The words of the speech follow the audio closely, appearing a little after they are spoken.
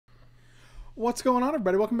What's going on,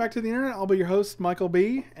 everybody? Welcome back to the internet. I'll be your host, Michael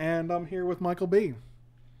B, and I'm here with Michael B.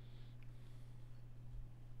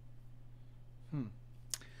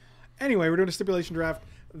 Anyway, we're doing a stipulation draft.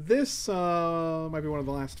 This might be one of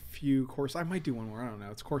the last few courses. I might do one more. I don't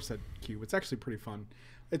know. It's Core Set Cube. It's actually pretty fun.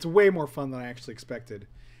 It's way more fun than I actually expected.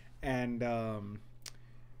 And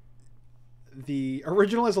the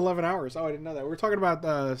original is 11 hours. Oh, I didn't know that. We were talking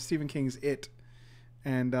about Stephen King's It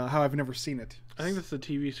and how I've never seen it. I think that's the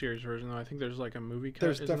TV series version, though. I think there's like a movie cut.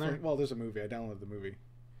 There's isn't definitely there? well, there's a movie. I downloaded the movie.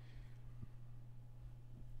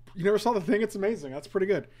 You never saw The Thing? It's amazing. That's pretty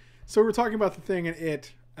good. So we were talking about The Thing and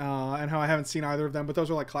It, and how I haven't seen either of them, but those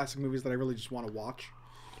are like classic movies that I really just want to watch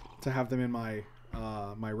to have them in my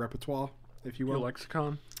my repertoire, if you will. Your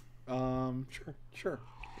lexicon. Sure.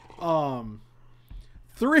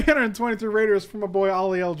 323 raters from my boy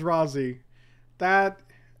Ali Eldrazi. That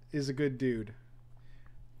is a good dude.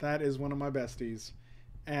 That is one of my besties.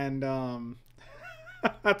 And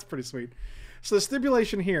that's pretty sweet. So the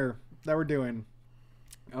stipulation here that we're doing.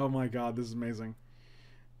 Oh my god, this is amazing.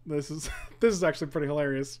 This is actually pretty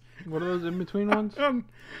hilarious. What are those in between ones?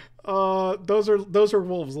 Those are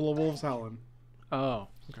wolves, little wolves howling. Oh,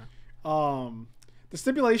 okay. The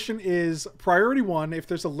stipulation is priority 1. If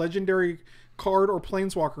there's a legendary card or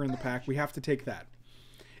planeswalker in the pack, we have to take that.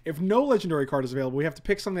 If no legendary card is available, we have to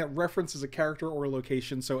pick something that references a character or a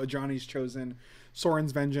location. So Ajani's Chosen,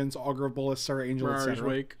 Sorin's Vengeance, Augur of Bolas, Sarah Angel, etc.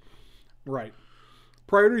 Wake. Right.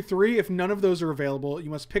 Priority 3, if none of those are available, you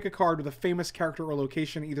must pick a card with a famous character or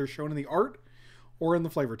location either shown in the art or in the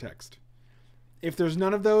flavor text. If there's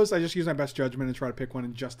none of those, I just use my best judgment and try to pick one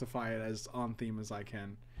and justify it as on theme as I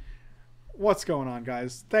can. What's going on,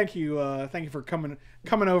 guys? Thank you for coming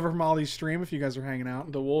over from Ollie's stream. If you guys are hanging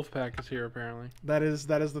out, The wolf pack is here apparently. that is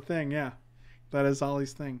the thing. Yeah, that is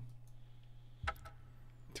Ollie's thing.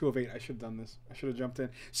 2 of 8. I should have done this. I should have jumped in.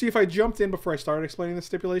 See, if I jumped in before I started explaining the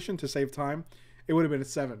stipulation to save time, it would have been a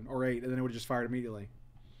 7 or 8, and then it would have just fired immediately.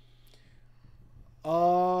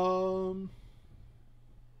 What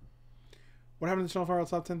happened to the Channel Fire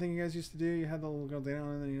top 10 thing you guys used to do? You had the little girl down,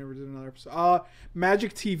 and then you never did another episode.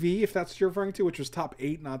 Magic TV, if that's what you're referring to, which was top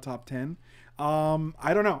 8, not top 10.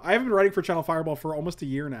 I don't know. I haven't been writing for Channel Fireball for almost a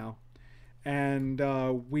year now. And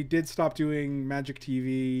we did stop doing Magic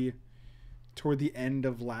TV toward the end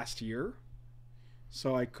of last year.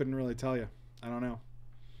 So I couldn't really tell you. I don't know.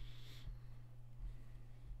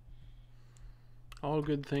 All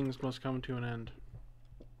good things must come to an end.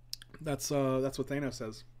 That's what Thanos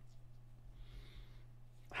says.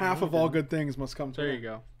 Half of all good things must come to an There end. you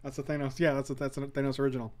go. That's a Thanos. Yeah, that's a Thanos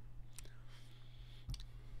original.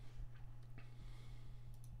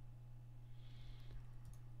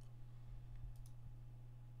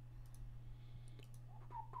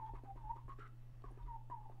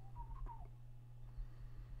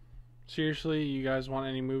 Seriously, you guys want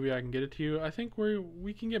any movie? I can get it to you. I think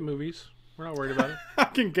we can get movies. We're not worried about it. I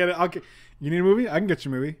can get it. You need a movie? I can get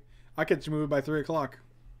you a movie. I'll get you a movie by 3 o'clock.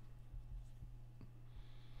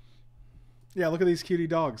 Yeah, look at these cutie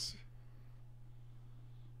dogs.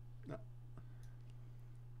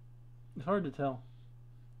 It's hard to tell.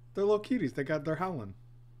 They're little cuties. They're howling.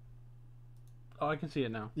 Oh, I can see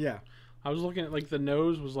it now. Yeah. I was looking at like the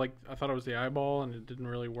nose was like I thought it was the eyeball and it didn't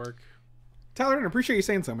really work. Tyler, I appreciate you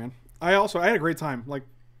saying so, man. I had a great time. Like,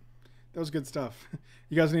 that was good stuff.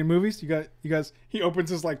 You guys need movies? You guys. He opens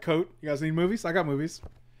his like coat. You guys need movies? I got movies.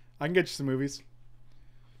 I can get you some movies.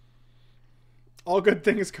 All good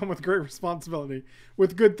things come with great responsibility.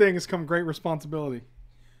 With good things come great responsibility.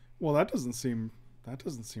 Well, that doesn't seem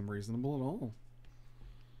reasonable at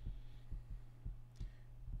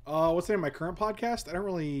all. What's the name of my current podcast? I don't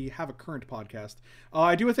really have a current podcast.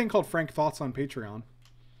 I do a thing called Frank Thoughts on Patreon.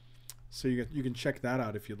 So you can check that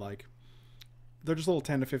out if you'd like. They're just little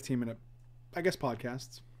 10 to 15 minute, I guess,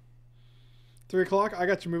 podcasts. 3 o'clock, I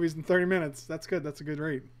got your movies in 30 minutes. That's good. That's a good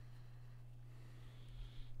rate.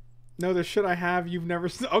 No, the shit I have you've never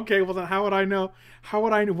seen. Okay, well then how would I know? How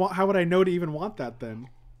would I know to even want that then?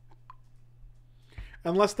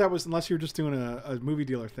 Unless you're just doing a movie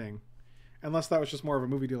dealer thing. Unless that was just more of a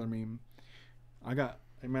movie dealer meme. I got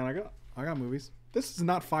movies. This is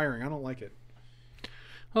not firing. I don't like it.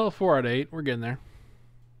 Well, 4 out of 8. We're getting there.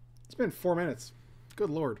 It's been 4 minutes. Good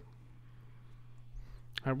lord.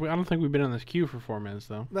 I don't think we've been on this queue for 4 minutes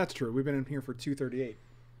though. That's true. We've been in here for 2:38.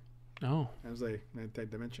 Oh. As they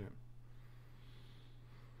mention it.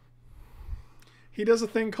 He does a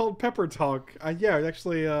thing called Pepper Talk. Yeah,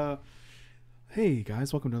 actually. Hey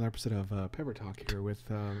guys, welcome to another episode of Pepper Talk here with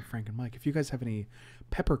Frank and Mike. If you guys have any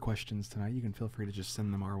pepper questions tonight, you can feel free to just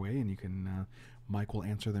send them our way, and you can Mike will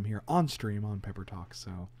answer them here on stream on Pepper Talk.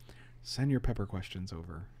 So send your pepper questions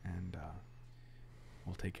over, and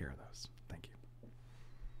We'll take care of those. Thank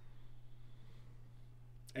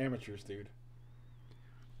you. Amateurs, dude.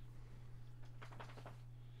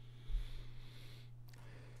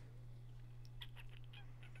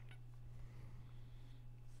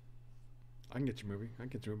 I can get you a movie. I can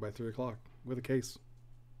get you a movie by 3 o'clock with a case.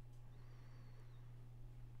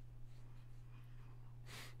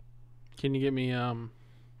 Can you get me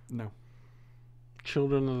No.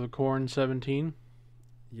 Children of the Corn 17?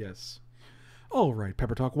 Yes. All right,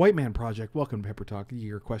 Pepper Talk. White Man Project. Welcome to Pepper Talk.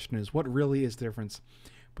 Your question is, what really is the difference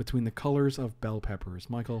between the colors of bell peppers?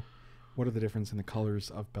 Michael, what are the difference in the colors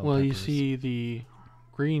of bell peppers? Well, you see, the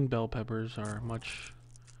green bell peppers are much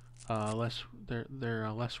less.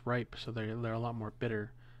 They're less ripe, so they're a lot more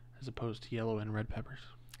bitter, as opposed to yellow and red peppers.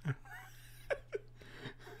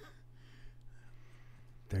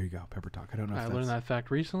 There you go, Pepper Talk. I don't know. I learned that fact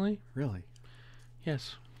recently. Really?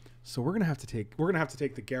 Yes. So we're gonna have to take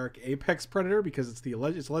the Garrick Apex Predator because it's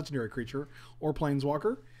it's a legendary creature or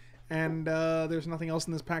planeswalker, and there's nothing else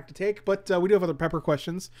in this pack to take. But we do have other pepper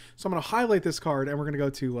questions, so I'm gonna highlight this card and we're gonna go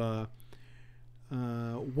to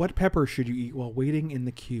what pepper should you eat while waiting in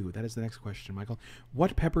the queue? That is the next question, Michael.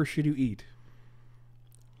 What pepper should you eat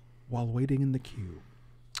while waiting in the queue?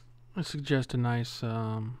 I suggest a nice.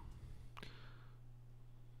 I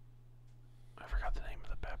forgot the name of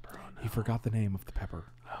the pepper. Oh, no. He forgot the name of the pepper.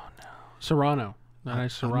 Oh no, Serrano. A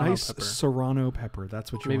nice Serrano pepper. Serrano pepper.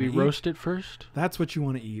 That's what you maybe want to roast it first. That's what you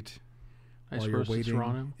want to eat Nice while you're roasted waiting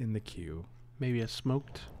Serrano. in the queue. Maybe a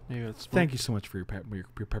smoked. Maybe it's smoked. Thank you so much for your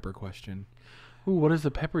pepper question. Ooh, what is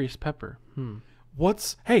the pepperiest pepper?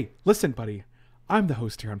 Hey, listen, buddy. I'm the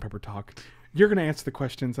host here on Pepper Talk. You're gonna answer the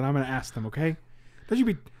questions, and I'm gonna ask them. Okay? Don't you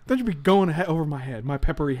be going over my head, my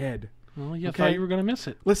peppery head. Well, you Okay? thought you were gonna miss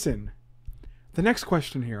it. Listen. The next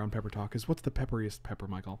question here on Pepper Talk is, what's the pepperiest pepper,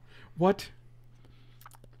 Michael? What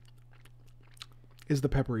is the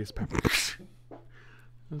pepperiest pepper?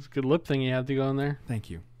 That's a good lip thing you had to go in there. Thank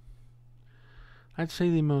you. I'd say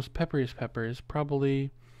the most pepperiest pepper is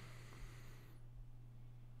probably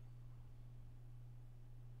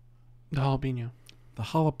the jalapeno. The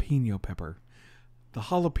jalapeno pepper. The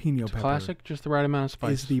jalapeno It's pepper. classic, just the right amount of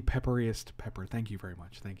spice. Is the pepperiest pepper. Thank you very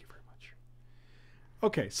much. Thank you very much.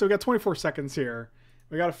 Okay, so we got 24 seconds here.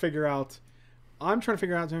 We got to figure out. I'm trying to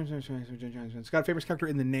figure out. It's got a famous character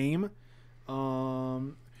in the name.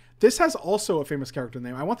 This has also a famous character in the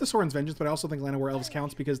name. I want the Soren's Vengeance, but I also think Llanowar Elves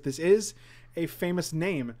counts because this is a famous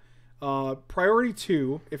name. Priority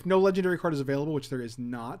 2, if no legendary card is available, which there is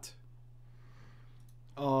not,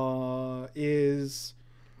 is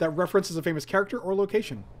that references a famous character or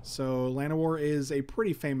location. So Llanowar is a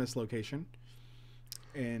pretty famous location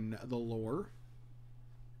in the lore.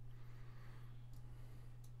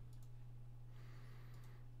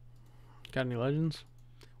 Got any legends?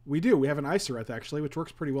 We do. We have an Isureth actually, which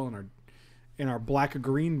works pretty well in our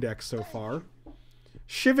black-green deck so far.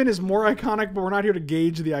 Shivan is more iconic, but we're not here to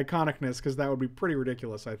gauge the iconicness because that would be pretty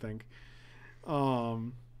ridiculous, I think.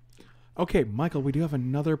 Okay, Michael, we do have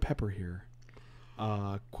another pepper here.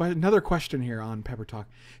 Another question here on Pepper Talk.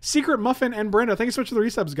 Secret Muffin and Brenda, thank you so much for the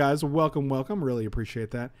resubs, guys. Welcome, welcome. Really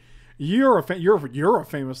appreciate that. You're a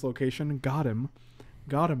famous location. Got him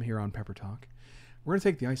here on Pepper Talk. We're gonna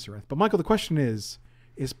take the Isureth, but Michael, the question is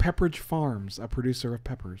Pepperidge Farms a producer of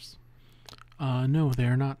peppers? No, they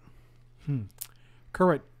are not.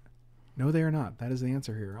 Correct. No, they are not. That is the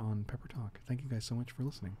answer here on Pepper Talk. Thank you guys so much for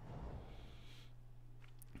listening.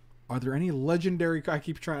 Are there any legendary? I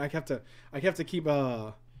keep forgetting to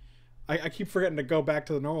go back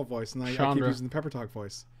to the normal voice, and I keep using the Pepper Talk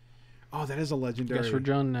voice. Oh, that is a legendary. Guess we're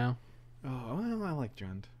Jund now. Oh, well, I like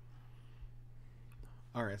Jund.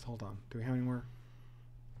 All right, hold on. Do we have any more?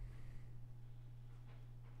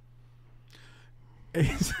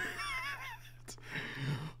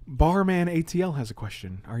 Barman ATL has a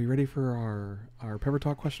question. Are you ready for our Pepper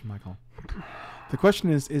Talk question, Michael? The question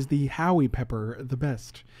is the Howie pepper the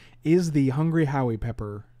best? Is the Hungry Howie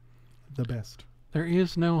pepper the best? There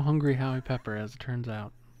is no Hungry Howie pepper, as it turns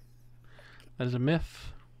out. That is a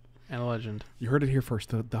myth and a legend. You heard it here first.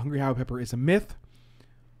 The Hungry Howie pepper is a myth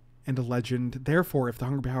and a legend. Therefore, if the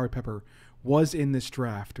Hungry Howie pepper was in this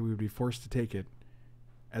draft, we would be forced to take it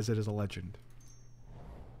as it is a legend.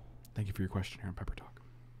 Thank you for your question here on Pepper Talk.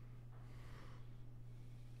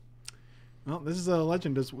 Well, this is a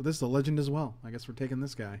legend as well. I guess we're taking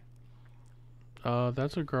this guy.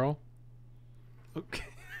 That's a girl. Okay.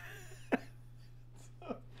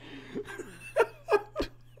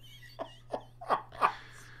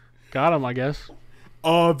 Got him, I guess.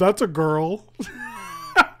 That's a girl.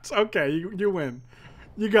 Okay, you win.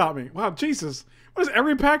 You got me. Wow, Jesus. What is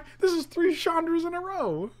every pack? This is 3 Chandras in a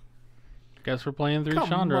row. Guess we're playing through Come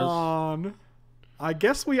Chandra's. on. I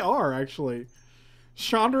guess we are, actually.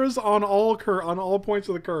 Chandra's on all points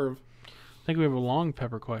of the curve. I think we have a long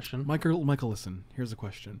pepper question. Michael, listen. Here's a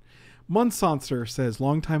question. Munsonster says,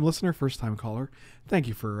 long-time listener, first-time caller. Thank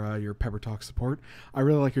you for your Pepper Talk support. I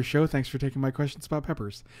really like your show. Thanks for taking my questions about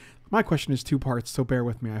peppers. My question is 2 parts, so bear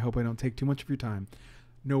with me. I hope I don't take too much of your time.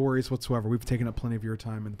 No worries whatsoever. We've taken up plenty of your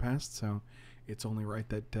time in the past, so it's only right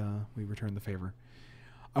that we return the favor.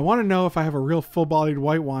 I want to know if I have a real full-bodied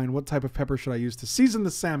white wine, what type of pepper should I use to season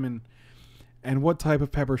the salmon, and what type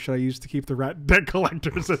of pepper should I use to keep the rat debt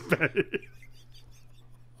collectors at bay?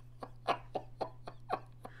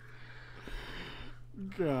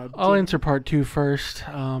 God. I'll answer part 2 first.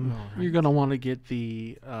 You're gonna want to get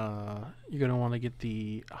the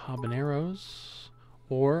habaneros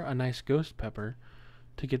or a nice ghost pepper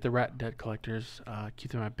to get the rat debt collectors.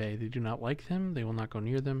 Keep them at bay. They do not like them. They will not go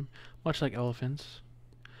near them. Much like elephants.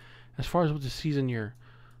 As far as what to season your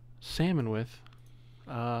salmon with,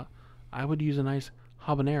 I would use a nice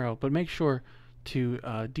habanero, but make sure to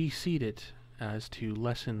de-seed it as to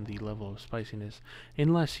lessen the level of spiciness.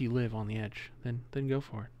 Unless you live on the edge, then go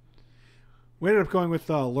for it. We ended up going with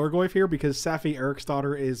Lurgoyf here because Safi Eric's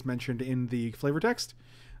daughter is mentioned in the flavor text,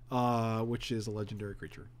 which is a legendary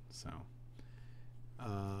creature. So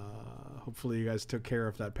hopefully you guys took care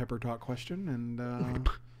of that Pepper Talk question, and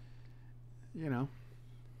you know,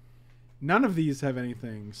 none of these have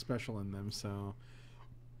anything special in them. So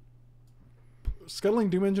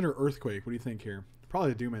Scuttling Doom Engine or Earthquake? What do you think here? Probably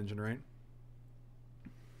the Doom Engine, right?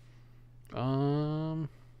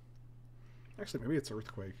 Actually, maybe it's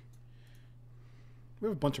Earthquake. We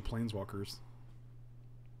have a bunch of Planeswalkers.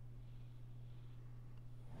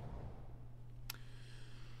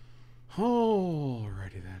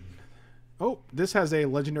 Alrighty then. Oh, this has a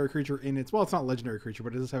legendary creature in its... Well, it's not a legendary creature,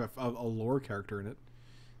 but it does have a lore character in it.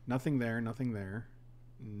 Nothing there, nothing there.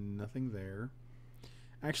 Nothing there.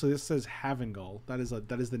 Actually, this says Havengull. That is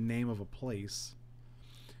the name of a place.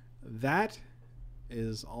 That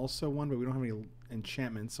is also one, but we don't have any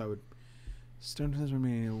enchantments, so I would... Stone says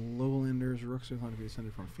remain Lowlanders. Rooks are thought to be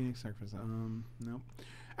ascended from Phoenix. Sacrifice. Nope.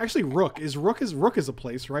 Actually, Rook is a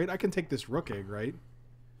place, right? I can take this Rook egg, right?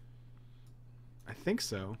 I think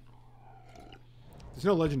so. There's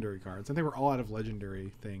no legendary cards. I think we're all out of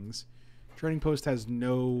legendary things. Trading Post has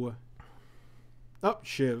no... Oh,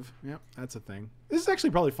 Shiv. Yep, that's a thing. This is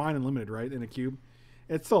actually probably fine and limited, right? In a cube.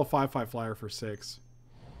 It's still a 5/5 flyer for 6.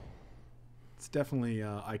 It's definitely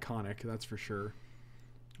iconic, that's for sure.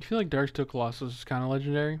 I feel like Darksteel Colossus is kind of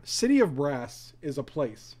legendary. City of Brass is a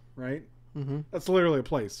place, right? Mm-hmm. That's literally a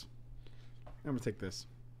place. I'm going to take this.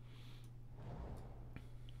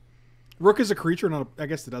 Rook is a creature, not a... I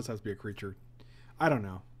guess it does have to be a creature. I don't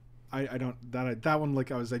know. I don't... That one,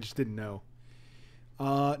 like, I just didn't know.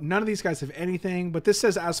 None of these guys have anything, but this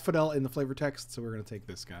says Asphodel in the flavor text, so we're going to take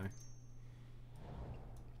this guy.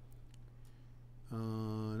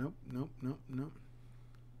 Nope.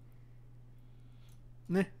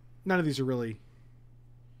 Nah, none of these are really...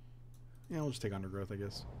 Yeah, we'll just take Undergrowth, I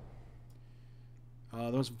guess.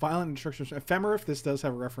 Those Violent Destruction... Ephemerif, this does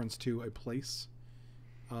have a reference to a place.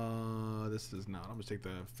 This does not. I'm going to take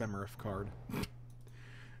the Ephemerif card.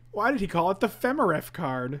 Why did he call it the Ephemerif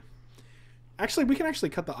card? Actually, we can actually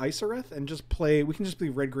cut the Isoreth and just play... We can just be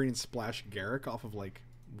red-green and splash Garruk off of, like,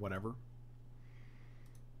 whatever.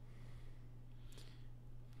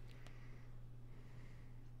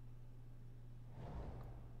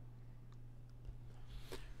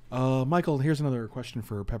 Michael, here's another question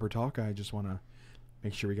for Pepper Talk. I just want to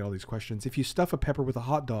make sure we get all these questions. If you stuff a pepper with a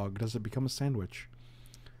hot dog, does it become a sandwich?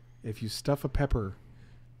 If you stuff a pepper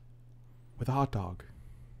with a hot dog,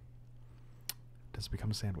 does it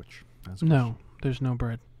become a sandwich? No, there's no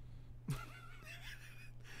bread.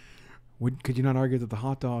 Could you not argue that the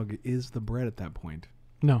hot dog is the bread at that point?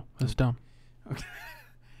 No, that's dumb. Okay.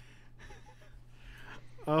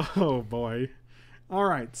 Oh, boy. All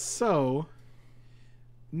right, so...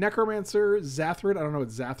 Necromancer, Zathrid. I don't know what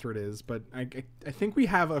Zathrid is, but I think we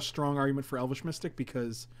have a strong argument for Elvish Mystic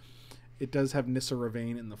because it does have Nissa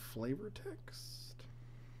Ravane in the flavor text.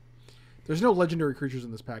 There's no legendary creatures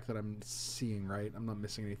in this pack that I'm seeing, right? I'm not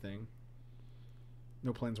missing anything.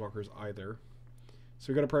 No Planeswalkers either.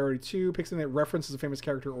 So we got a priority 2. Pick something that references a famous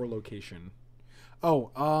character or location.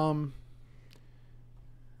 Oh,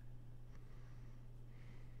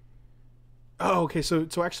 okay, so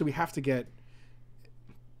actually we have to get...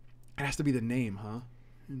 It has to be the name, huh?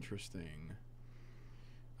 Interesting.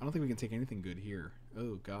 I don't think we can take anything good here.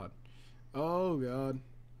 Oh, God. Oh, God.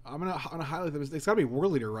 I'm gonna highlight them. It's got to be War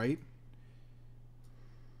Leader, right?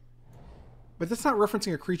 But that's not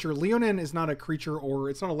referencing a creature. Leonin is not a creature,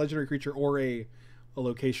 or it's not a legendary creature or a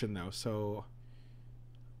location, though. So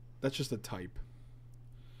that's just a type.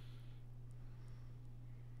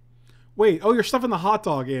 Wait, oh, you're stuffing the hot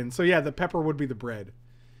dog in. So yeah, the pepper would be the bread.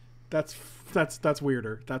 That's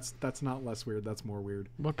weirder. That's not less weird. That's more weird.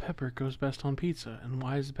 What pepper goes best on pizza, and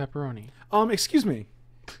why is it pepperoni? Excuse me.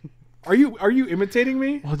 Are you imitating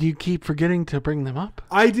me? Well, do you keep forgetting to bring them up?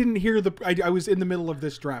 I didn't hear I was in the middle of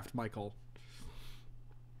this draft, Michael.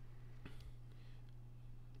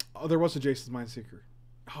 Oh, there was a Jason's Mindseeker.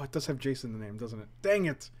 Oh, it does have Jason in the name, doesn't it? Dang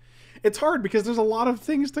it. It's hard because there's a lot of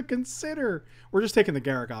things to consider. We're just taking the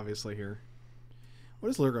Garrick, obviously, here. What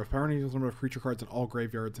is Lurgo? Power needs a number of creature cards in all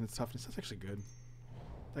graveyards and its toughness. That's actually good.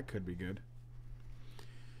 That could be good.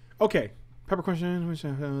 Okay. Pepper question. Peppers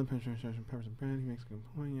and bread. He makes a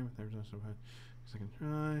good point. Yeah, but there's also a second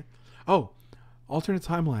try. Oh, alternate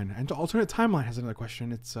timeline. And alternate timeline has another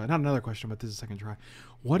question. It's not another question, but this is a second try.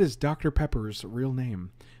 What is Dr. Pepper's real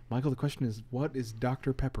name? Michael, the question is, what is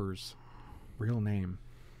Dr. Pepper's real name?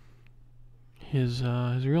 His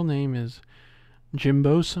real name is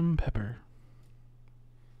Jimbosum Pepper.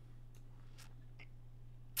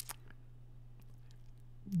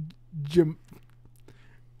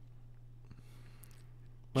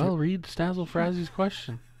 Well, read Stazzle Frazzy's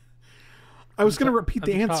question. I was going to repeat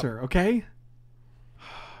the answer, okay?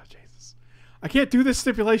 Jesus. I can't do this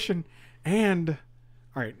stipulation. And,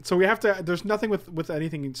 all right, so we have to, there's nothing with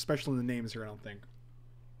anything special in the names here, I don't think.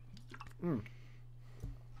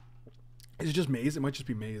 Is it just Maze? It might just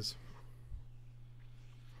be Maze.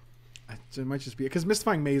 It might just be, because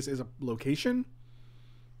Mystifying Maze is a location,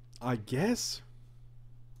 I guess.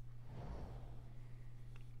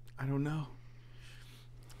 I don't know.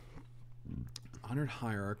 Honored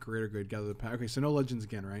Hierarch, Greater Good, Gather the Power. Okay, so no legends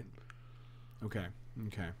again, right? Okay,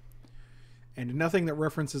 okay. And nothing that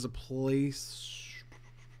references a place.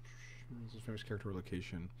 Famous character or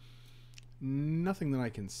location. Nothing that I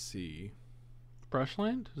can see.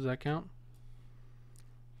 Brushland? Does that count?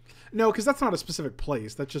 No, because that's not a specific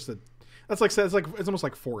place. That's just a. It's almost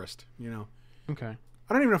like forest, you know. Okay.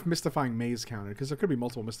 I don't even know if Mystifying Maze counted, because there could be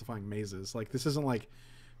multiple Mystifying Mazes. Like, this isn't like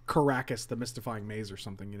Caracas, the Mystifying Maze or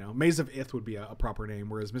something, you know. Maze of Ith would be a proper name,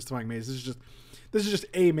 whereas Mystifying Maze, this is just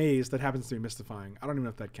a maze that happens to be mystifying. I don't even know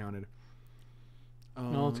if that counted.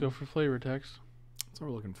 No, let's go for flavor text. That's what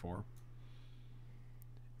we're looking for.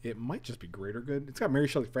 It might just be Greater Good. It's got Mary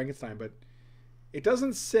Shelley Frankenstein, but it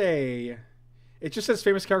doesn't say. It just says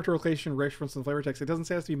famous character, location, reference, and flavor text. It doesn't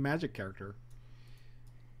say it has to be magic character.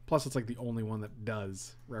 Plus, it's like the only one that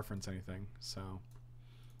does reference anything. So,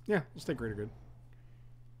 yeah, let's take Greater Good.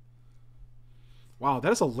 Wow,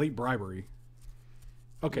 that is a late bribery.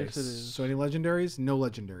 Okay, yes, it is. So any legendaries? No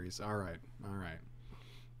legendaries. All right, all right.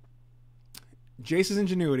 Jace's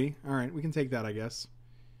Ingenuity. All right, we can take that, I guess.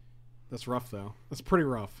 That's rough, though. That's pretty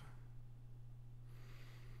rough.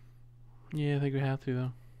 Yeah, I think we have to,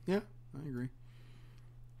 though. Yeah, I agree.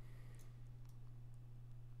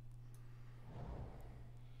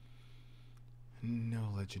 No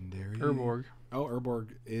legendary. Urborg. Oh, Urborg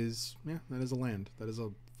is, yeah, that is a land. That is a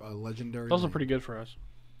legendary Those are land. pretty good for us.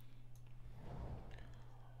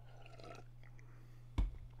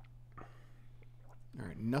 All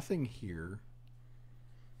right, nothing here.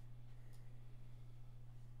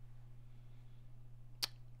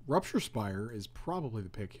 Rupture Spire is probably the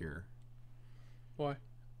pick here. Why?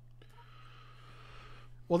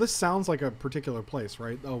 Well, this sounds like a particular place,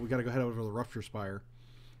 right? Oh, we got to go head over to the Rupture Spire.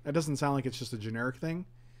 That doesn't sound like it's just a generic thing.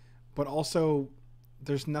 But also,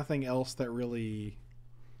 there's nothing else that really...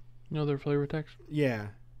 No other flavor text? Yeah.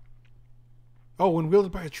 Oh, when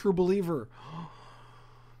wielded by a true believer.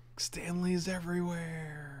 Stanley's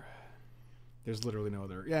everywhere. There's literally no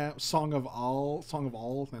other. Yeah, Song of All.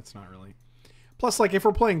 That's not really. Plus, like, if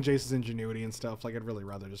we're playing Jace's Ingenuity and stuff, like, I'd really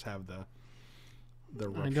rather just have the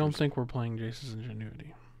I don't think we're playing Jace's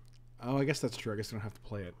Ingenuity. Oh, I guess that's true. I guess I don't have to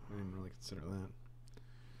play it. I didn't really consider that.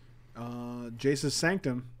 Jace's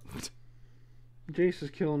Sanctum. Jace is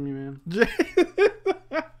killing me, man.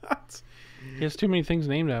 He has too many things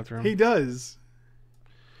named after him. He does.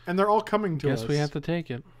 And they're all coming to us. Guess we have to take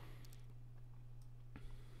it.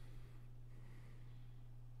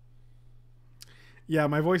 Yeah,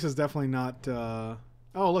 my voice is definitely not... Oh,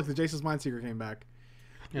 look, the Jace's Mindseeker came back.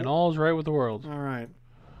 And all's right with the world. All right.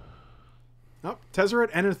 Oh,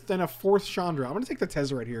 Tezzeret and then a fourth Chandra. I'm going to take the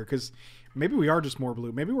Tezzeret here because maybe we are just more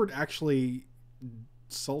blue. Maybe we're actually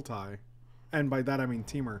Sultai. And by that I mean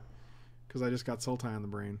Teamer. Because I just got Sultai on the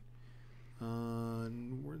brain.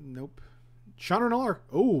 Nope. Chandra Nullar.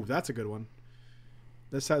 Oh, that's a good one.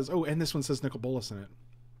 This has... Oh, and this one says Nicol Bolas in it.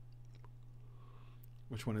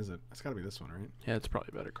 Which one is it? It's got to be this one, right? Yeah, it's probably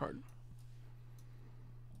a better card.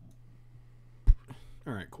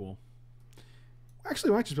 All right, cool.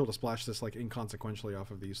 Actually, we might just be able to splash this like inconsequentially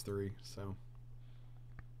off of these three. So.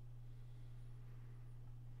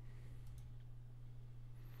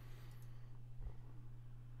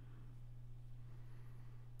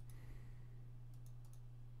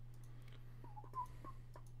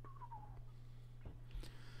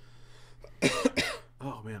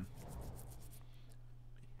 Oh man,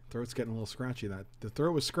 throat's getting a little scratchy. The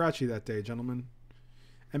throat was scratchy that day, gentlemen.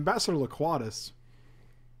 Ambassador Laquatus.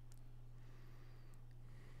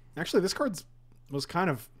 Actually, this card was kind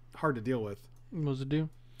of hard to deal with. What does it do?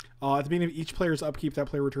 At the beginning of each player's upkeep, that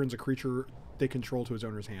player returns a creature they control to its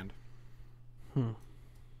owner's hand.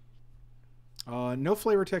 No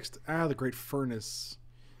flavor text. The Great Furnace.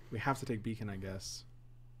 We have to take Beacon, I guess.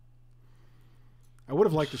 I would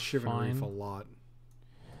have liked the Shivan Reef a lot.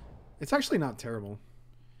 It's actually not terrible.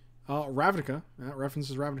 Ravnica. That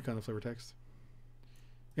references Ravnica in the flavor text.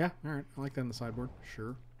 Yeah, alright. I like that in the sideboard.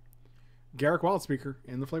 Sure. Garrick Wildspeaker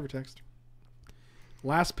in the flavor text.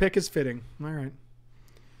 Last pick is fitting. Alright.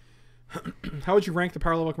 How would you rank the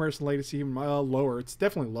power level comparison Legacy? Lower. It's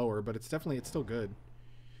definitely lower, but it's still good.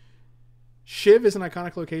 Shiv is an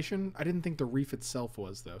iconic location. I didn't think the reef itself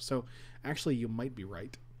was, though. So, actually, you might be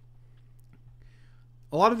right.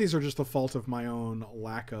 A lot of these are just the fault of my own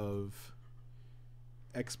lack of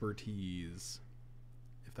expertise,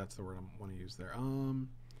 if that's the word I want to use there.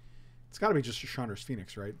 It's got to be just Chandra's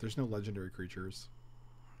Phoenix, right? There's no legendary creatures.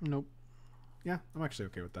 Nope. Yeah, I'm actually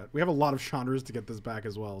okay with that. We have a lot of Chandras to get this back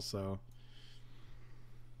as well, so.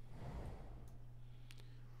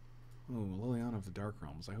 Oh, Liliana of the Dark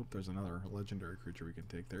Realms. I hope there's another legendary creature we can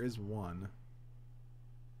take. There is one.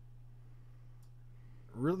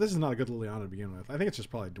 Really, this is not a good Liliana to begin with. I think it's just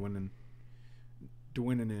probably Dwinin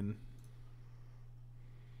in.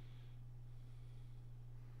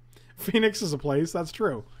 Phoenix is a place. That's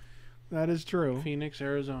true. That is true. Phoenix,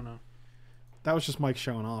 Arizona. That was just Mike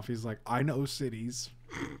showing off. He's like, I know cities.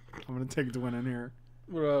 I'm going to take Dwinin here.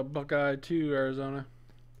 What about Buckeye 2, Arizona?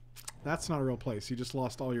 That's not a real place. You just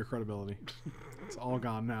lost all your credibility. It's all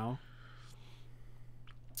gone now.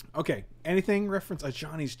 Okay. Anything reference?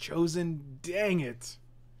 Johnny's Chosen. Dang it.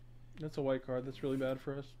 That's a white card. That's really bad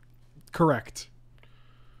for us. Correct.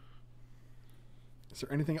 Is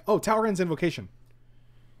there anything? Oh, Talrand's Invocation.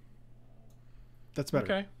 That's better.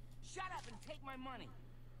 Okay. Shut up and take my money.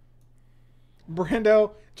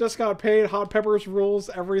 Brando just got paid. Hot peppers rules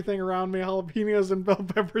everything around me. Jalapenos and bell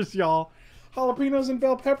peppers, y'all. Jalapenos and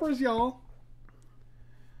bell peppers, y'all.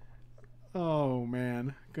 Oh,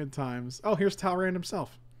 man. Good times. Oh, here's Talrand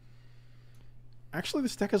himself. Actually,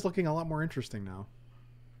 this deck is looking a lot more interesting now.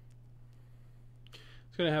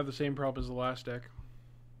 It's going to have the same problem as the last deck.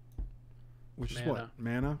 Which Mana. is what?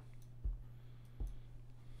 Mana?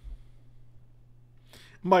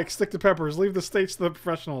 Mike, stick to peppers. Leave the states to the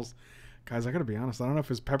professionals. Guys, I gotta be honest. I don't know if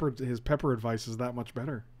his pepper advice is that much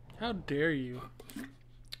better. How dare you?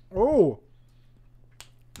 Oh!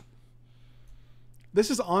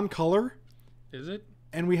 This is on color. Is it?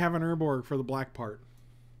 And we have an Urborg for the black part.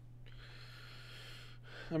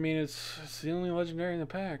 I mean, it's the only legendary in the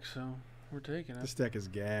pack, so we're taking it. This deck is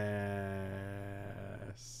gas.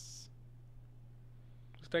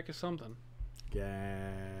 This deck is something.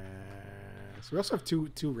 Gas. We also have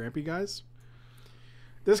two rampy guys.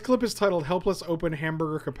 This clip is titled Helpless Open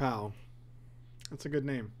Hamburger Kapow. That's a good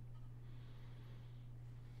name.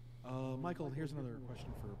 Michael, here's another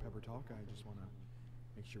question for Pepper Talk. I just want to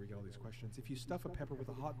make sure we get all these questions. If you stuff a pepper with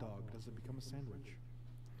a hot dog, does it become a sandwich?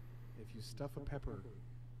 If you stuff a pepper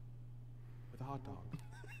with a hot dog,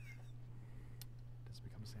 does it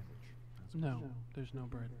become a sandwich? No, there's no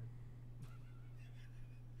bread.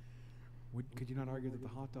 Could you not argue that the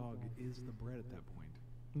hot dog is the bread at that point?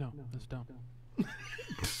 No, that's dumb.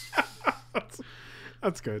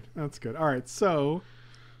 That's good. That's good. All right, so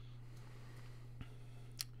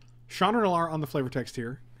Chandra Nalar on the flavor text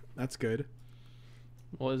here. That's good.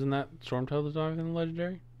 Well, isn't that Stormtail that's not even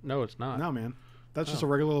legendary? No, it's not. No, man. That's just a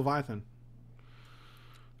regular Leviathan.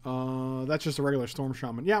 That's just a regular Storm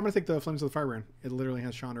Shaman. Yeah, I'm going to take the Flames of the Firebrand. It literally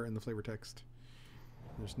has Chandra in the flavor text.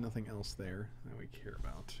 There's nothing else there that we care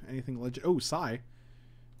about. Anything legend? Oh, Sai.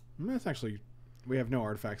 That's actually... We have no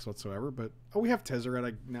artifacts whatsoever, but... Oh, we have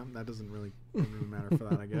Tezzeret. No, that doesn't really matter for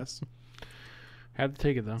that, I guess. Had to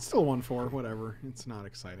take it, though. It's still 1/4, whatever. It's not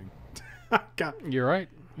exciting. God. You're right.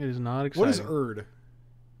 It is not exciting. What is Erd?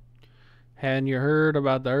 Hadn't you heard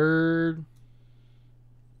about the Erd?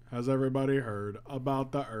 Has everybody heard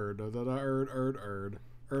about the Erd? Erd.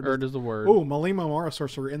 Erd is the word. Oh, Malima Mara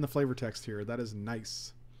Sorcerer in the flavor text here. That is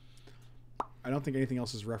nice. I don't think anything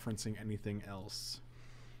else is referencing anything else.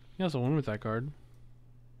 He also won with that card.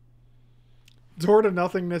 Door to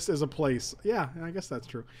Nothingness is a place. Yeah, I guess that's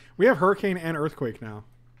true. We have Hurricane and Earthquake now.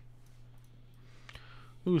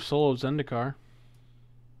 Ooh, Soul of Zendikar.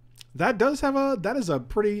 That does have a... That is a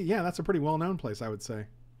pretty... Yeah, that's a pretty well-known place, I would say.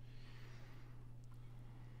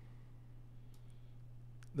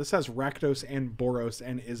 This has Rakdos and Boros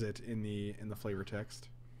and Izzet in the flavor text.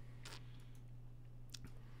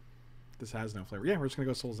 This has no flavor. Yeah, we're just going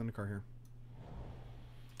to go Soul of Zendikar here.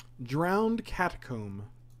 Drowned Catacomb.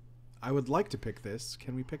 I would like to pick this.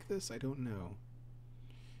 Can we pick this? I don't know.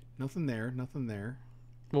 Nothing there. Nothing there.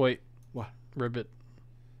 Wait. What? Ribbit.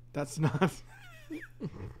 That's not...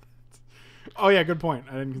 Oh, yeah, good point.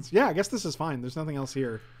 I didn't. Yeah, I guess this is fine. There's nothing else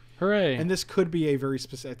here. Hooray. And this could be a very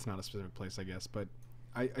specific... It's not a specific place, I guess, but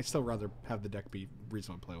I still rather have the deck be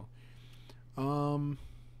reasonably playable.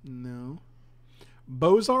 No.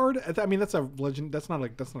 Bozard? I mean, that's a legend. That's not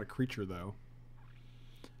a creature, though.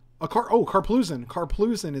 Karplusin.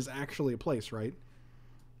 Karplusin is actually a place, right?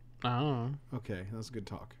 Oh. Okay, that's good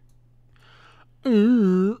talk. Uh, I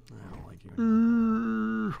don't like you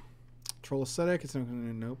anymore. Troll Aesthetic. It's not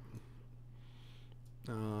gonna... Nope.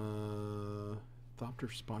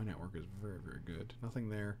 Thopter Spy Network is very, very good. Nothing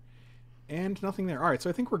there. And nothing there. Alright, so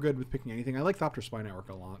I think we're good with picking anything. I like Thopter Spy Network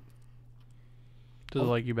a lot. Does it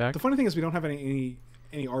like you back? The funny thing is we don't have any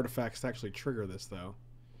artifacts to actually trigger this, though.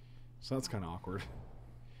 So that's kind of awkward.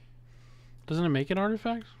 Doesn't it make an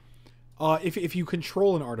artifact? If you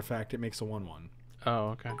control an artifact, it makes a 1/1. Oh,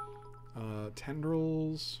 okay.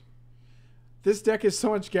 Tendrils. This deck is so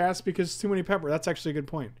much gas because too many pepper. That's actually a good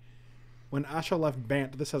point. When Asha left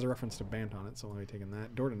Bant, this has a reference to Bant on it, so I'll be taking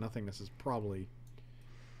that. Door to Nothingness is probably...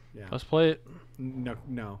 Yeah. Let's play it.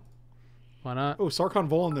 No. Why not? Oh, Sarkhan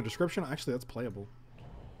Vol in the description? Actually, that's playable.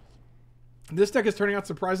 This deck is turning out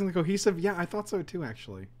surprisingly cohesive. Yeah, I thought so too,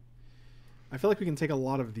 actually. I feel like we can take a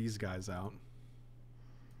lot of these guys out.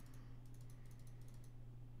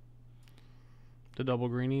 The double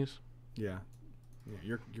greenies? Yeah. Yeah,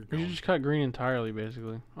 you're We going. should just cut green entirely,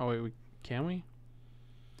 basically. Oh, wait, can we?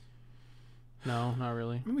 No, not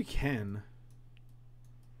really. I mean, we can.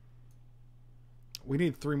 We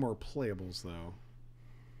need 3 more playables, though.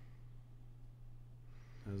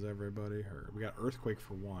 Has everybody heard? We got Earthquake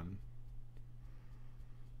for 1.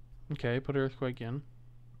 Okay, put Earthquake in.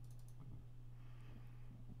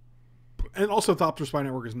 And also, Thopter Spy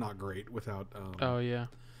Network is not great without... Oh, yeah.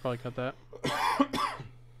 Probably cut that.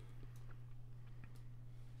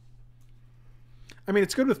 I mean,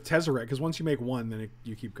 it's good with Tezzeret, because once you make 1, then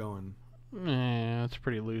you keep going. That's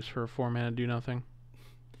pretty loose for a 4-mana do-nothing.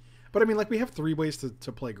 But, I mean, like, we have 3 ways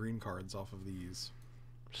to play green cards off of these.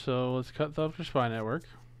 So, let's cut the Spy Network.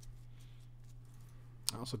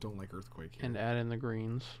 I also don't like Earthquake here. And add in the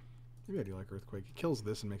greens. Maybe I do like Earthquake. It kills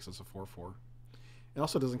this and makes us a 4/4. It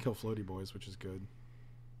also doesn't kill Floaty Boys, which is good.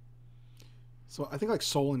 So, I think, like,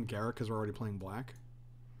 Soul and Garruk, because we're already playing black.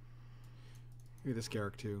 Maybe this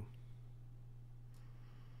Garruk, too.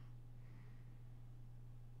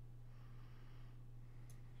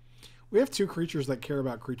 We have 2 creatures that care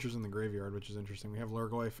about creatures in the graveyard, which is interesting. We have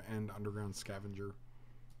Lurgoyf and Underground Scavenger.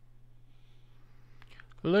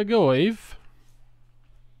 Legoive.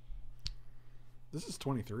 This is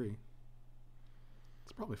 23.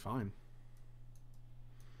 It's probably fine.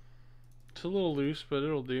 It's a little loose, but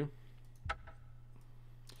it'll do.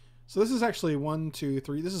 So this is actually 1, 2,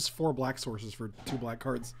 3. This is 4 black sources for 2 black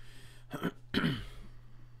cards. So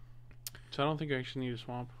I don't think I actually need a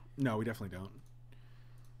swamp. No, we definitely don't.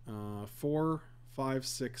 4, 5,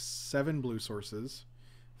 6, 7 blue sources.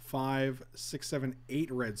 5, 6, 7,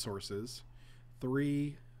 8 red sources.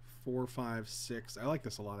 3, 4, 5, 6. I like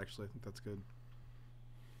this a lot, actually. I think that's good.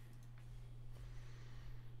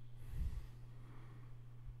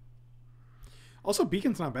 Also,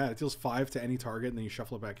 Beacon's not bad. It deals 5 to any target, and then you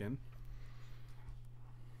shuffle it back in.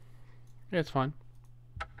 Yeah, it's fine.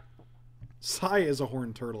 Sai is a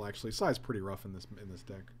horned turtle, actually. Sai's pretty rough in this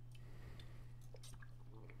deck.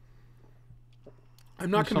 I'm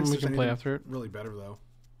not Something convinced we there's can play anything after it. really better, though.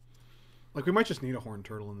 Like, we might just need a horned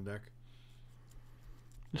turtle in the deck.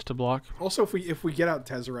 Just to block. Also, if we get out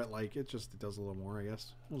Tezzeret, like, it does a little more, I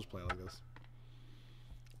guess. We'll just play it like this.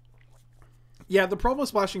 Yeah, the problem with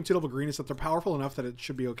splashing 2 double green is that they're powerful enough that it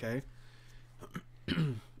should be okay.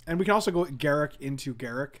 And we can also go Garruk into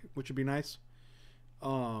Garruk, which would be nice.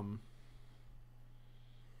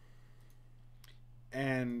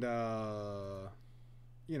 And,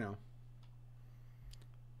 you know,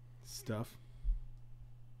 stuff.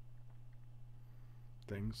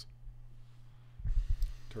 Things.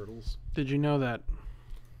 Turtles. Did you know that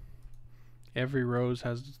every rose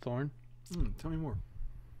has its thorn? Tell me more.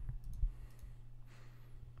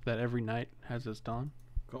 That every night has its dawn.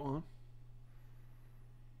 Go on.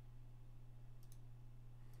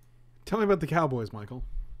 Tell me about the Cowboys, Michael.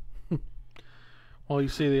 Well, you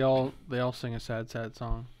see, they all sing a sad, sad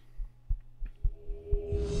song.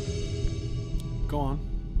 Go on.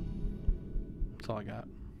 That's all I got.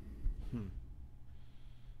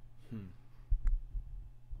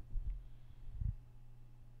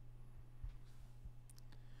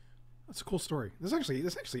 That's a cool story. This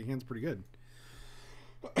actually hands pretty good.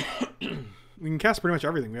 We can cast pretty much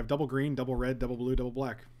everything. We have double green, double red, double blue, double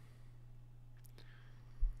black.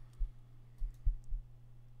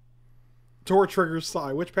 Tor triggers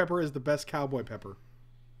sigh. Which pepper is the best cowboy pepper?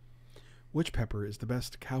 Which pepper is the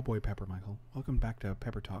best cowboy pepper, Michael? Welcome back to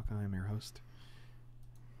Pepper Talk. I am your host.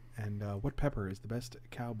 And what pepper is the best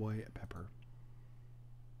cowboy pepper?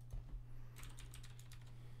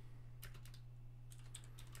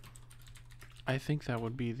 I think that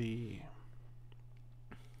would be the...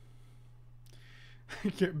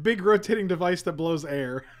 Big rotating device that blows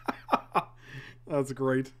air. That's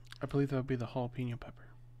great. I believe that would be the jalapeno pepper.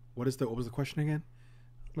 What was the question again?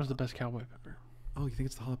 What's the best cowboy pepper? Oh, you think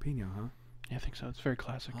it's the jalapeno, huh? Yeah, I think so. It's very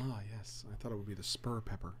classic. Ah, yes. I thought it would be the spur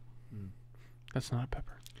pepper. That's not a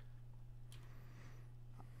pepper.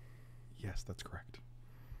 Yes, that's correct.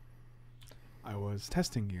 I was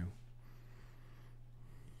testing you.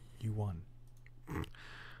 You won.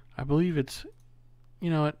 I believe it's... You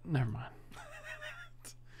know what? Never mind.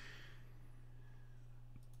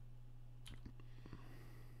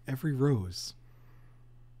 Every rose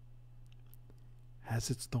has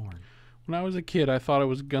its thorn. When I was a kid, I thought it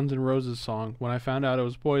was Guns N' Roses song. When I found out it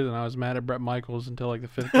was Poison, I was mad at Bret Michaels until like the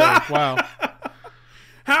 5th grade. Wow.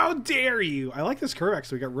 How dare you? I like this curve,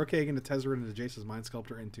 actually. We got Rook Egg into Tezzeret into Jace's Mind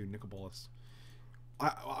Sculptor into Nicol Bolas.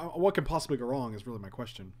 What can possibly go wrong is really my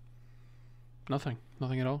question. Nothing.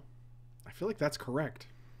 Nothing at all. I feel like that's correct.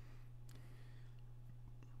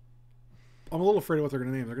 I'm a little afraid of what they're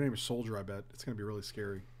going to name. They're going to name a Soldier, I bet. It's going to be really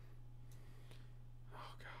scary.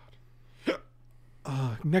 Oh,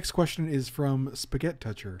 God. Next question is from Spaghetti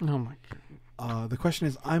Toucher. Oh, my God. The question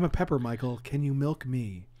is, I'm a pepper, Michael. Can you milk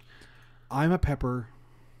me? I'm a pepper.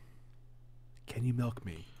 Can you milk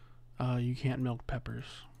me? You can't milk peppers.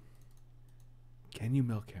 Can you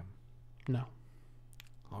milk him? No.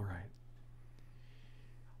 All right.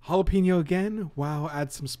 Jalapeno again? Wow,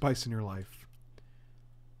 add some spice in your life.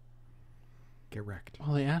 Get wrecked.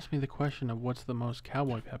 Well, they asked me the question of what's the most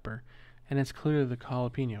cowboy pepper, and it's clearly the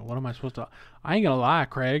jalapeno. What am I supposed to... I ain't gonna lie,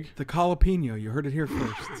 Craig. The jalapeno. You heard it here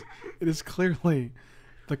first. It is clearly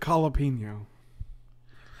the jalapeno.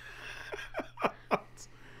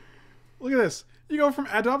 Look at this. You go from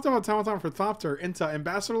Adoptive Automaton for Thopter into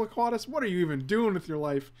Ambassador Laquatus. What are you even doing with your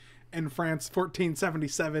life in France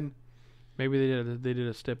 1477? Maybe they did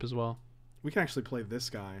a stip as well. We can actually play this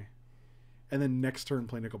guy. And then next turn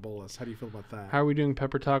play Nicol Bolas. How do you feel about that? How are we doing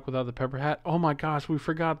Pepper Talk without the pepper hat? Oh my gosh, we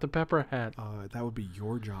forgot the pepper hat. That would be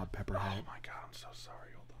your job, Pepper Hat. Oh my god, I'm so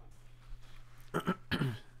sorry. Hold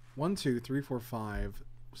on. 1, 2, 3, 4, 5,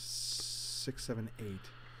 6, 7, 8.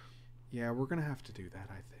 Yeah, we're gonna have to do that,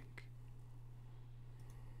 I think.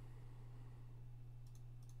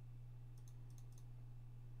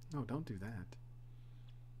 No, don't do that.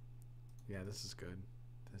 Yeah, this is good.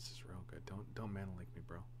 This is real good. Don't mana link me,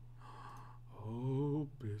 bro. Oh,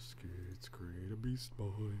 biscuits, create a beast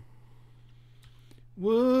boy.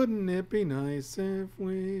 Wouldn't it be nice if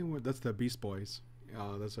we would... That's the Beast Boys.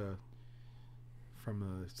 That's from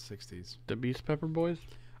the 60s. The Beast Pepper Boys?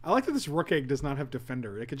 I like that this Rook Egg does not have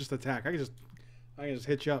Defender. It could just attack. I can just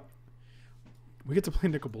hit you up. We get to play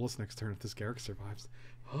Nicol Bolas next turn if this Garrick survives.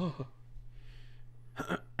 Oh.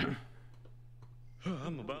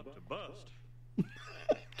 I'm about to bust.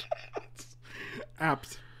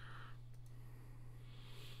 Apt.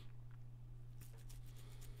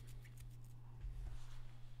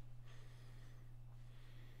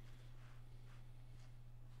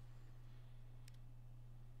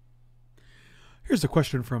 Here's a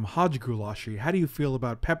question from Hodge Goulashi. How do you feel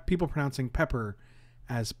about people pronouncing pepper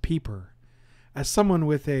as peeper? As someone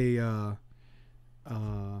with a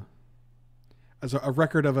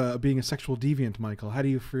record of being a sexual deviant, Michael, how do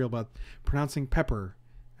you feel about pronouncing pepper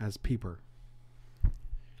as peeper?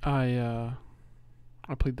 I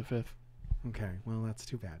plead the fifth. Okay, well, that's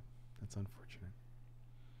too bad. That's unfortunate.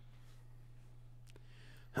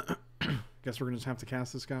 Guess we're going to just have to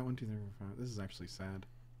cast this guy. 1, 2, 3, 4, 5. This is actually sad.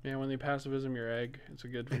 Yeah, when they passivism your egg, it's a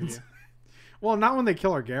good for you. Well, not when they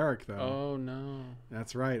kill our Garrick, though. Oh, no.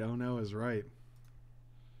 That's right. Oh, no is right.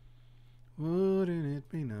 Wouldn't it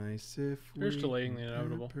be nice if You're just delaying the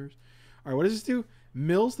inevitable. All right, what does this do?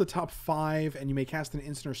 Mills the top 5, and you may cast an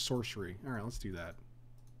instant or sorcery. All right, let's do that.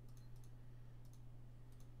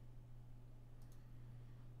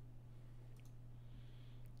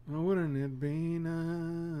 Oh, wouldn't it be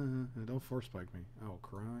nice? Don't force spike me. I will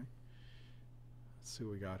cry. Let's see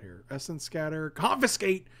what we got here. Essence Scatter.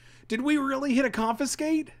 Confiscate! Did we really hit a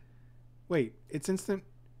confiscate? Wait, it's instant.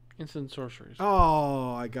 Instant sorceries.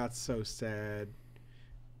 Oh, I got so sad.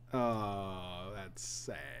 Oh, that's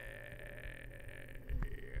sad.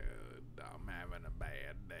 I'm having a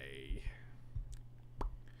bad day.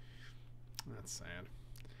 That's sad.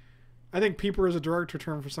 I think peeper is a derogatory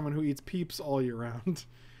term for someone who eats peeps all year round.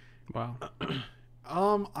 Wow.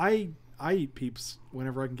 I eat peeps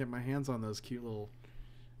whenever I can get my hands on those cute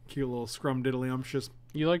little scrum-diddly-umptious.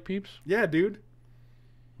 You like Peeps? Yeah, dude.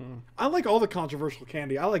 I like all the controversial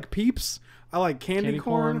candy. I like Peeps. I like candy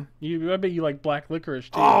corn. I bet you like black licorice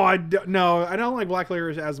too. Oh, no, I don't like black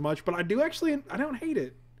licorice as much, but I do actually. I don't hate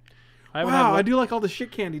it. I do like all the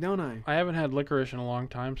shit candy, don't I? I haven't had licorice in a long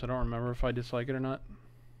time, so I don't remember if I dislike it or not.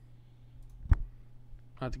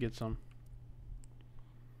 I have to get some.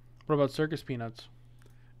 What about circus peanuts?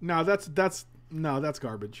 No, that's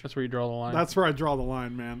garbage. That's where you draw the line. That's where I draw the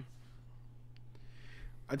line, man.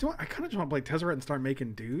 I kind of just want to play Tezzeret and start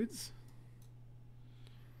making dudes.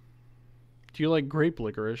 Do you like grape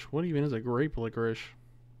licorice? What even is a grape licorice?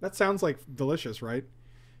 That sounds like delicious, right?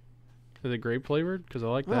 Is it grape flavored? Because I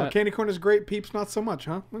like Oh, that. candy corn is great. Peeps, not so much,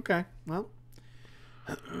 huh? Okay, well.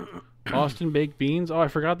 Boston baked beans? Oh, I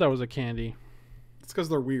forgot that was a candy. It's because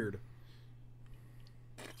they're weird.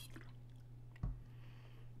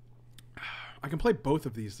 I can play both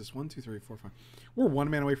of these. This 1, 2, 3, 4, 5. We're 1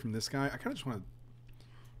 man away from this guy. I kind of just want to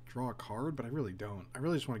draw a card, but I really don't. I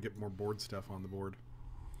really just want to get more board stuff on the board.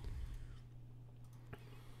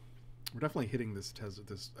 We're definitely hitting this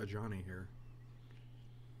Ajani here.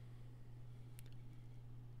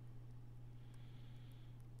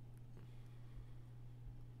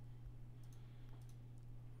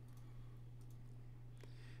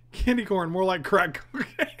 Candy corn, more like crack.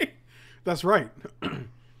 Okay, that's right.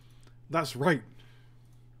 That's right.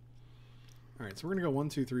 All right, so we're gonna go 1,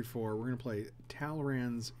 2, 3, 4. We're gonna play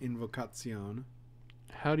Talrand's Invocacion.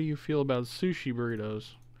 How do you feel about sushi burritos?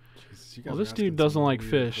 Jesus, you guys Well, are this asking dude doesn't some like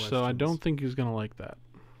weird fish, so I questions. don't think he's gonna like that.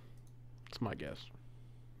 That's my guess.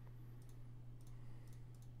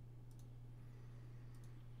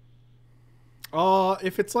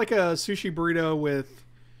 If it's like a sushi burrito with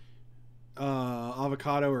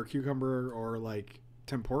avocado or cucumber or like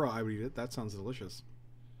tempura, I would eat it. That sounds delicious.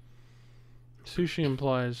 Sushi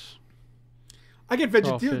implies... I get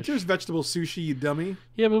Raw fish. There's vegetable sushi, you dummy.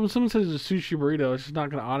 Yeah, but when someone says it's a sushi burrito, it's just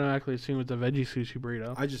not going to automatically assume it's a veggie sushi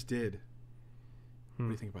burrito. I just did. What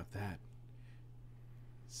do you think about that?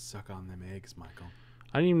 Suck on them eggs, Michael.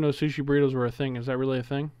 I didn't even know sushi burritos were a thing. Is that really a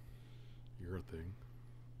thing? You're a thing.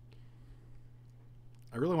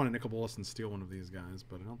 I really want to Nicol Bolas and steal one of these guys,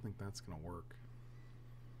 but I don't think that's going to work.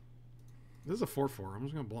 This is a 4/4. I'm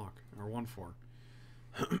just going to block. Or 1/4.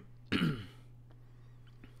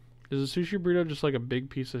 Is a sushi burrito just like a big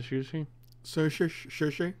piece of sushi? Sushi.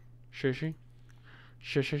 Shishi?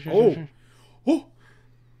 Shishi? Oh! Oh!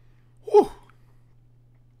 Oh!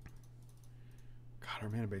 God, our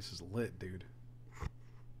mana base is lit, dude.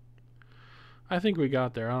 I think we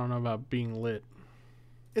got there. I don't know about being lit.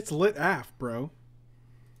 It's lit AF, bro.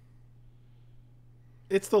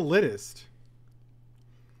 It's the littest.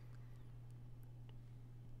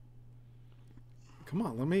 Come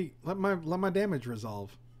on, let my damage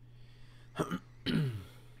resolve.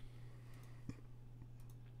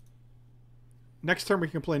 Next turn we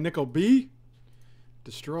can play Nicol B.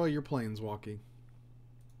 Destroy your planeswalking.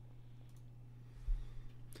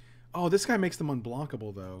 Oh, this guy makes them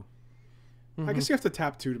unblockable though. I guess you have to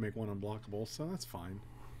tap 2 to make one unblockable, so that's fine.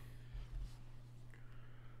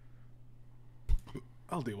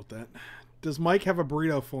 I'll deal with that. Does Mike have a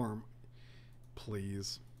burrito form?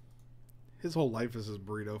 Please. His whole life is his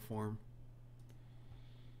burrito form.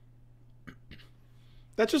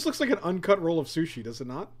 That just looks like an uncut roll of sushi, does it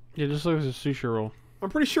not? Yeah, just looks like a sushi roll. I'm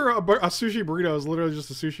pretty sure a sushi burrito is literally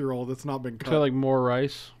just a sushi roll that's not been It's cut. got like more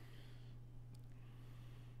rice.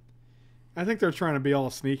 I think they're trying to be all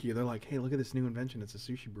sneaky. They're like, hey, look at this new invention. It's a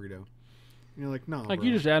sushi burrito. And you're like, no, Like, bro.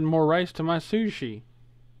 you just add more rice to my sushi.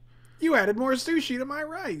 You added more sushi to my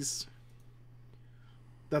rice.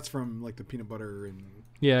 That's from like the peanut butter and...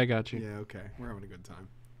 Yeah, I got you. Yeah, okay. We're having a good time.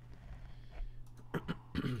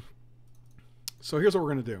 So here's what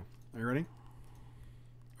we're going to do. Are you ready?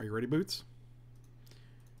 Are you ready, Boots?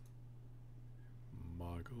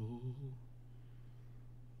 Michael,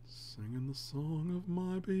 singing the song of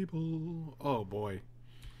my people. Oh, boy.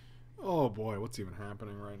 Oh boy, what's even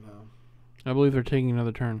happening right now? I believe they're taking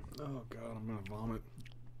another turn. Oh god, I'm gonna vomit.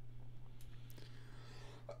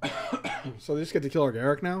 So they just get to kill our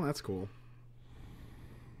Garrick now? That's cool.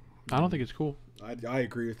 I don't think it's cool. I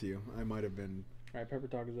agree with you. I might have been. Alright, Pepper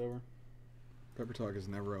Talk is over. Pepper Talk is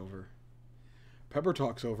never over. Pepper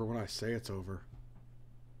Talk's over when I say it's over.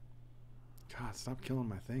 God, stop killing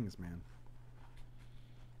my things, man.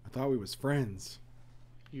 I thought we was friends.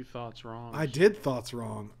 You thought's wrong. I did thoughts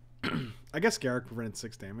wrong. I guess Garrick prevented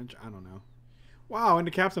 6 damage. I don't know. Wow,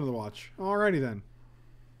 into Captain of the Watch. Alrighty then.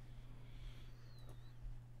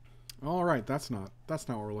 Alright, that's not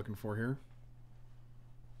what we're looking for here.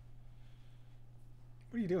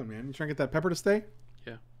 What are you doing, man? You trying to get that Pepper to stay?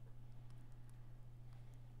 Yeah.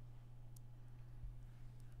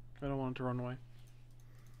 I don't want it to run away.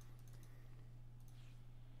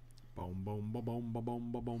 Boom, boom, boom, boom,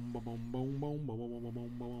 boom, boom, boom, boom, boom, boom, boom,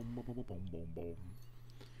 boom, boom, boom, boom, boom, boom.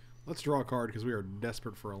 Let's draw a card because we are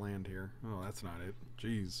desperate for a land here. Oh, that's not it.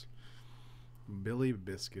 Jeez. Billy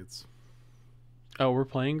Biscuits. Oh, we're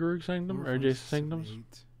playing Garruk Sanctum? Or Jason Sanctums? 5,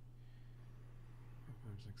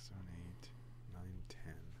 6, 7, 8, 9,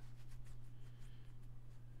 10.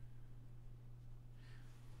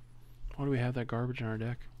 Why do we have that garbage in our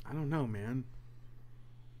deck? I don't know, man.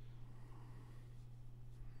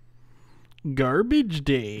 Garbage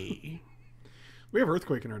Day. We have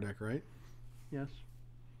Earthquake in our deck, right? Yes.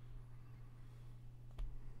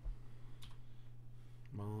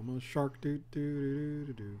 Mama shark doo doo doo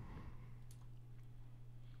doo doo.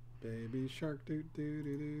 Baby shark doo doo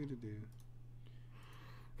doo doo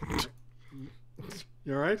doo.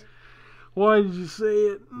 You alright? Why did you say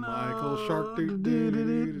it? Michael Shark doo doo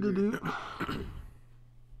doo doo doo.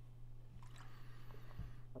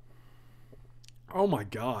 Oh my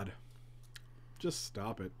god. Just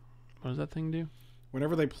stop it. What does that thing do?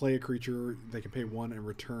 Whenever they play a creature, they can pay 1 and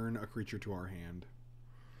return a creature to our hand.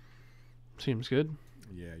 Seems good.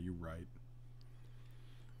 Yeah, you're right.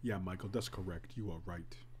 Yeah, Michael, that's correct. You are right.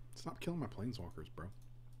 Stop killing my planeswalkers, bro.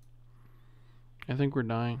 I think we're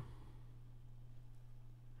dying.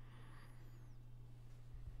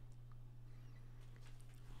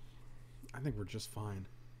 I think we're just fine.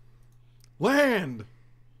 Land!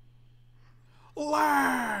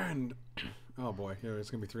 Land! Oh boy, yeah, it's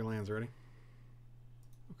gonna be 3 lands already.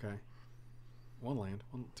 Okay. 1 land.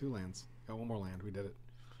 2 lands. Got 1 more land. We did it.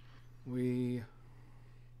 We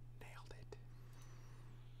nailed it.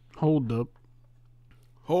 Hold up.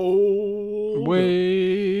 Hold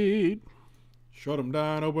Wait. up. Shut them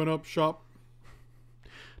down, open up shop.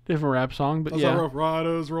 Different rap song, but That's yeah. how Rough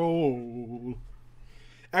Riders roll.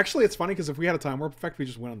 Actually, it's funny because if we had a time warp effect, we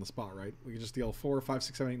just win on the spot, right? We could just deal 4, 5,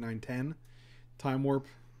 6, 7, 8, 9, 10. Time warp.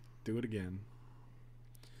 Do it again.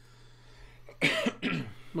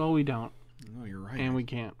 Well, we don't. No, you're right. And we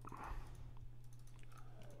can't.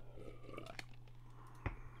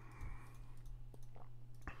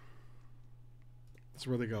 That's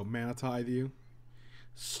where they go. Mana tithe you.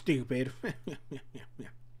 Stupid. I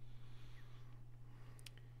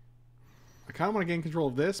kind of want to gain control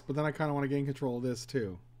of this, but then I kind of want to gain control of this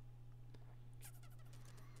too.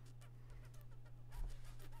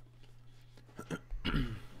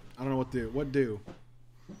 I don't know what do. What do?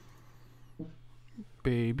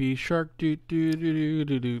 Baby shark doo doo doo doo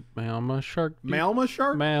doo doo. Malma shark. Malma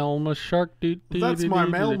shark? Malma shark doo doo. That's my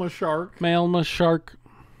Malma shark. Malma shark.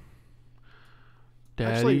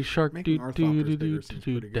 Daddy Actually, shark making doo our doo Thopters doo bigger doo seems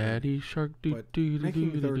doo. pretty good. Daddy shark doo But doo doo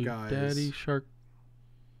making doo their doo. guys- Daddy shark.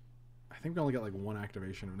 I think we only get like 1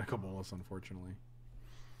 activation of Nicobolus, unfortunately.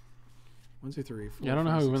 1, 2, 3, 4. Yeah, I don't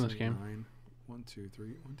know 5, how we 6, win this 7, game. 9. 1, 2, 3.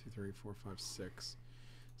 1, 2, 3, 4, 5, 6.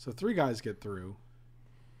 So 3 guys get through.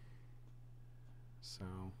 So,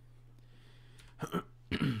 I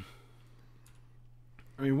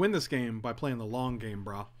mean, win this game by playing the long game,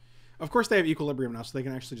 brah. Of course, they have Equilibrium now, so they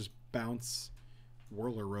can actually just bounce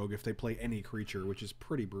Whirler Rogue if they play any creature, which is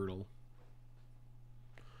pretty brutal.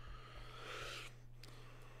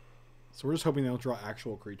 So we're just hoping they'll draw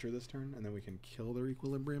actual creature this turn, and then we can kill their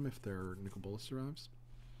Equilibrium if their Nicobolus survives.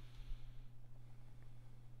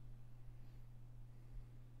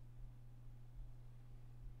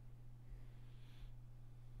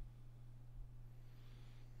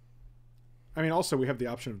 I mean, also we have the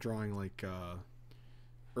option of drawing like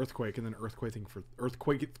Earthquake and then Earthquaking for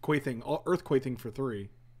 3,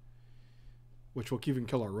 which will even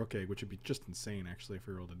kill our Rook Egg, which would be just insane actually if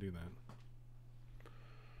we were able to do that.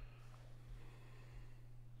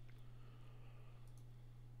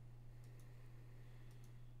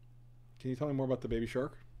 Can you tell me more about the baby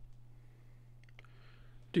shark?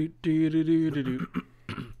 Doo doo doo doo doo doo.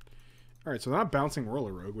 All right, so they're not bouncing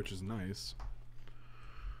Whirler Rogue, which is nice.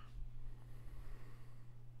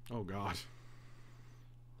 Oh, God.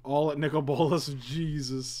 All at Nicol Bolas.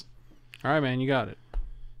 Jesus. All right, man, you got it.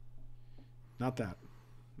 Not that.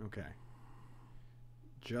 Okay.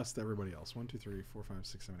 Just everybody else. 1, 2, 3, 4, 5,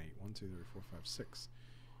 6, 7, 8. 1, 2, 3, 4, 5, 6.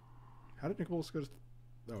 How did Nicol Bolas go to...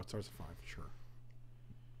 Oh, it starts at 5. Sure.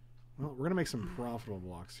 Well, we're going to make some profitable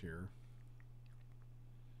blocks here.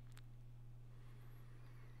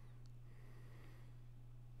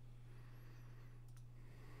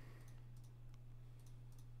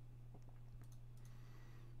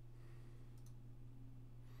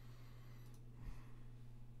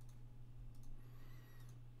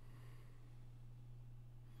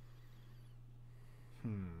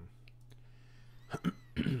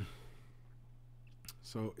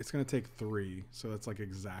 So it's going to take 3. So that's like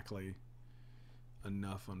exactly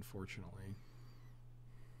enough, unfortunately.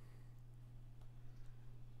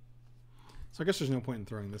 So I guess there's no point in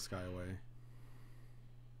throwing this guy away.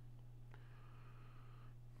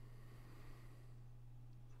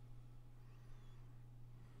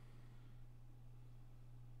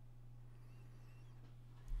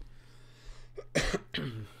 I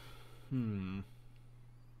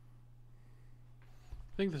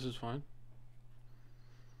think this is fine.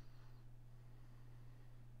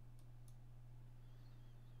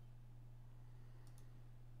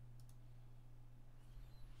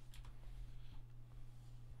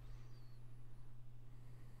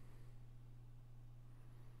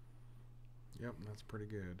 Yep, that's pretty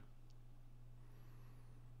good.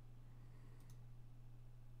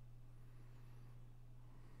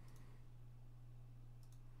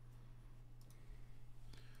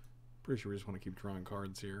 Pretty sure we just want to keep drawing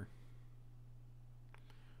cards here.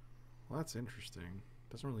 Well, that's interesting.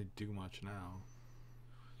 Doesn't really do much now.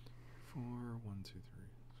 4, 1, 2, 3.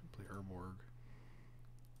 So play Urborg.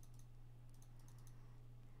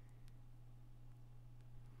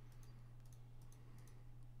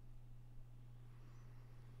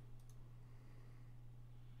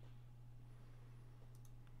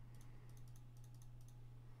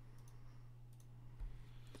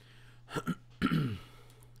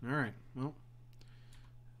 Alright, well,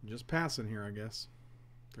 just passing here, I guess.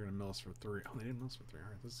 They're going to mill us for 3. Oh, they didn't mill us for 3.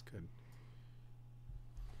 Alright, this is good.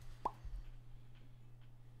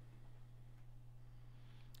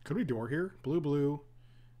 Could we door here? Blue, blue,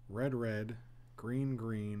 red, red, green,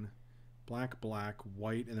 green, black, black,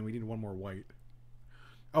 white, and then we need one more white.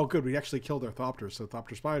 Oh, good. We actually killed our Thopters, so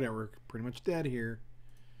Thopter Spy Network pretty much dead here.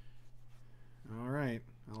 Alright,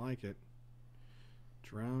 I like it.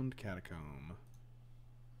 Drowned Catacomb.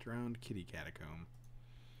 Drowned Kitty Catacomb.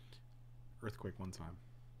 Earthquake one time.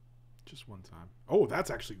 Just one time. Oh, that's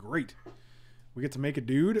actually great. We get to make a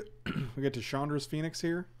dude. We get to Chandra's Phoenix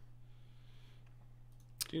here.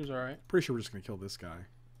 Seems alright. Pretty sure we're just going to kill this guy.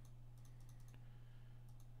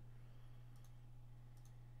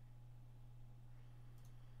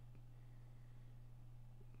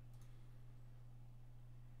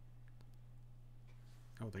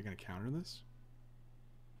 Oh, they're going to counter this?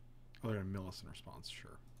 Oh, they're going to mill us in response.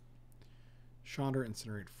 Sure. Chandra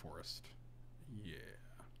Incinerate Forest. Yeah.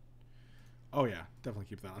 Oh, yeah. Definitely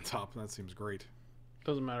keep that on top. That seems great.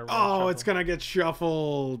 Doesn't matter. Oh, it's going to get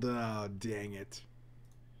shuffled. Oh, dang it.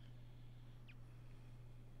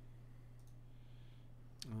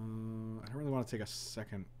 I don't really want to take a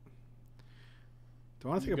second. Do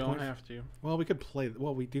I want to take a point? You don't have to. Well, we could play.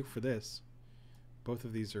 Well, we do for this. Both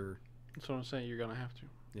of these are... That's what I'm saying. You're going to have to.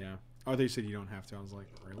 Yeah. Oh, they said you don't have to. I was like,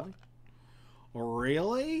 really?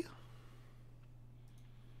 Really?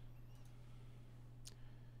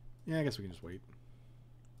 Yeah, I guess we can just wait.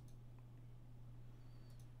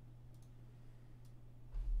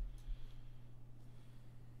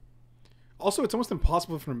 Also, it's almost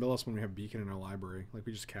impossible for them to mill us when we have Beacon in our library. Like,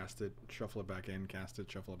 we just cast it, shuffle it back in, cast it,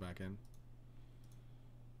 shuffle it back in.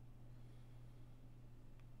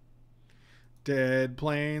 Dead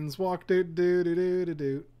planes walk do do do do do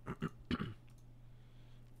do.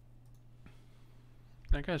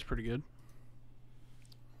 That guy's pretty good.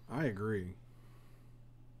 I agree.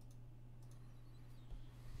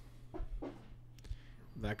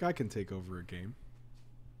 That guy can take over a game.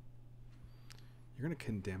 You're gonna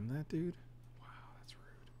condemn that dude? Wow, that's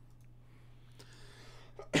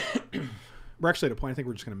rude. We're actually at a point. I think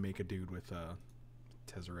we're just gonna make a dude with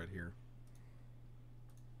Tezzeret here.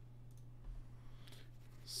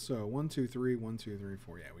 So 1, 2, 3, 1, 2, 3,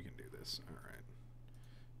 4. Yeah, we can do this. All right.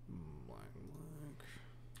 Black, black.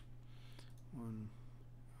 1.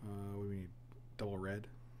 What do we need? Double red.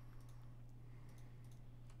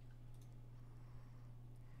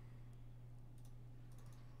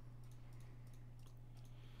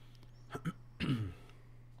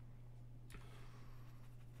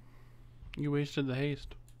 You wasted the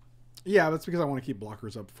haste. Yeah, that's because I want to keep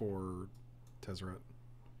blockers up for Tezzeret.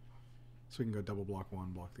 So we can go double block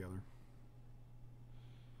one, block the other.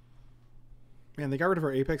 Man, they got rid of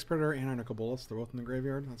our Apex Predator and our Nicol Bolas. They're both in the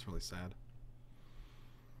graveyard. That's really sad.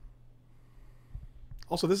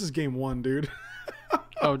 Also, this is game 1, dude.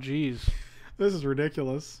 Oh, jeez. This is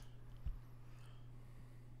ridiculous.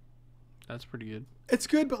 That's pretty good. It's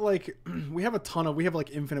good, but like we have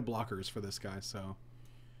like infinite blockers for this guy, so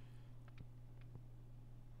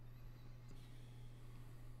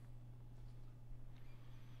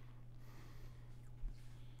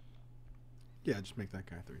yeah, just make that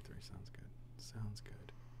guy 3/3. Sounds good. Sounds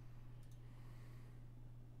good.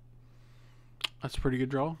 That's a pretty good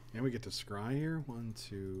draw. And we get to scry here. 1,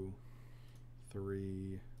 2,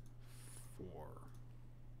 3, 4.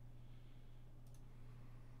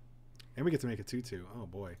 And we get to make a 2/2. Oh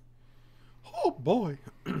boy. Oh boy.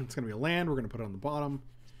 It's gonna be a land. We're gonna put it on the bottom.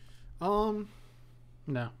 No.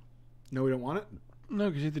 No, we don't want it. No,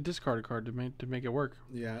 because you have to discard a card to make it work.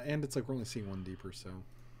 Yeah, and it's like we're only seeing one deeper, so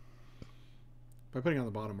by putting it on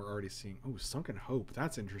the bottom, we're already seeing. Oh, Sunken Hope.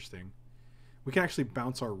 That's interesting. We can actually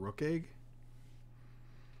bounce our Rook Egg.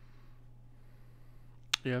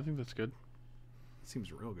 Yeah, I think that's good.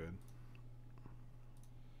 Seems real good.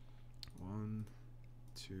 1,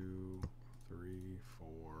 2, 3,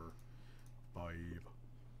 4, 5.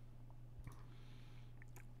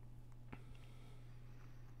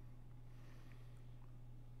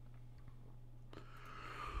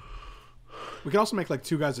 We can also make like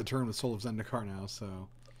 2 guys a turn with Soul of Zendikar now, so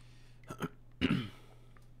I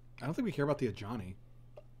don't think we care about the Ajani.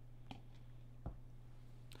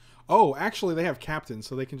 Oh, actually they have captain,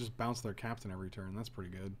 so they can just bounce their captain every turn. That's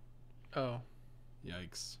pretty good. Oh.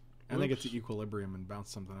 Yikes. And they get to equilibrium and bounce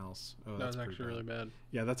something else. Oh, That was pretty actually really bad.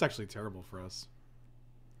 Yeah, that's actually terrible for us.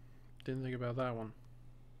 Didn't think about that one.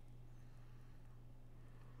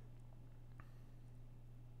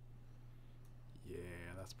 Yeah,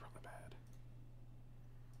 that's probably bad.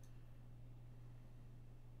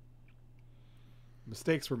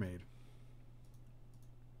 Mistakes were made.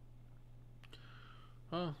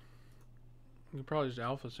 Oh. You could probably just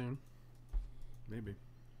alpha soon. Maybe.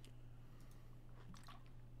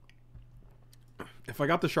 If I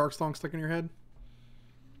got the Shark Song stuck in your head,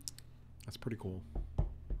 that's pretty cool.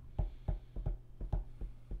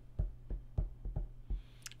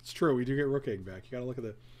 It's true, we do get Rook Egg back. You gotta look at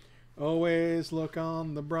the... Always look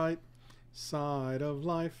on the bright side of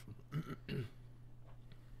life.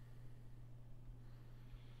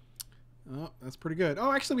 Oh, that's pretty good.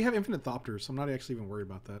 Oh, actually, we have Infinite Thopters, so I'm not actually even worried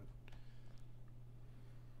about that.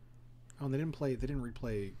 Oh, and they didn't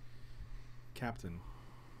replay Captain.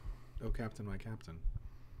 Oh, Captain, my Captain.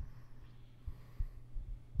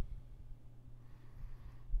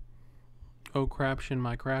 Oh, craption,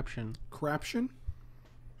 my craption. Craption?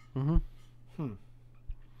 Mm-hmm.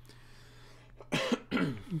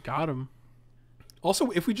 Got him.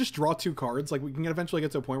 Also, if we just draw 2 cards, like we can eventually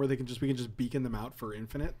get to a point where we can just beacon them out for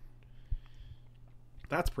infinite.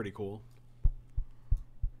 That's pretty cool.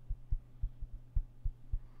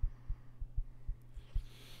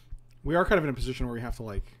 We are kind of in a position where we have to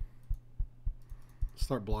like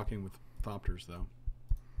start blocking with Thopters, though.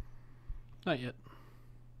 Not yet.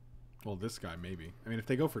 Well, this guy maybe. I mean, if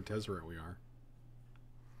they go for Tezzeret, we are.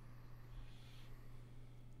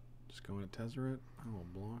 Just going at Tezzeret. I will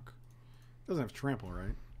block. Doesn't have trample,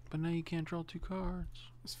 right? But now you can't draw 2 cards.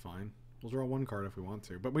 That's fine. We'll draw 1 card if we want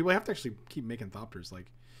to, but we will have to actually keep making Thopters.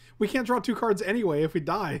 Like, we can't draw 2 cards anyway if he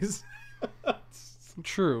dies.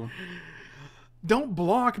 True. Don't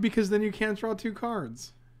block because then you can't draw 2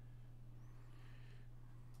 cards.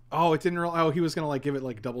 Oh, it didn't. Oh, he was gonna like give it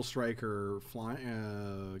like double strike or fly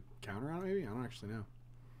counter on it. Maybe I don't actually know.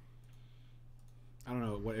 I don't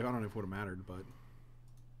know what. I don't know if it would have mattered, but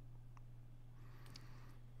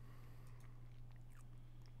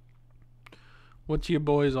What's your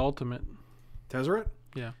boy's ultimate? Tezzeret.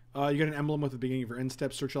 Yeah. You get an emblem with the beginning of your end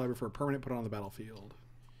step. Search your library for a permanent. Put it on the battlefield.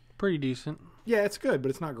 Pretty decent. Yeah, it's good, but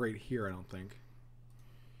it's not great here. I don't think.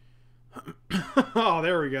 Oh,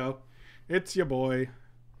 there we go. It's your boy.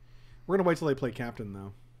 We're gonna wait till they play captain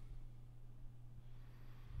though,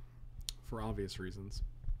 for obvious reasons.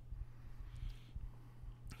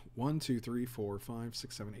 1, 2, 3, 4, 5,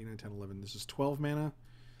 6, 7, 8, 9, 10, 11. This is 12 mana.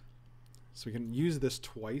 So we can use this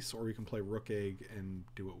twice, or we can play Rook Egg and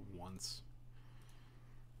do it once.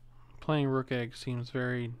 Playing Rook Egg seems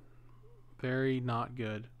very, very not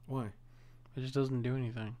good. Why? It just doesn't do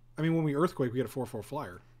anything. I mean, when we Earthquake, we get a 4/4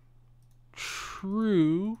 flyer.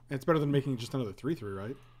 True. And it's better than making just another 3/3,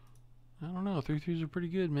 right? I don't know. 3/3s are pretty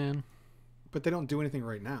good, man. But they don't do anything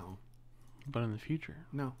right now. But in the future,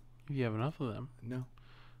 No. if you have enough of them. No.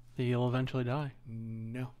 He'll eventually die.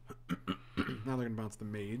 No. Now they're going to bounce the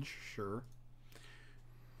mage, sure.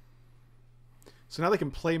 So now they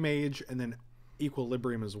can play mage and then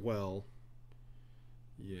equilibrium as well.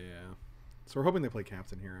 Yeah. So we're hoping they play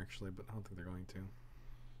captain here, actually, but I don't think they're going to.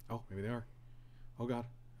 Oh, maybe they are. Oh, God.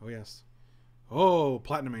 Oh, yes. Oh,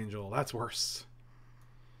 platinum angel. That's worse.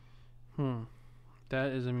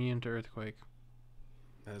 That is immune to earthquake.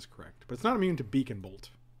 That is correct. But it's not immune to beacon bolt.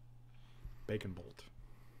 Bacon bolt.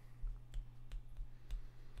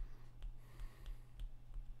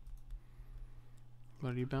 What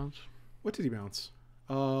did he bounce? What did he bounce?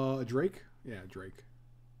 A Drake? Yeah, Drake.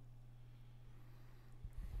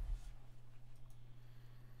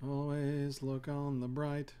 Always look on the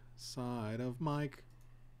bright side of Mike.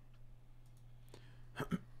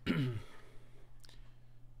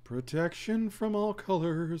 Protection from all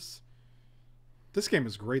colors. This game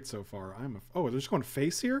is great so far. Oh, they're just going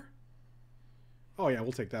face here? Oh yeah,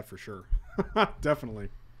 we'll take that for sure. Definitely.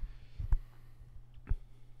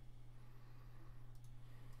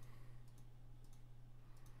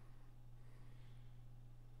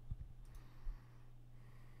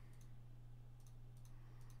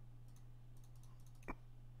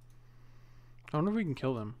 I wonder if we can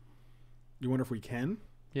kill them. You wonder if we can?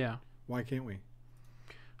 Yeah. Why can't we?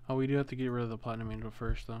 Oh, we do have to get rid of the platinum angel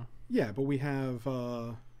first, though. Yeah, but we have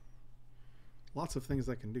lots of things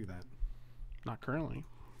that can do that. Not currently.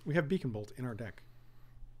 We have Beacon Bolt in our deck.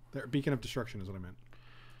 There, Beacon of Destruction is what I meant.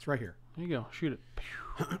 It's right here. There you go. Shoot it.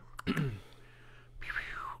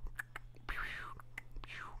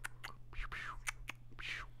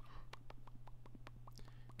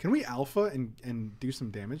 Can we alpha and do some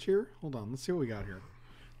damage here? Hold on, let's see what we got here.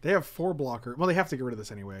 They have 4 blocker. Well, they have to get rid of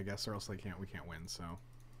this anyway, I guess, or else we can't win, so.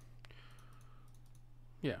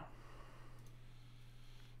 Yeah.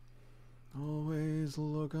 Always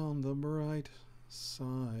look on the bright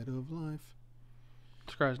side of life.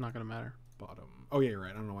 Scry's not going to matter. Bottom. Oh, yeah, you're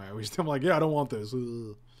right. I don't know why I'm like, yeah, I don't want this.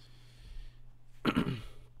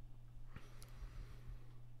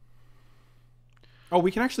 Oh, we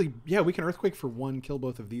can actually, yeah, we can Earthquake for 1, kill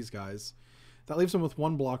both of these guys. That leaves them with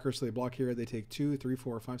 1 blocker, so they block here. They take 2, 3,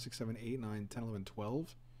 4, 5, 6, 7, 8, 9, 10, 11,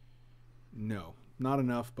 12. No, not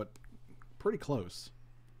enough, but pretty close.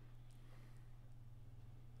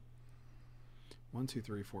 1, 2,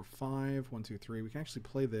 3, 4, 5. 1, 2, 3. We can actually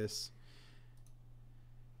play this.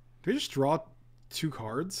 Do we just draw 2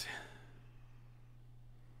 cards?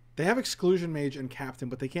 They have Exclusion Mage and Captain,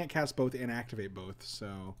 but they can't cast both and activate both,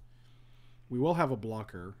 so we will have a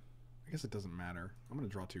blocker. I guess it doesn't matter. I'm going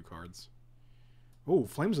to draw 2 cards. Oh,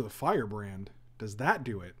 Flames of the Firebrand. Does that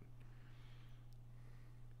do it?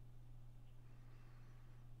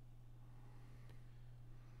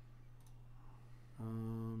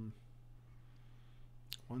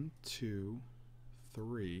 One, 2,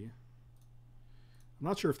 3. I'm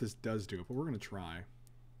not sure if this does do it, but we're going to try.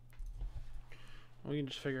 We can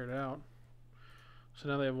just figure it out. So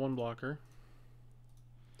now they have 1 blocker.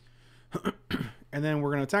 And then we're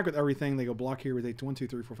going to attack with everything. They go block here. We take 1, 2,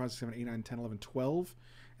 3, 4, 5, 6, 7, 8, 9, 10, 11, 12.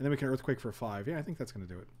 And then we can Earthquake for 5. Yeah, I think that's going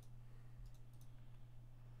to do it.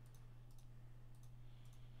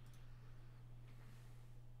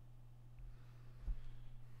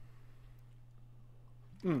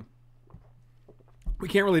 We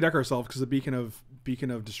can't really deck ourselves because the Beacon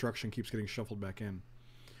of Destruction keeps getting shuffled back in.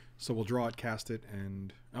 So we'll draw it, cast it,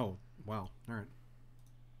 and... Oh, wow. All right.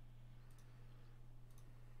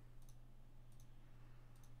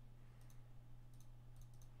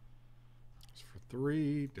 It's for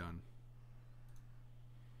 3. Done.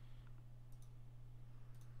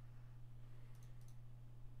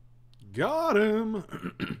 Got him!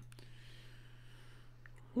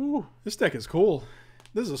 Ooh, this deck is cool.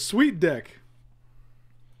 This is a sweet deck.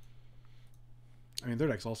 I mean, their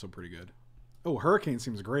deck's also pretty good. Oh, Hurricane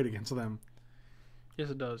seems great against them. Yes,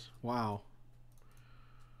 it does. Wow.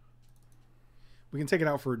 We can take it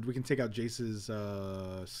out for... We can take out Jace's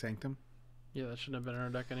Sanctum. Yeah, that shouldn't have been in our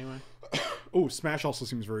deck anyway. Oh, Smash also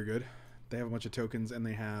seems very good. They have a bunch of tokens, and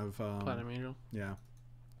they have... Platinum Angel. Yeah.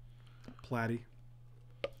 Platty.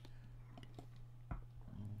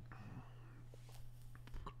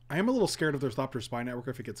 I am a little scared of their Thopter Spy Network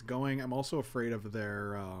if it gets going. I'm also afraid of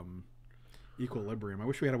their Equilibrium. I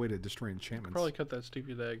wish we had a way to destroy enchantments. Probably cut that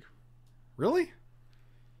stupid egg. Really?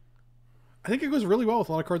 I think it goes really well with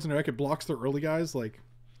a lot of cards in their deck. It blocks their early guys. Like,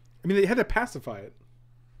 I mean, they had to pacify it.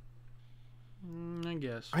 I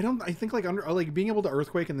guess. I think like being able to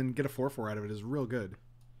Earthquake and then get a 4/4 out of it is real good.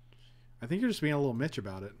 I think you're just being a little Mitch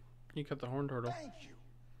about it. You cut the Horn Turtle. Thank you.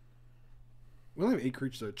 We only have 8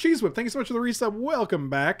 creatures though. Cheese Whip, thank you so much for the resub. Welcome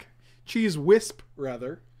back. Cheese Wisp,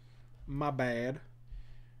 rather. My bad.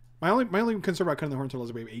 My only concern about cutting the horn turtle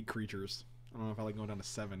is we have 8 creatures. I don't know if I like going down to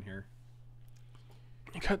 7 here.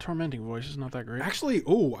 You cut Tormenting Voice is not that great. Actually,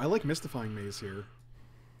 oh, I like Mystifying Maze here.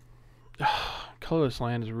 Colorless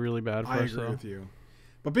Land is really bad for I us, agree though. with you.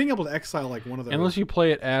 But being able to exile like one of those... Unless you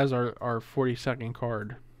play it as our 42nd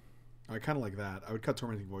card. I kind of like that. I would cut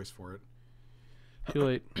Tormenting Voice for it. Too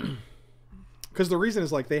late. Because the reason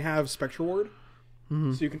is like they have Spectre Ward.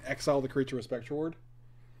 Mm-hmm. So you can exile the creature with Spectre Ward.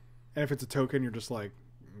 And if it's a token, you're just like,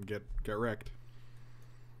 get wrecked.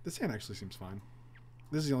 This hand actually seems fine.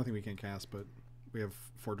 This is the only thing we can't cast, but we have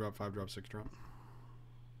 4-drop, 5-drop, 6-drop.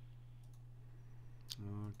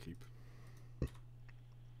 Keep.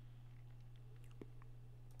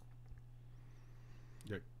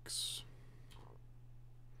 Yikes.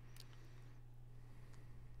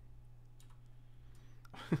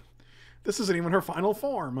 This isn't even her final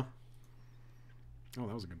form. Oh,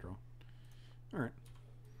 that was a good draw. Alright.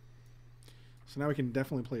 So now we can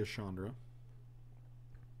definitely play a Chandra.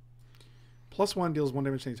 +1 deals 1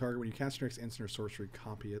 damage to any target. When you cast your next instant or sorcery,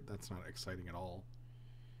 copy it. That's not exciting at all.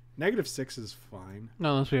 -6 is fine.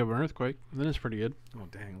 No, unless we have an Earthquake. Then it's pretty good. Oh,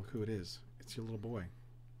 dang. Look who it is. It's your little boy.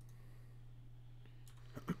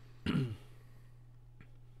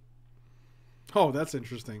 Oh, that's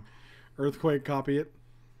interesting. Earthquake, copy it.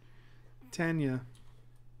 10 ya.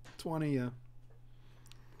 20 ya.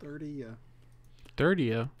 30 ya. 30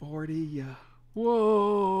 ya. 40 ya.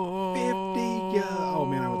 Whoa. 50 ya. Oh,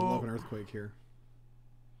 man, I would love an Earthquake here.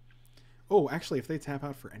 Oh, actually, if they tap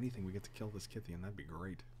out for anything, we get to kill this Kithian. That'd be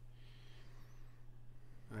great.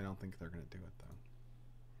 I don't think they're going to do it,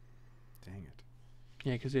 though. Dang it.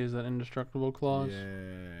 Yeah, because he has that indestructible clause.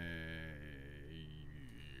 Yay.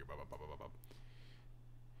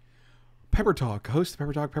 Pepper Talk. Host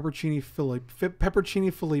Pepper Talk, Peppercini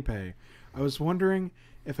Felipe. I was wondering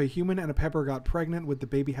if a human and a pepper got pregnant, would the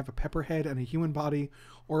baby have a pepper head and a human body,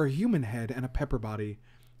 or a human head and a pepper body?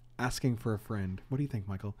 Asking for a friend. What do you think,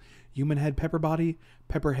 Michael? Human head, pepper body,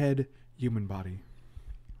 pepper head, human body.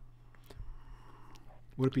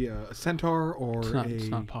 Would it be a centaur or It's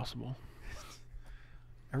not possible.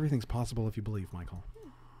 Everything's possible if you believe, Michael.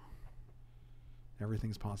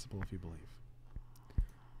 Everything's possible if you believe.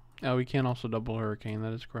 Oh, we can also double Hurricane.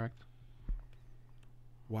 That is correct.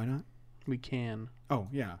 Why not? We can. Oh,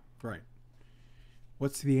 yeah, right.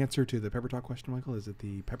 What's the answer to the Pepper Talk question, Michael? Is it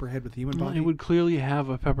the pepperhead with the human body? It would clearly have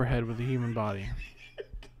a pepperhead with a human body.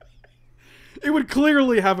 It would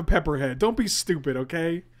clearly have a pepperhead. Don't be stupid,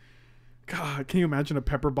 okay? God, can you imagine a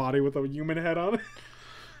pepper body with a human head on it?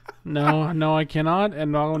 No, I cannot,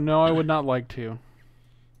 and no, I would not like to.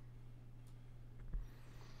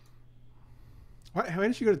 Why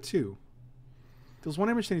did she go to 2? There's 1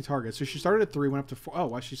 damage to any target. So she started at 3, went up to 4. Oh,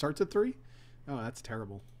 why she starts at 3? Oh, that's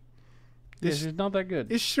terrible. Yeah, she's not that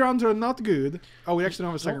good. Is Chandra not good? Oh, we actually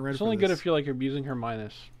don't have a second red. It's only good if you're like abusing her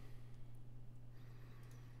minus.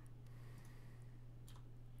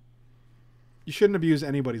 You shouldn't abuse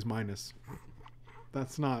anybody's minus.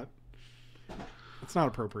 That's not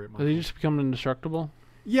appropriate. Does Michael. he just become indestructible?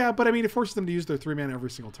 Yeah, but I mean, it forces them to use their 3-mana every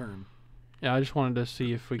single turn. Yeah, I just wanted to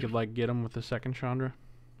see if we could like get him with the second Chandra.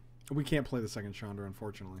 We can't play the second Chandra,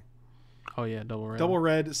 unfortunately. Oh yeah, double red. Double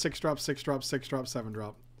red, 6-drop, 6-drop, 6-drop,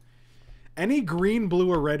 7-drop. Any green, blue,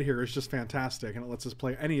 or red here is just fantastic, and it lets us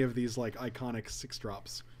play any of these like iconic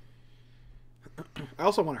 6-drops. I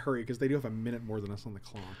also want to hurry because they do have a minute more than us on the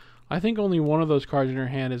clock. I think only one of those cards in your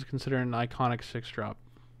hand is considered an iconic 6-drop.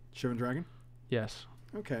 Shivan Dragon? Yes.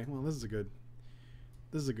 Okay, well this is a good.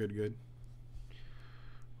 Good.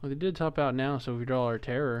 Well, they did top out now, so if we draw our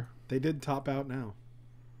terror. They did top out now.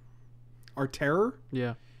 Our terror?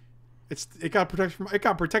 Yeah. It got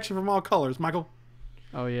protection from all colors, Michael.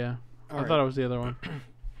 Oh yeah. All I right. thought it was the other one. I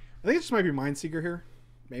think it just might be Mindseeker here.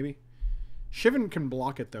 Maybe. Shivan can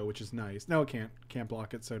block it though, which is nice. No, it can't. Can't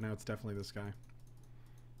block it, so now it's definitely this guy.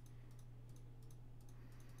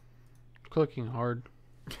 Clicking hard.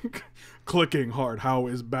 Clicking hard. How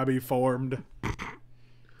is Babby formed?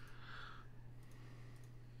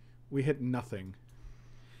 We hit nothing.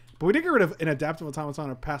 But we did get rid of an Adaptive Automaton,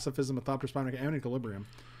 a Pacifism, a Thopter Spine, and Equilibrium.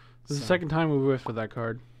 This is the second time we whiffed with that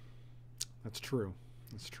card. That's true.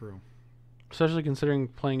 That's true. Especially considering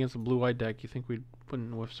playing against a blue-white deck, you think we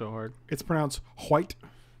wouldn't whiff so hard. It's pronounced white.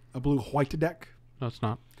 A blue-white deck. No, it's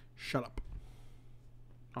not. Shut up.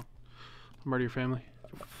 Murder your family.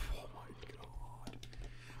 Oh my god.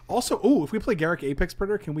 Also, if we play Garrick Apex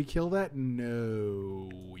Predator, can we kill that? No,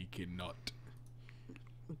 we cannot.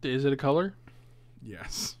 Is it a color?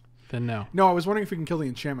 Yes. Then no. No, I was wondering if we can kill the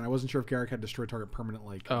enchantment. I wasn't sure if Garrick had destroy target permanent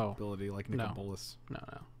ability like Nicol No. Bolas. No.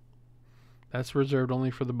 That's reserved only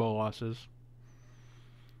for the Bolas's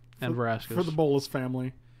and Verascas. For the Bolas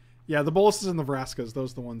family. Yeah, the Boluses and the Vraskas,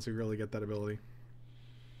 those are the ones who really get that ability.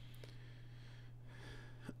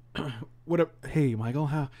 Hey,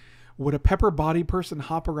 Michael, would a pepper body person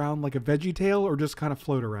hop around like a veggie tail or just kind of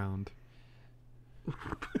float around?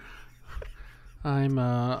 I'm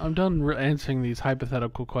done answering these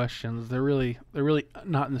hypothetical questions. They're really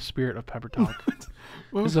not in the spirit of Pepper Talk.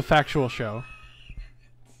 This is a factual show.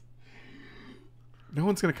 No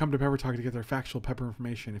one's going to come to Pepper Talk to get their factual pepper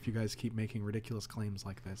information if you guys keep making ridiculous claims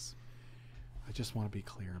like this. I just want to be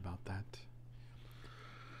clear about that.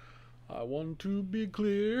 I want to be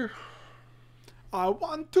clear. I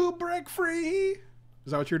want to break free.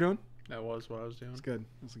 Is that what you're doing? That was what I was doing. That's good.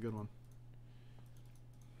 That's a good one.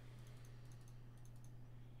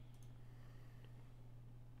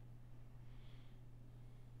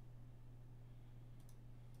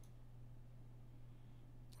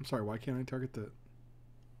 I'm sorry, why can't I target the...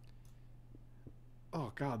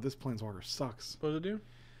 Oh god, this Planeswalker sucks. What does it do?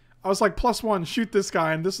 I was like, +1, shoot this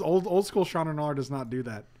guy, and this old school Shauna Nar does not do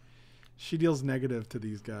that. She deals negative to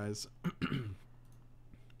these guys.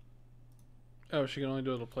 Oh, she can only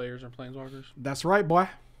do it to players and planeswalkers? That's right, boy.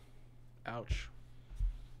 Ouch.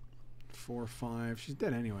 4/5. She's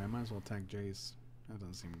dead anyway. I might as well attack Jace. That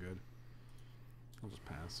doesn't seem good. I'll just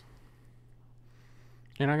pass.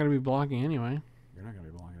 You're not going to be blocking anyway. You're not going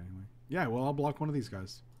to be blocking anyway. Yeah, well, I'll block one of these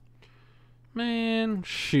guys. Man,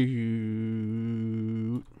 shoot.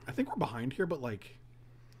 I think we're behind here, but like...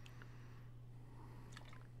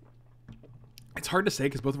 It's hard to say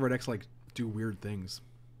because both of our decks like do weird things.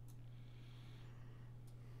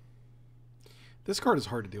 This card is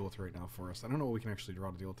hard to deal with right now for us. I don't know what we can actually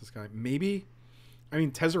draw to deal with this guy. Maybe... I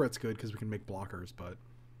mean, Tezzeret's good because we can make blockers, but...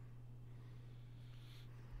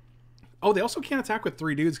 Oh, they also can't attack with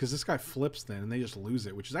 3 dudes because this guy flips then and they just lose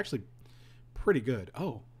it, which is actually pretty good.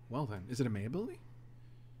 Oh, well then. Is it a May ability?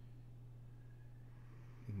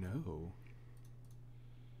 No.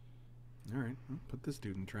 Alright, well, put this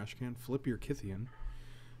dude in the trash can. Flip your Kithian.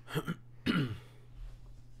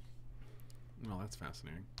 Well, that's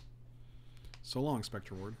fascinating. So long,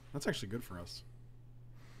 Spectre Ward. That's actually good for us.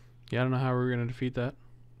 Yeah, I don't know how we're going to defeat that.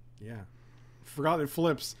 Yeah. Forgot it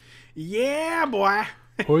flips. Yeah, boy!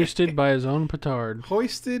 Hoisted by his own petard.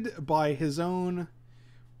 Hoisted by his own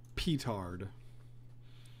petard.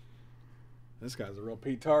 This guy's a real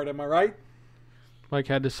petard, am I right? Mike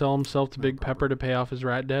had to sell himself to Big Pepper to pay off his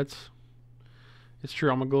rat debts. It's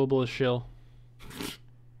true, I'm a globalist shill.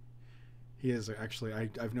 He is actually,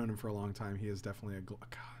 I've known him for a long time. He is definitely a... God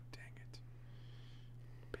dang it.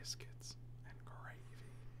 Biscuits and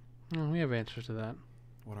gravy. Oh, we have answers to that.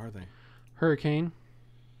 What are they? Hurricane.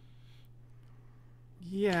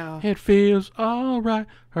 Yeah. It feels alright.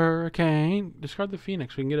 Hurricane. Discard the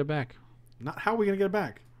Phoenix. We can get it back. Not how are we going to get it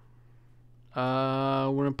back? When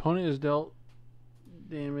an opponent is dealt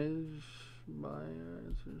damage by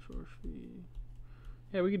source fee.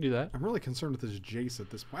 Yeah, we could do that. I'm really concerned with this Jace at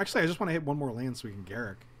this point. Actually, I just want to hit one more land so we can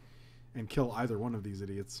Garrick and kill either one of these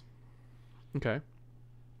idiots. Okay.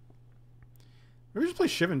 Maybe just play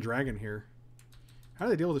Shivan Dragon here. How do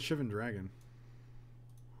they deal with a Shivan Dragon?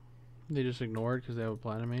 They just ignore it because they have a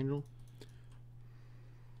Platinum Angel.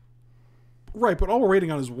 Right, but all we're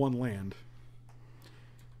waiting on is one land.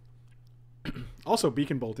 Also,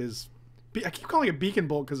 Beacon Bolt is... I keep calling it Beacon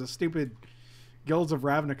Bolt because of stupid Guilds of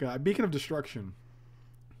Ravnica. Beacon of Destruction.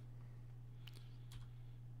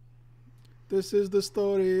 This is the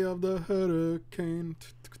story of the hurricane.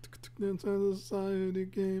 Society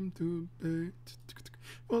came to pay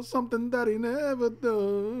for something that he never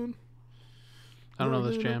done. I don't know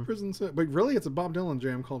this jam. But really, it's a Bob Dylan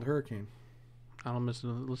jam called Hurricane. I don't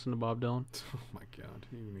listen to Bob Dylan. Oh my god.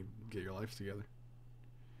 You need to get your life together.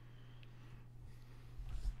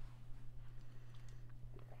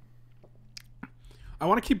 I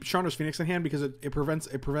want to keep Chandra's Phoenix in hand because it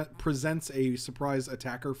presents a surprise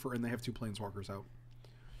attacker for, and they have 2 Planeswalkers out.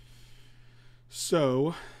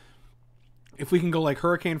 So, if we can go like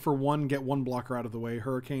Hurricane for 1, get 1 blocker out of the way,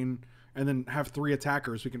 Hurricane, and then have 3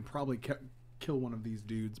 attackers, we can probably kill one of these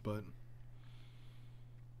dudes, but...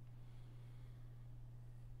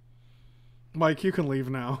 Mike, you can leave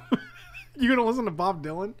now. You gonna listen to Bob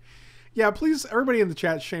Dylan? Yeah, please, everybody in the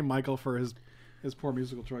chat, shame Michael for his poor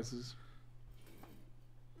musical choices.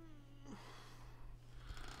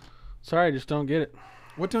 Sorry, I just don't get it.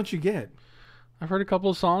 What don't you get? I've heard a couple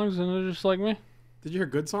of songs and they're just like me. Did you hear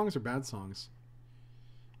good songs or bad songs?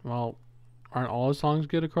 Well, aren't all his songs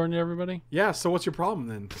good according to everybody? Yeah, so what's your problem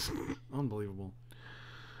then? Unbelievable.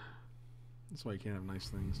 That's why you can't have nice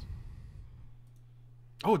things.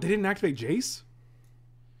 Oh, they didn't activate Jace?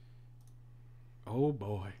 Oh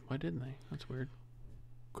boy. Why didn't they? That's weird.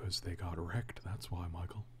 Because they got wrecked, that's why,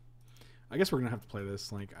 Michael. I guess we're gonna have to play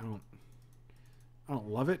this. Like, I don't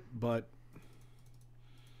love it, but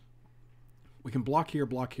we can block here,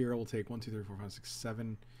 block here. We'll take 1, 2, 3, 4, 5, 6,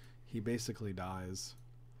 7. He basically dies.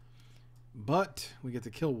 But we get to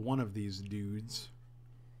kill one of these dudes.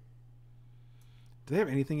 Do they have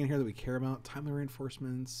anything in here that we care about? Timely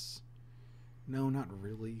reinforcements? No, not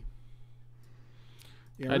really.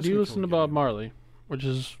 Yeah, I do listen to Bob Marley, which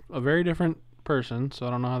is a very different person, so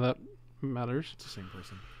I don't know how that matters. It's the same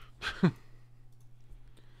person.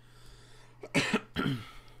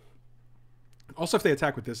 Also, if they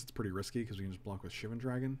attack with this, it's pretty risky because we can just block with Shivan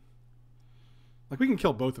Dragon. Like, we can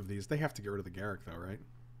kill both of these. They have to get rid of the Garrick, though, right?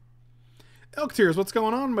 Elk Tears, what's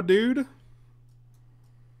going on, my dude?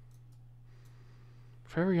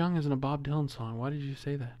 Forever Young isn't a Bob Dylan song. Why did you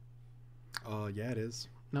say that? Yeah, it is.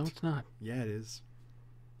 No, it's not. Yeah, it is.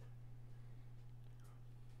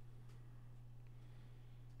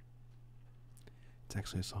 It's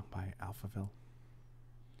actually a song by Alphaville.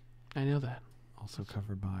 I know that. Also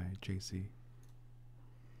covered by JC.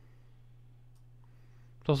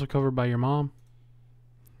 It's also covered by your mom.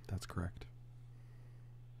 That's correct.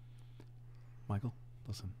 Michael,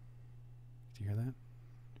 listen. Do you hear that?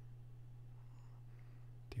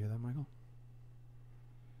 Do you hear that, Michael?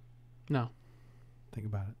 No. Think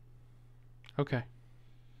about it. Okay.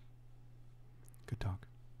 Good talk.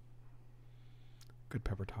 Good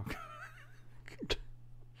pepper talk.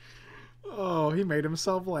 Oh, he made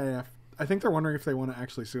himself laugh. I think they're wondering if they want to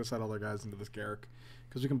actually suicide all their guys into this Garrick.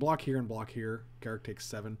 Because we can block here and block here. Garrick takes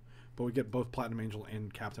 7. But we get both Platinum Angel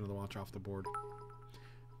and Captain of the Watch off the board.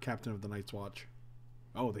 Captain of the Night's Watch.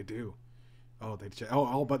 Oh, they do. Oh,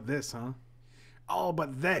 all but this, huh? All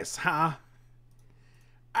but this, huh?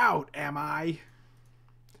 Out am I?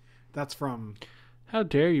 That's from... How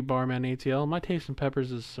dare you, Barman ATL? My taste in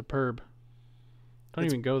peppers is superb. Don't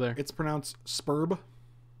even go there. It's pronounced spurb.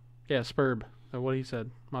 Yeah, spurb. That's what he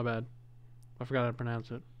said. My bad. I forgot how to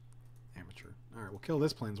pronounce it. Amateur. All right, we'll kill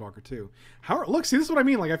this Planeswalker too. Look, see, this is what I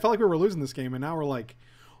mean. Like, I felt like we were losing this game, and now we're like,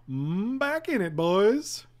 back in it,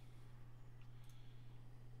 boys.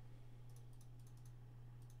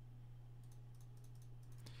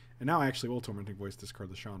 And now I actually will Tormenting Voice discard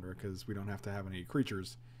the Chandra because we don't have to have any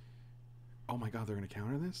creatures. Oh my god, they're going to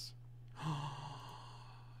counter this?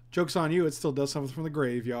 Joke's on you, it still does something from the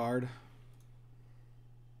graveyard.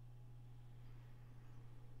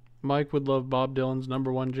 Mike would love Bob Dylan's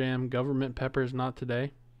 #1 jam, Government Peppers Not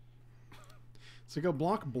Today. So you go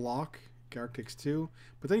block. Garrick takes 2.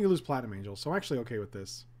 But then you lose Platinum Angel. So I'm actually okay with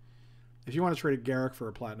this. If you want to trade a Garrick for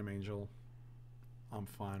a Platinum Angel, I'm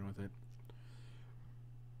fine with it.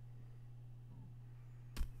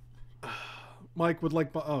 Mike would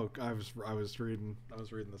like... Oh, I was reading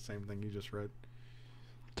the same thing you just read.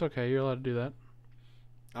 It's okay. You're allowed to do that.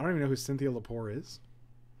 I don't even know who Cynthia Lepore is.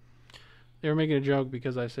 They were making a joke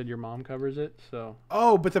because I said your mom covers it, so...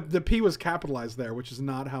 Oh, but the P was capitalized there, which is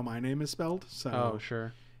not how my name is spelled. So, oh,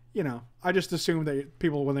 sure. You know, I just assume that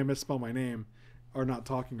people, when they misspell my name, are not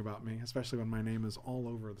talking about me, especially when my name is all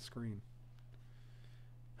over the screen.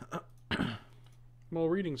 Well,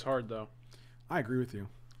 reading's hard, though. I agree with you.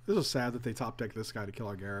 This is sad that they top deck this guy to kill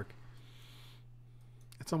our Garrick.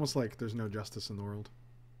 It's almost like there's no justice in the world.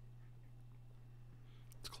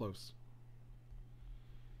 It's close.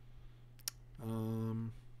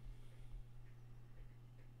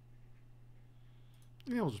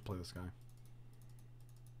 Yeah, we'll just play this guy.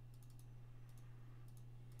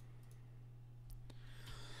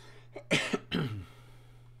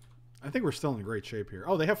 I think we're still in great shape here.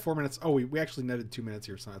 Oh, they have 4 minutes. Oh, we actually netted 2 minutes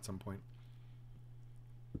here at some point.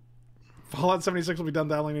 Fallout 76 will be done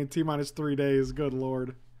downloading in T-3 days. Good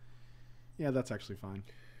lord. Yeah, that's actually fine.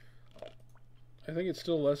 I think it's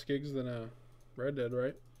still less gigs than a Red Dead,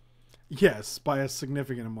 right? Yes, by a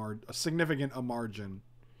significant margin.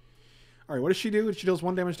 All right, what does she do? She deals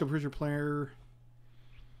 1 damage to a creature player.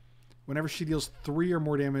 Whenever she deals 3 or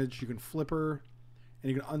more damage, you can flip her,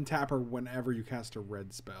 and you can untap her whenever you cast a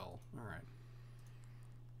red spell. All right.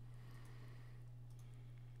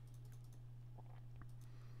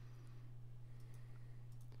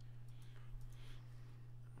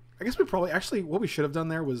 I guess we probably... Actually, what we should have done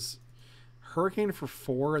there was Hurricane for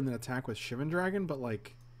 4 and then attack with Shivan Dragon, but,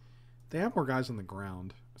 like, they have more guys on the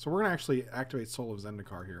ground. So we're going to actually activate Soul of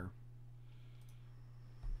Zendikar here.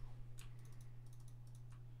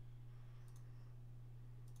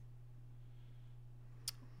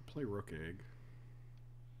 Play Rook Egg.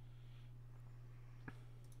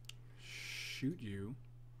 Shoot you.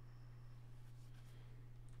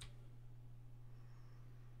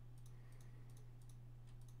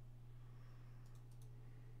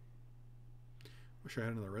 Wish I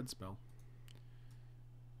had another red spell.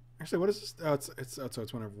 Actually, what is this? Oh,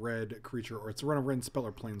 it's when a red creature, or it's when a red spell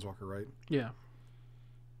or planeswalker, right? Yeah.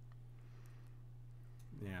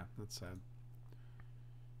 Yeah, that's sad.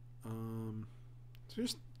 So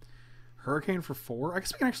just Hurricane for 4. I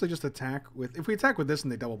guess we can actually just attack with... If we attack with this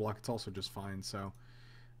and they double block, it's also just fine, so...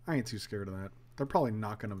 I ain't too scared of that. They're probably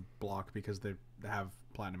not going to block because they have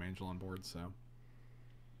Platinum Angel on board, so...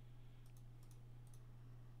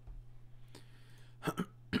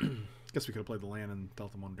 Guess we could have played the land and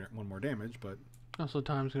dealt them one more damage, but... Also,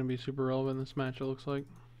 time's going to be super relevant in this match, it looks like.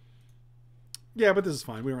 Yeah, but this is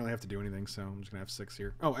fine. We don't really have to do anything, so I'm just going to have 6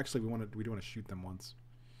 here. Oh, actually, we do want to shoot them once.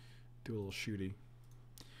 Do a little shooty.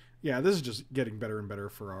 Yeah, this is just getting better and better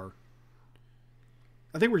for our...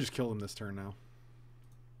 I think we're just killing them this turn now.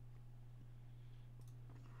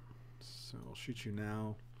 So I'll shoot you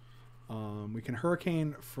now. We can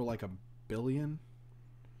Hurricane for like 1 billion.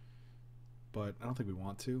 But I don't think we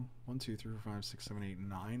want to. 1, 2, 3, 4, 5, 6, 7, 8,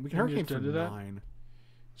 9. We can Hurricane for 9.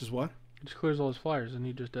 Just what? It just clears all his flyers. Isn't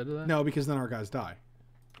he just dead to that? No, because then our guys die.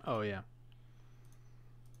 Oh, yeah.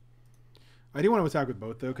 I do want to attack with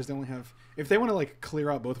both, though, because they only have... If they want to, like,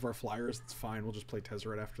 clear out both of our flyers, it's fine. We'll just play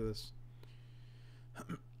Tezzeret after this.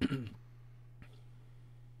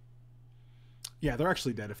 Yeah, they're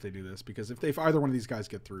actually dead if they do this, because if either one of these guys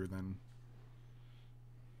get through, then...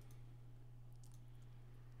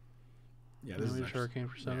 Yeah, this is Hurricane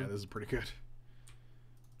for 7. Yeah, this is pretty good.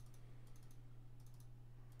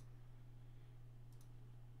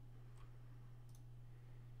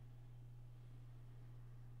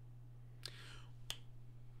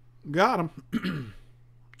 Got him.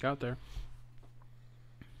 Got there.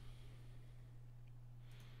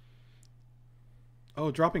 Oh,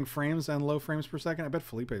 dropping frames and low frames per second? I bet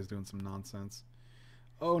Felipe is doing some nonsense.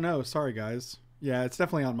 Oh no, sorry guys. Yeah, it's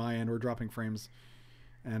definitely on my end. We're dropping frames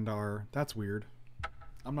and our... That's weird.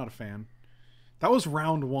 I'm not a fan. That was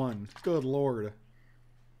round 1. Good lord.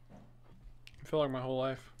 I feel like my whole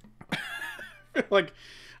life.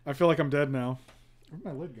 I feel like I'm dead now. Where'd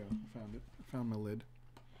my lid go? I found it. I found my lid.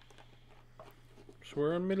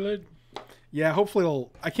 Swear on me lid. Yeah, hopefully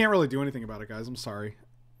it'll... I can't really do anything about it, guys. I'm sorry.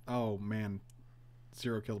 Oh, man.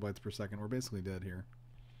 0 kilobytes per second. We're basically dead here.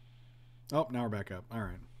 Oh, now we're back up. All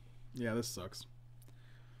right. Yeah, this sucks.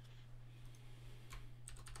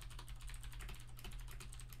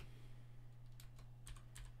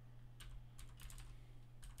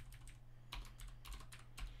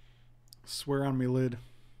 Swear on me lid.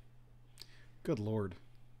 Good lord.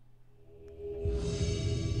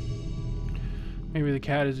 Maybe the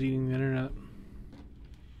cat is eating the internet.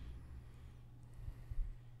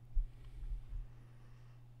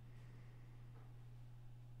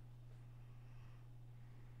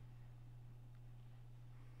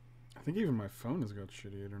 I think even my phone has got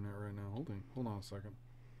shitty internet right now. Hold on a second.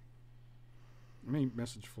 Let me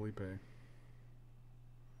message Felipe.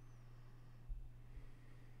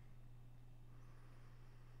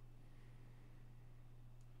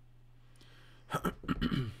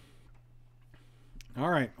 All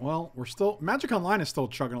right. Well, we're still... Magic Online is still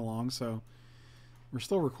chugging along, so we're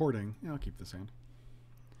still recording. Yeah, I'll keep this hand.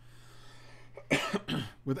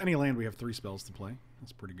 With any land, we have 3 spells to play.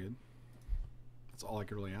 That's pretty good. That's all I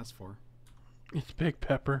could really ask for. It's Big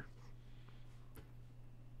Pepper.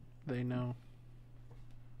 They know.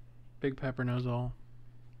 Big Pepper knows all.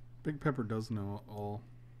 Big Pepper does know all.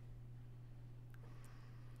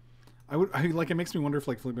 It makes me wonder if,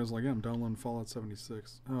 like, Felipe was like, yeah, I'm downloading Fallout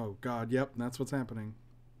 76. Oh, God, yep, that's what's happening.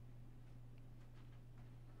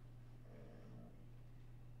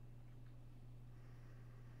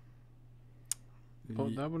 Well,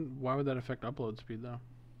 why would that affect upload speed, though?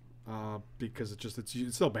 Because it's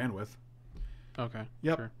still bandwidth. Okay.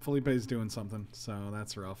 Yep, Sure. Felipe's doing something, so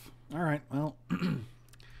that's rough. All right, well...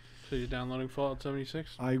 So you're downloading Fallout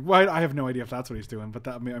 76? I have no idea if that's what he's doing, but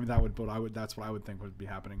that's what I would think would be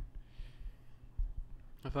happening.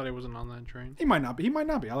 I thought he wasn't on that train. He might not be.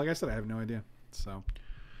 Like I said, I have no idea. So.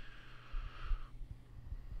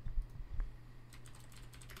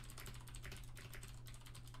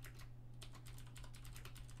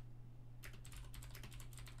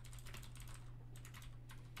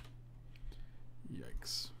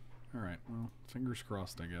 Yikes. All right. Well, fingers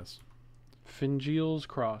crossed, I guess. Fingeals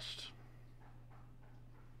crossed.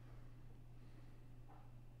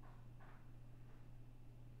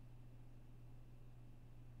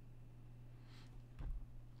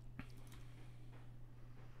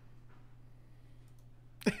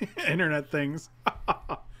 Internet things.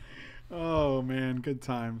 Oh man, good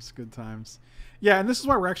times. Yeah, and this is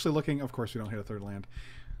why we're actually looking. Of course, we don't hit a 3rd land.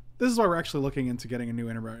 This is why we're actually looking into getting a new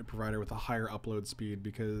internet provider with a higher upload speed,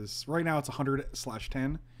 because right now it's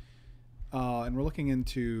 100/10. And we're looking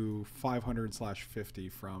into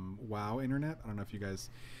 500/50 from WoW Internet. I don't know if you guys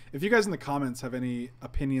in the comments have any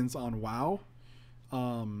opinions on WoW.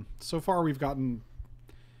 So far we've gotten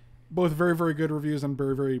both very, very good reviews and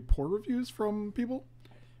very, very poor reviews from people.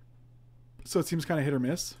 So it seems kind of hit or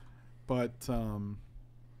miss, but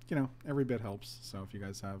you know, every bit helps. So if you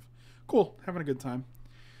guys have, cool, having a good time.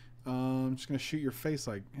 I'm just gonna shoot your face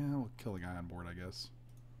like, yeah, we'll kill a guy on board, I guess.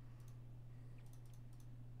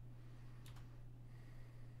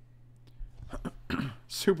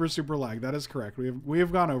 Super, super lag. That is correct. We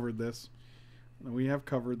have gone over this. We have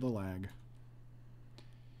covered the lag.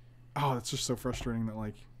 Oh, that's just so frustrating that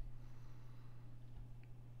like.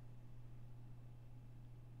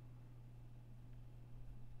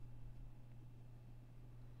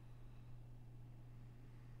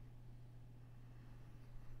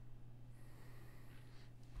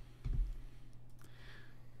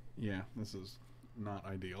 Yeah, this is not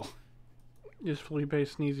ideal. Is Felipe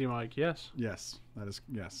Sneezy Mike? Yes. Yes, that is,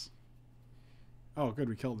 yes. Oh, good,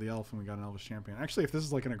 we killed the elf and we got an Elvish champion. Actually, if this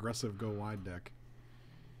is like an aggressive go wide deck,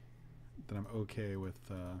 then I'm okay with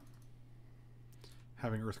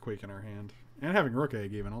having Earthquake in our hand. And having Rook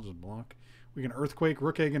Egg even, I'll just block. We can Earthquake,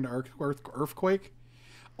 Rook Egg into Earthquake.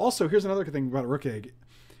 Also, here's another thing about Rook Egg.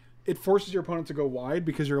 It forces your opponent to go wide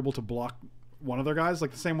because you're able to block one of their guys.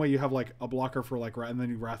 Like the same way you have like a blocker for like, and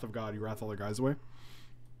then you Wrath of God, you Wrath all their guys away.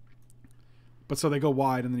 But so they go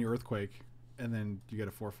wide and then you Earthquake, and then you get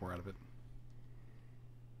a 4/4 out of it.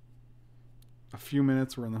 A few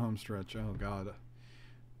minutes, we're in the home stretch. Oh, God.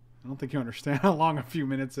 I don't think you understand how long a few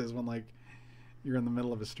minutes is when, like, you're in the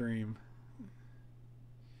middle of a stream.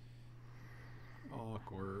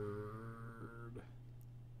 Awkward.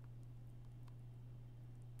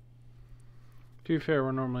 To be fair,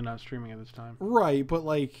 we're normally not streaming at this time. Right, but,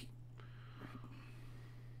 like...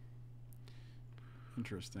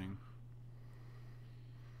 Interesting.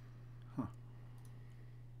 Huh.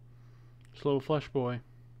 Slow flesh boy.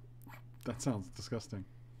 That sounds disgusting.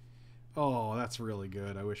 Oh, that's really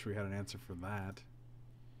good. I wish we had an answer for that.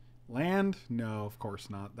 Land? No, of course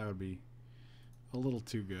not. That would be a little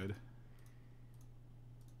too good.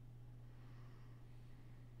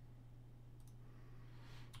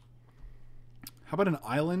 How about an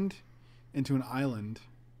island into an island?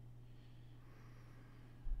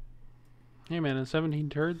 Hey man, in 17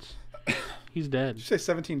 turds, he's dead. Did you say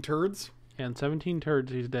 17 turds? Yeah, in 17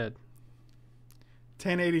 turds, he's dead.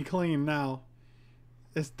 1080 clean now.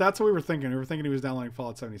 That's what we were thinking. We were thinking he was downloading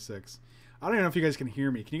Fallout 76. I don't even know if you guys can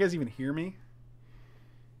hear me. Can you guys even hear me?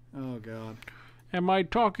 Oh, God. Am I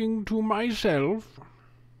talking to myself?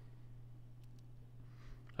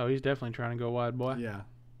 Oh, he's definitely trying to go wide, boy. Yeah.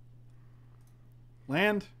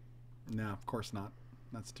 Land? No, of course not.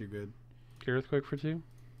 That's too good. Get Earthquake for 2?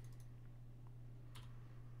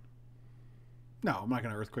 No, I'm not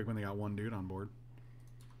going to Earthquake when they got one dude on board.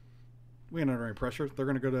 We ain't under any pressure. They're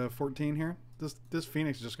going to go to 14 here. This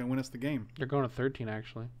Phoenix is just going to win us the game. They're going to 13,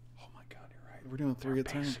 actually. Oh, my God, you're right. We're doing 3 a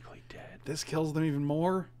turn. Basically dead. This kills them even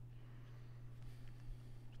more.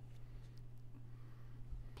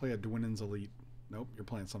 Play a Dwinnen's Elite. Nope, you're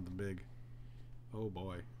playing something big. Oh,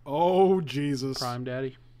 boy. Oh, Jesus. Prime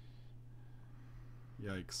Daddy.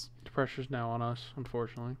 Yikes. The pressure's now on us,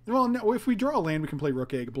 unfortunately. Well, no, if we draw a land, we can play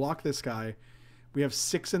Rook Egg, block this guy. We have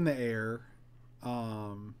 6 in the air.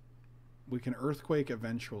 We can Earthquake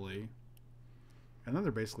eventually. And then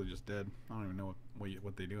they're basically just dead. I don't even know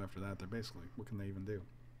what they do after that. They're basically, what can they even do?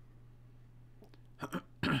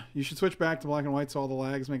 You should switch back to black and white so all the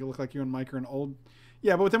lags make it look like you and Mike are an old...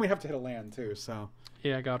 Yeah, but then we have to hit a land too, so...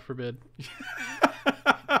 Yeah, God forbid.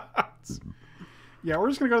 Yeah, we're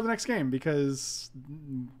just gonna go to the next game because,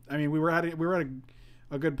 I mean, we were at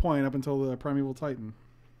a good point up until the Primeval Titan.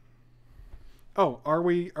 Oh, are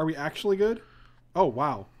we actually good? Oh,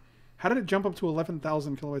 wow. How did it jump up to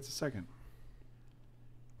 11,000 kilobytes a second?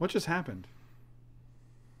 What just happened?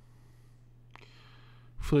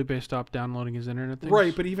 Felipe stopped downloading his internet things.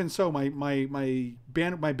 Right, but even so, my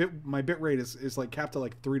bit rate is like capped at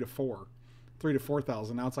like 3 to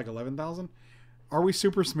 4,000. Now it's like 11,000. Are we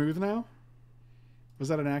super smooth now? Was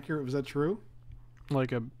that true?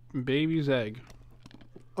 Like a baby's egg.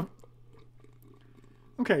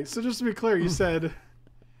 Okay, so just to be clear, you said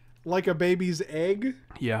like a baby's egg?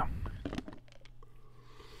 Yeah.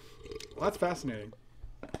 Well, that's fascinating.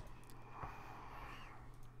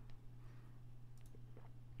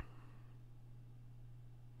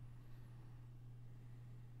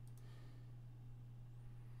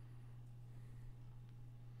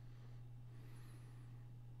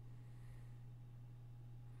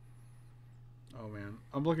 Oh man,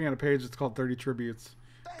 I'm looking at a page that's called 30 tributes,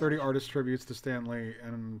 30 artist tributes to Stan Lee,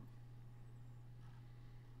 and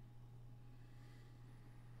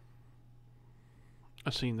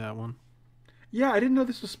I've seen that one. Yeah, I didn't know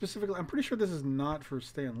this was specifically. I'm pretty sure this is not for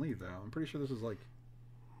Stan Lee though. I'm pretty sure this is like.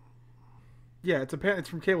 Yeah, it's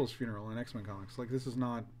from Cable's funeral in X-Men comics. Like this is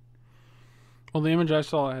not. Well, the image I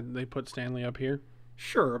saw, they put Stanley up here.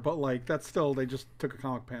 Sure, but like that's still they just took a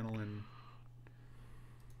comic panel and.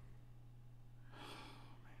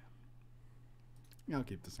 Yeah, I'll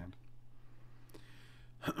keep this hand.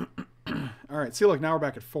 All right, see, look, now we're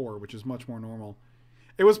back at 4, which is much more normal.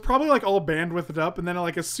 It was probably like all bandwidthed up, and then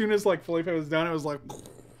like as soon as like Felipe was done, it was like,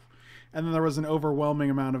 and then there was an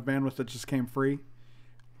overwhelming amount of bandwidth that just came free,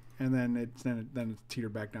 and then it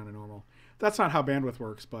teetered back down to normal. That's not how bandwidth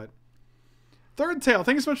works, but Third Tail,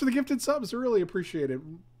 thank you so much for the gifted subs. I really appreciate it.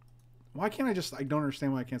 Why can't I don't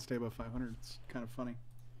understand why I can't stay above 500. It's kind of funny.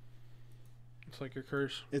 It's like your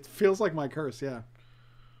curse. It feels like my curse, yeah.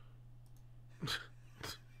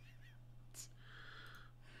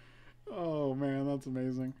 Oh man, that's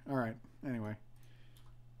amazing. All right. Anyway.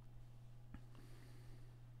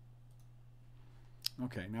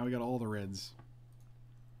 Okay, now we got all the reds.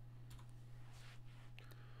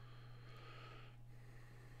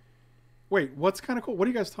 Wait, what's kind of cool? What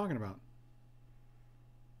are you guys talking about?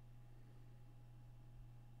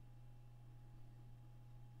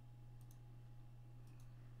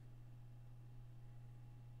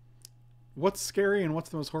 What's scary and what's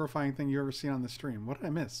the most horrifying thing you ever seen on the stream? What did I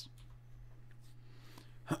miss?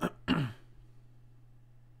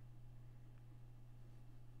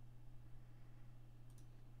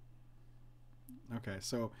 Okay,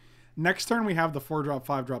 so next turn we have the 4-drop,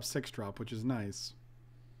 5-drop, 6-drop, which is nice.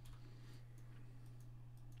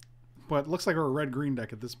 But looks like we're a red-green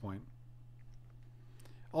deck at this point.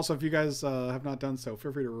 Also, if you guys have not done so,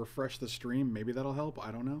 feel free to refresh the stream. Maybe that'll help.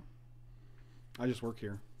 I don't know. I just work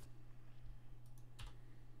here.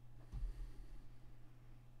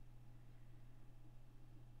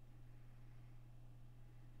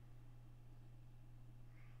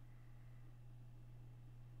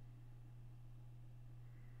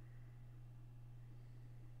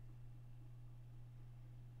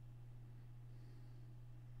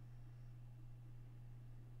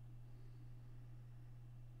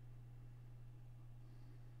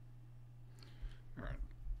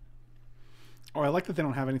 Oh, I like that they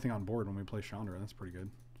don't have anything on board when we play Chandra. That's pretty good.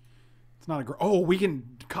 It's not a oh, we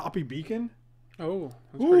can copy Beacon? Oh,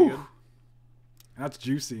 that's pretty good. That's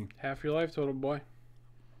juicy. Half your life total, boy.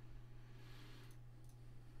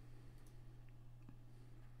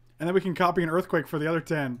 And then we can copy an Earthquake for the other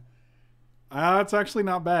 10. That's actually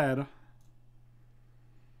not bad.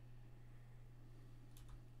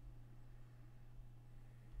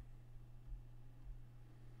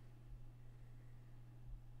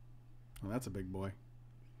 Well, that's a big boy.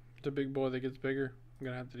 It's a big boy that gets bigger. I'm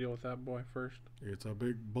going to have to deal with that boy first. It's a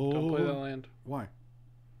big boy. Don't play that land. Why?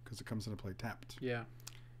 Because it comes into play tapped. Yeah.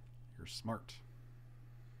 You're smart.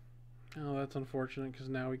 Oh, that's unfortunate because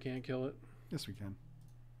now we can't kill it. Yes, we can.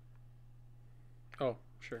 Oh,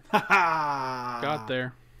 sure. Ha ha! Got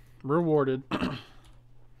there. Rewarded.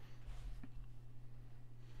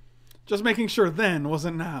 Just making sure then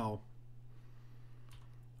wasn't now.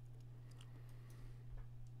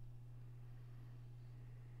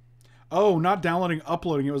 Oh, not downloading,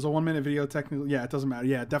 uploading. It was a 1-minute video technically. Yeah, it doesn't matter.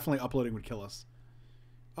 Yeah, definitely uploading would kill us.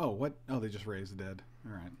 Oh, what? Oh, they just raised the dead.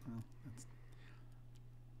 All right. Well,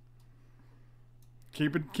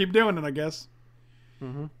 keep doing it, I guess.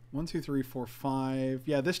 Mm-hmm. 1, 2, 3, 4, 5.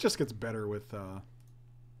 Yeah, this just gets better with...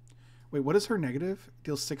 Wait, what is her negative?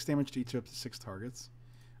 Deals 6 damage to each up to 6 targets.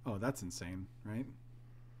 Oh, that's insane, right?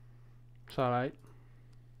 It's alright.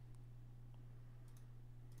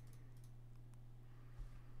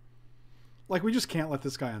 Like, we just can't let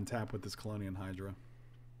this guy untap with this Colonian Hydra.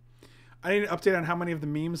 I need an update on how many of the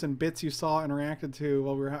memes and bits you saw and reacted to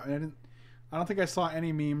while we were... I don't think I saw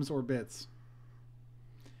any memes or bits.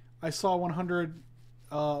 I saw 100...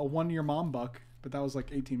 a 1-year mom buck, but that was like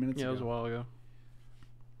 18 minutes ago. Yeah, it was a while ago.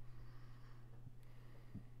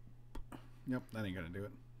 Yep, that ain't gonna do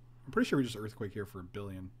it. I'm pretty sure we just Earthquake here for $1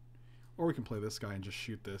 billion. Or we can play this guy and just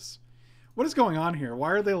shoot this. What is going on here?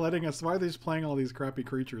 Why are they letting us... Why are they just playing all these crappy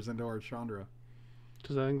creatures into our Chandra?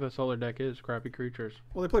 Because I think that's all their deck is, crappy creatures.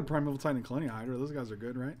 Well, they played Primeval Titan and Colonial Hydra. Those guys are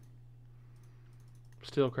good, right?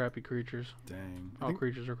 Still crappy creatures. Dang. All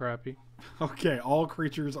creatures are crappy. Okay, all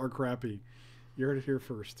creatures are crappy. You heard it here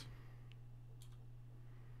first.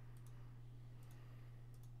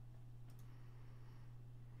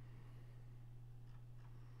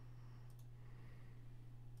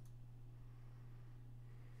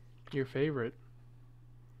 Your favorite.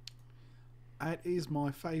 That is my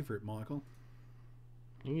favorite, Michael.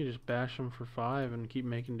 You can just bash them for 5 and keep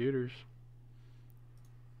making duders.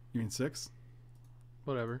 You mean 6?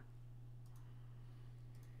 Whatever.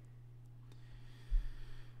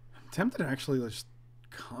 I'm tempted to actually just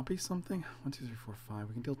copy something. 1, 2, 3, 4, 5.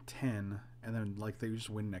 We can deal 10, and then like they just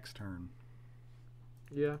win next turn.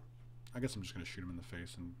 Yeah. I guess I'm just gonna shoot him in the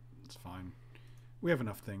face, and it's fine. We have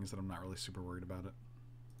enough things that I'm not really super worried about it.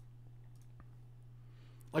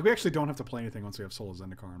 Like, we actually don't have to play anything once we have Soul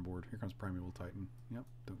Zendikar on board. Here comes Primeval Titan. Yep,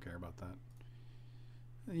 don't care about that.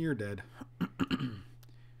 You're dead.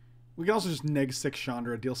 We can also just neg 6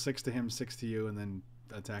 Chandra, deal 6 to him, 6 to you, and then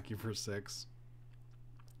attack you for 6.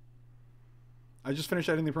 I just finished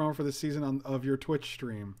editing the promo for this season of your Twitch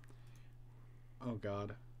stream. Oh,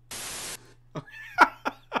 God.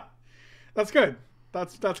 That's good.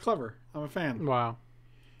 That's clever. I'm a fan. Wow.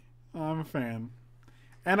 I'm a fan.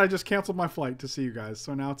 And I just canceled my flight to see you guys,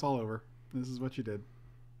 so now it's all over. This is what you did.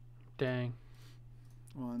 Dang.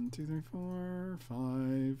 1, 2, 3, 4,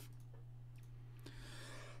 5.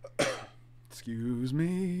 Excuse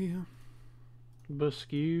me.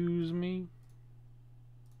 Excuse me.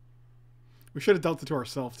 We should have dealt it to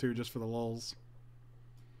ourselves, too, just for the lulz.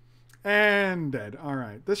 And dead.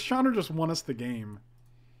 Alright. This Chandra just won us the game.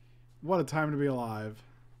 What a time to be alive.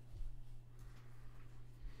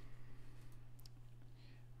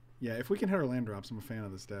 Yeah, if we can hit our land drops, I'm a fan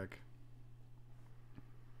of this deck.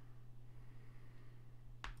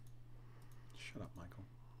 Shut up, Michael.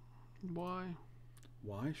 Why?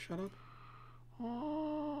 Why shut up? I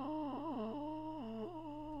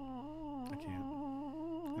can't.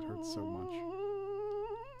 It hurts so much.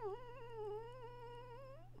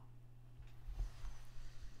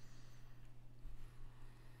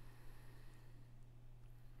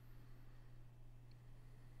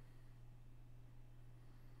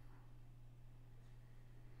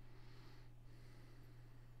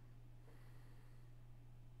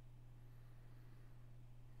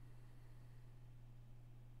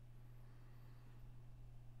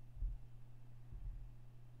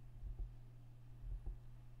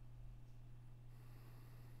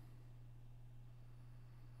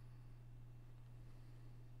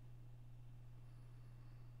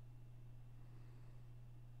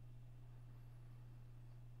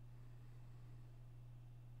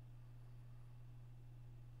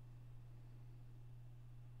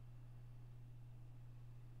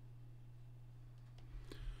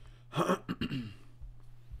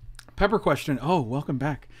 Pepper question. Oh, welcome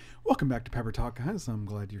back. Welcome back to Pepper Talk, guys. I'm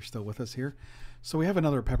glad you're still with us here. So we have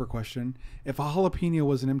another Pepper question. If a jalapeno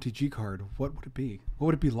was an MTG card, what would it be? What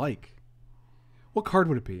would it be like? What card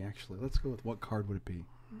would it be, actually? Let's go with what card would it be?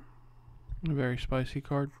 A very spicy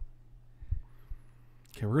card.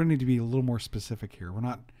 Okay, we're going to need to be a little more specific here. We're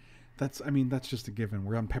not... that's just a given.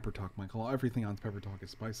 We're on Pepper Talk, Michael. Everything on Pepper Talk is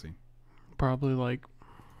spicy. Probably like...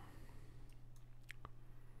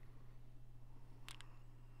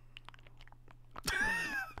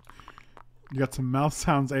 You got some mouth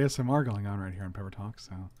sounds ASMR going on right here on Pepper Talk,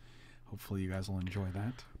 so hopefully you guys will enjoy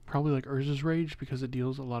that. Probably like Urza's Rage because it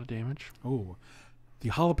deals a lot of damage. Oh, the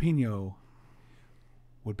jalapeno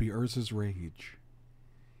would be Urza's Rage.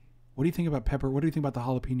 What do you think about Pepper? What do you think about the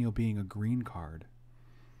jalapeno being a green card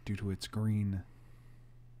due to its green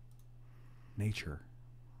nature?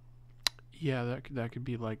 Yeah, that could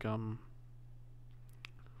be like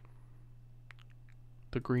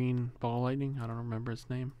the green ball lightning. I don't remember its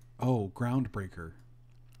name. Oh, Groundbreaker.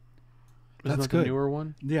 Isn't That's that good. The newer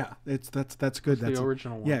one? Yeah, that's good. That's the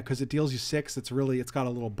original one. Yeah, because it deals you 6. It's got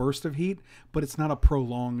a little burst of heat, but it's not a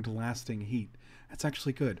prolonged, lasting heat. That's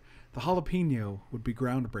actually good. The jalapeno would be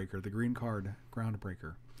Groundbreaker, the green card,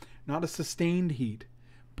 Groundbreaker. Not a sustained heat,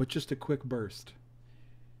 but just a quick burst.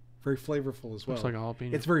 Very flavorful as well. Looks like a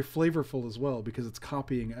jalapeno. It's very flavorful as well because it's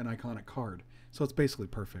copying an iconic card. So it's basically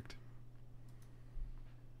perfect.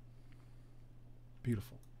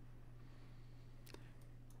 Beautiful.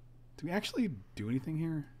 Do we actually do anything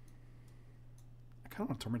here? I kind of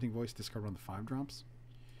want Tormenting Voice, discard one of the 5 drops.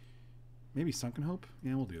 Maybe Sunken Hope?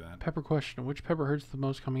 Yeah, we'll do that. Pepper question. Which pepper hurts the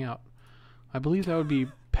most coming out? I believe that would be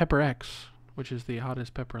Pepper X, which is the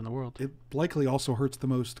hottest pepper in the world. It likely also hurts the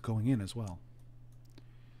most going in as well.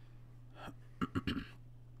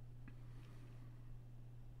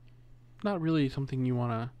 Not really something you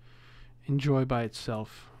want to enjoy by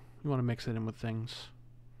itself. You want to mix it in with things.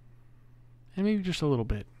 And maybe just a little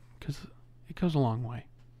bit, because it goes a long way.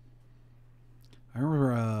 I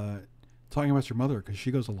remember talking about your mother because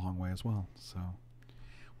she goes a long way as well. So,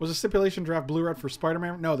 was the stipulation draft blue-red for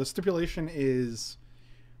Spider-Man? No, the stipulation is...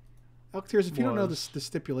 Elktears, if you don't know the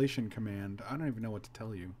stipulation command, I don't even know what to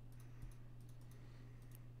tell you.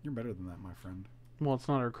 You're better than that, my friend. Well, it's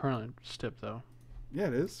not our current stip, though. Yeah,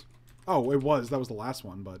 it is. Oh, it was. That was the last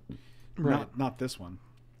one, but Right. not this one.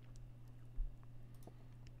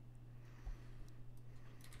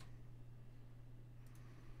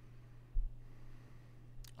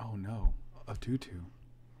 Oh no, a tutu.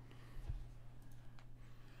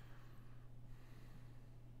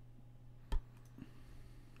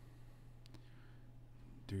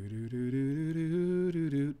 Do do do do do do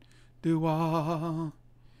do do wah.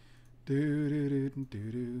 Do do do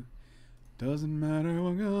do do. Doesn't matter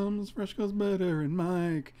what comes, fresh goes better. And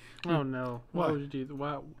Mike. Oh no! Why What? would you do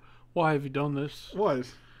that? Why have you done this?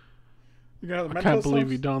 What? You gonna have the I Mentos can't believe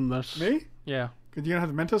songs? you done this. Me? Yeah. Could you gonna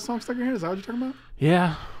have the Mentos song stuck in your head? Is that what you're talking about?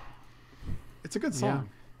 Yeah. It's a good song.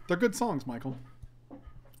 They're good songs, Michael.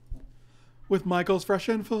 With Michael's fresh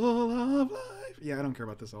and full of life. Yeah, I don't care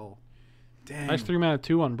about this at all. Dang. Nice 3 out of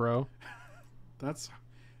 2 one, bro. That's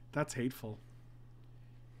hateful.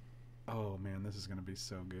 Oh man, this is gonna be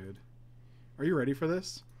so good. Are you ready for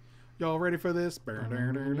this? Y'all ready for this?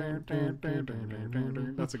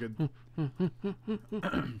 That's a good.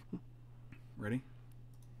 Ready?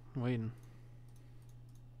 Waiting.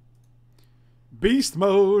 Beast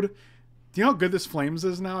mode. Do you know how good this flames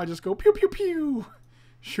is now? I just go pew pew pew.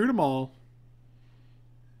 Shoot them all.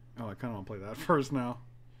 Oh, I kind of want to play that first now.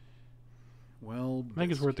 Well, I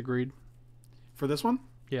think it's worth the greed. for this one.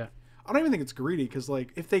 Yeah. I don't even think it's greedy because,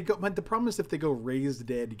 like, if they go, but the problem is if they go raised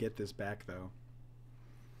dead to get this back, though.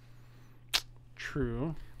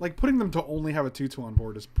 True. Like, putting them to only have a 2-2 on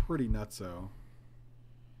board is pretty nutso.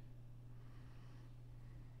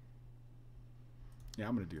 Yeah,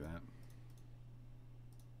 I'm going to do that.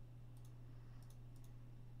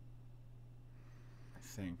 I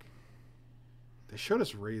think. They showed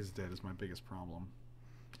us raised dead is my biggest problem.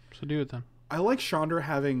 So do it then. I like Chandra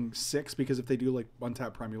having 6 because if they do, like,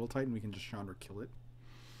 untap Primeval Titan, we can just Chandra kill it.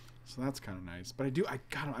 So that's kind of nice. But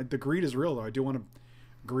the greed is real, though. I do want to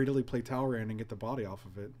greedily play Talrand and get the body off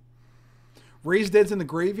of it. Raised Dead's in the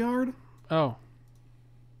graveyard? Oh.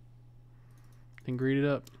 Then greed it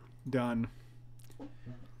up. Done.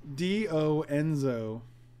 D.O. Enzo.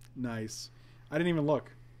 Nice. I didn't even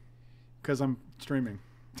look. Because I'm streaming.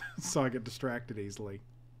 So I get distracted easily.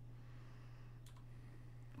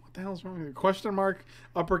 What the hell's wrong with you? Question mark,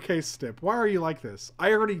 uppercase stip. Why are you like this?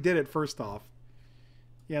 I already did it first off.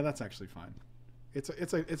 Yeah, that's actually fine.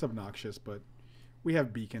 It's obnoxious, but we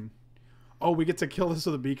have beacon. Oh, we get to kill this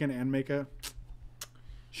with a beacon and make a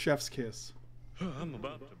chef's kiss. I'm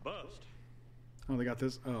about to bust. Oh, they got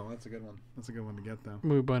this. Oh, that's a good one. That's a good one to get, though.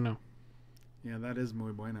 Muy bueno. Yeah, that is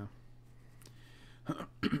muy bueno.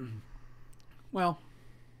 Well,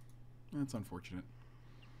 that's unfortunate.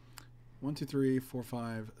 1, 2, 3, 4,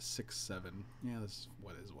 5, 6, 7. Yeah, this is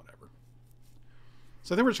whatever.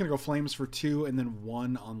 So I think we're just gonna go flames for 2 and then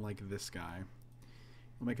 1 on like this guy.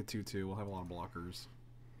 We'll make a 2/2. We'll have a lot of blockers.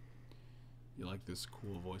 You like this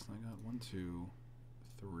cool voice? I got 1, 2,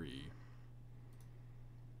 3.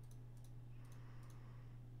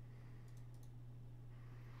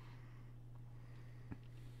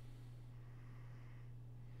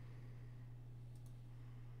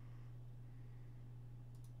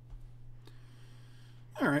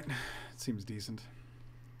 All right, it seems decent.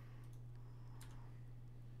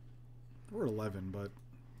 We're at 11, but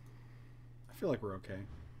I feel like we're okay.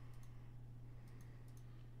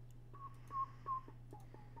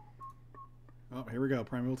 Oh, here we go,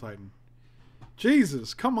 Primeval Titan.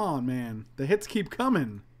 Jesus, come on, man. The hits keep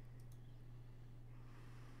coming.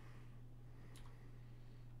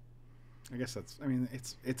 I guess that's, I mean,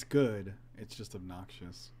 it's good. It's just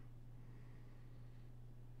obnoxious.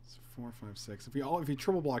 4, 5, 6. If you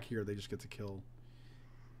triple block here, they just get to kill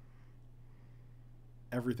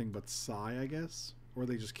everything but Psy, I guess. Or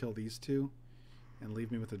they just kill these two and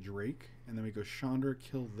leave me with a Drake. And then we go Chandra,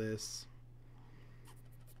 kill this.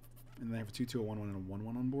 And then they have a 2/2, a 1/1, and a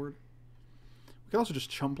 1/1 on board. We could also just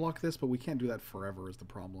chump block this, but we can't do that forever is the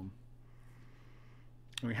problem.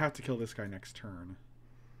 And we have to kill this guy next turn.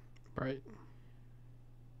 Right.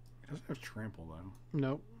 It doesn't have trample, though.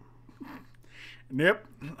 Nope. Yep.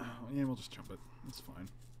 Yeah, we'll just jump it. That's fine.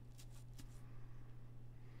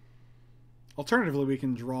 Alternatively, we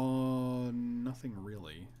can draw nothing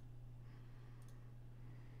really.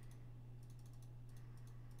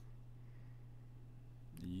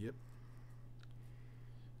 Yep.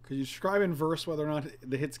 Could you describe in verse whether or not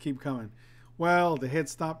the hits keep coming? Well, the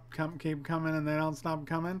hits keep coming and they don't stop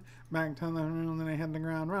coming. Back to the room and they hit the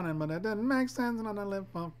ground running, but it didn't make sense and I live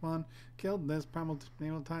for fun. Killed this primal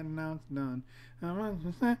titan, now it's done.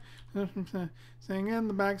 Sing in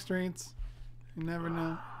the back streets. You never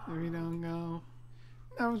know if you don't go.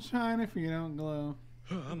 Never shine if you don't glow.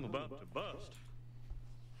 I'm about to bust.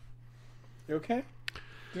 You okay? Do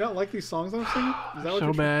you not like these songs I'm singing? Is that what So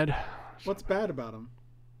you're bad. What's bad about them?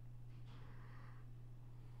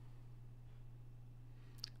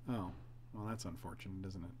 Oh, well, that's unfortunate,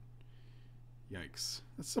 isn't it? Yikes.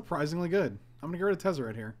 That's surprisingly good. I'm going to get rid of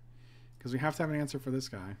Tezzeret here. Because we have to have an answer for this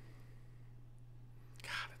guy.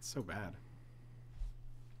 God, that's so bad.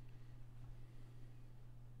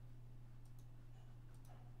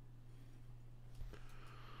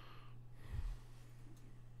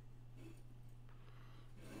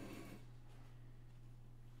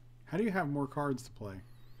 How do you have more cards to play?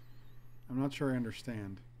 I'm not sure I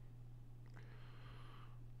understand.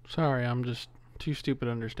 Sorry, I'm just too stupid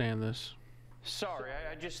to understand this. Sorry,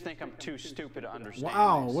 I just think I'm too stupid to understand.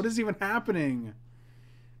 Wow, this. what is even happening?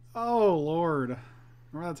 Oh, Lord.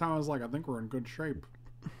 Remember that time I was like, I think we're in good shape.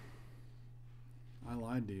 I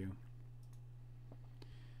lied to you.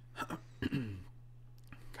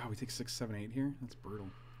 God, we take 6, 7, 8 here? That's brutal.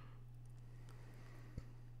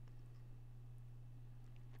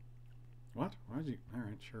 What? Why did you...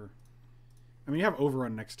 Alright, sure. I mean, you have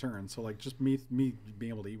overrun next turn, so like just me being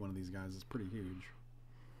able to eat one of these guys is pretty huge.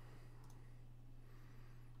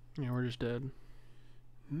 Yeah, we're just dead.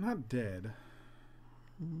 Not dead.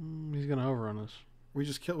 He's gonna overrun us. We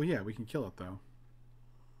just kill... Well, yeah, we can kill it, though.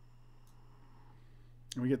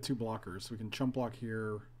 And we get 2 blockers. So we can chump block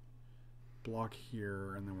here, block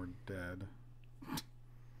here, and then we're dead.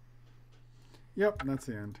 Yep, and that's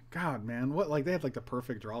the end. God, man. What? Like, they had, like, the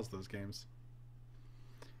perfect draws those games.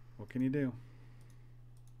 What can you do?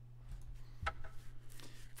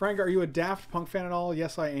 Frank, are you a Daft Punk fan at all?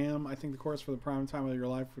 Yes, I am. I think the chorus for the prime time of your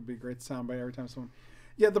life would be a great soundbite every time someone...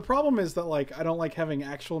 Yeah, the problem is that, like, I don't like having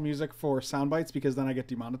actual music for sound bites because then I get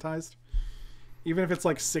demonetized. Even if it's,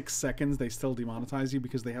 like, 6 seconds, they still demonetize you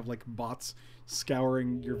because they have, like, bots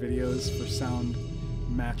scouring your videos for sound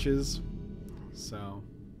matches. So...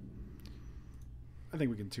 I think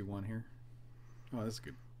we can 2-1 here. Oh, this is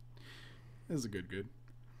good. This is a good.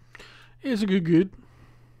 It's a good.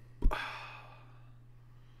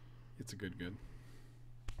 It's a good.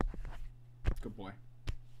 Good boy.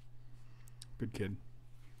 Good kid.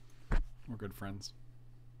 We're good friends.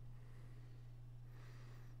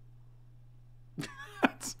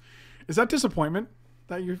 Is that disappointment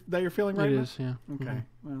that you're feeling right now? It is, yeah. Okay.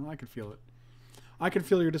 Well, I could feel it. I could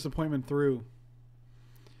feel your disappointment through.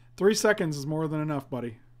 3 seconds is more than enough,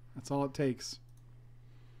 buddy. That's all it takes.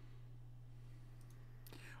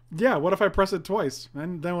 Yeah, what if I press it twice?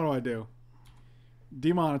 And then what do?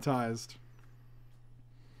 Demonetized.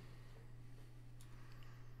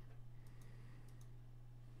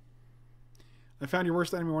 I found your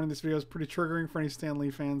worst enemy warning. This video is pretty triggering for any Stan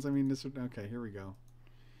Lee fans. I mean, this... Okay, here we go.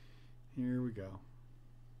 Here we go.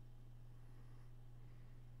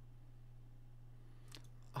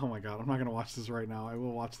 Oh my god, I'm not going to watch this right now. I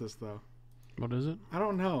will watch this, though. What is it? I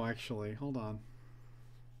don't know, actually. Hold on.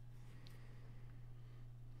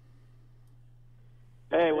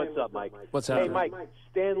 Hey, what's up, Mike? What's happening? Hey, Mike,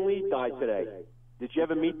 Stan Lee died today. Did you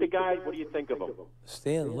ever meet the guy? What do you think of him?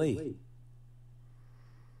 Stan Lee.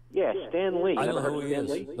 Yeah, Stan Lee. I don't Never know heard who he of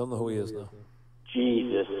is. Stan Lee? Don't know who he is, though.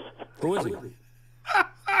 Jesus. Who is he?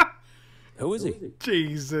 Who is he?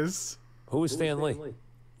 Jesus. Who is Stan Lee?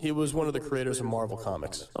 He was one of the creators of Marvel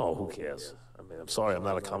Comics. Oh, who cares? I mean, I'm sorry, I'm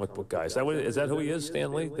not a comic book guy. Is that who he is,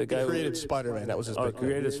 Stan Lee? The guy He created Spider-Man. That was his big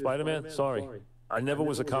created Spider-Man? Sorry. I never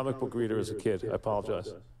was a comic book reader as a kid. I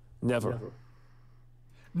apologize. Never.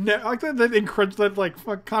 I like that like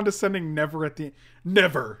fuck condescending never at the...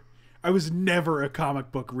 Never. I was never a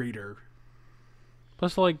comic book reader.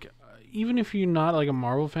 Plus, like, even if you're not, like, a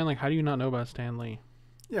Marvel fan, like, how do you not know about Stan Lee?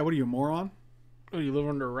 Yeah, what are you, a moron? Oh, you live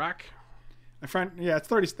under a rock? I find... Yeah, it's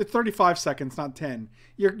 35 seconds, not 10.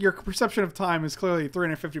 Your perception of time is clearly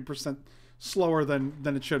 350% slower than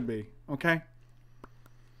it should be. Okay?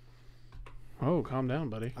 Oh, calm down,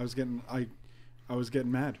 buddy. I was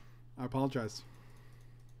getting mad. I apologize.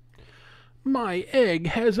 My egg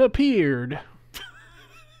has appeared.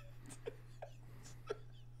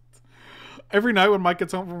 Every night when Mike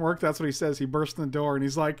gets home from work, that's what he says. He bursts in the door and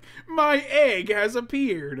he's like, "My egg has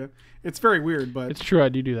appeared." It's very weird, but... It's true, I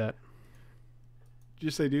do that. Did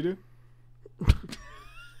you say doo-doo?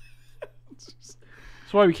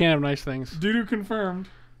 That's why we can't have nice things. Doo-doo confirmed.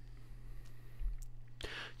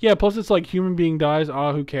 Yeah, plus it's like human being dies,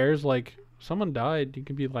 who cares? Like, someone died, you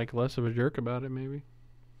can be like less of a jerk about it, maybe.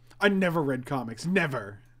 I never read comics.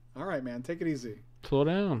 Never. All right, man. Take it easy. Slow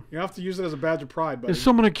down. You have to use it as a badge of pride, buddy. Is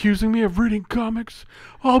someone accusing me of reading comics?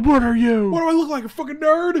 Oh, what are you? What do I look like, a fucking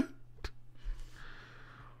nerd?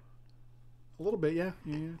 A little bit, yeah.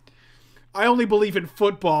 I only believe in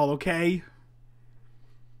football, okay?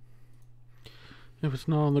 If it's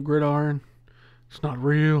not on the gridiron, it's not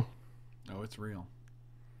real. No, it's real.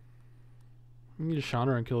 You can just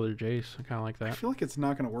Chandra and kill their Jace. I kind of like I that. feel like it's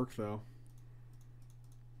not going to work, though.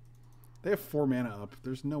 They have 4 mana up.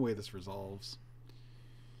 There's no way this resolves.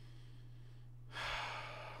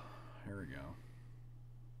 Here we go.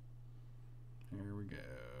 Here we go.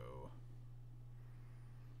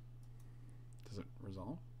 Does it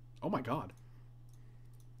resolve? Oh my god.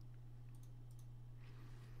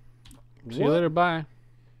 See you later. Bye.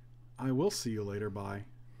 I will see you later. Bye.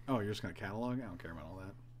 Oh, you're just going to catalog? I don't care about all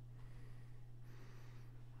that.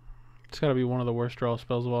 It's got to be one of the worst draw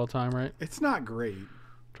spells of all time, right? It's not great.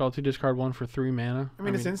 Draw 2, discard 1 for 3 mana. I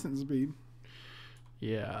mean, it's instant speed.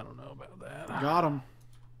 Yeah, I don't know about that. Got him.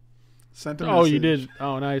 Sent him. Oh, you did.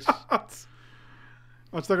 Oh, nice.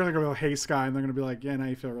 They're going to go, hey, Sky, and they're going to be like, yeah, now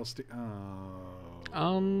you feel real So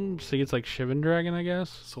it's like Shivan Dragon, I guess.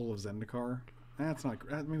 Soul of Zendikar. That's not.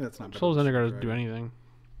 I mean, that's not. Soul of Zendikar doesn't do anything.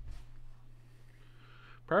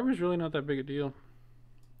 Bribery's really not that big a deal.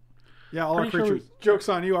 Yeah, all our creatures. Joke's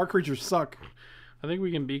on you. Our creatures suck. I think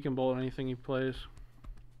we can Beacon Bolt anything he plays.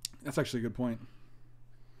 That's actually a good point.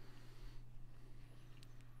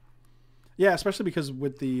 Yeah, especially because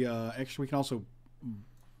with the extra, we can also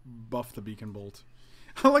buff the Beacon Bolt.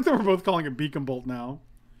 I like that we're both calling it Beacon Bolt now.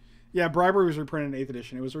 Yeah, Bribery was reprinted in 8th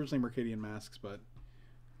edition. It was originally Mercadian Masks, but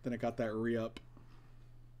then it got that re-up.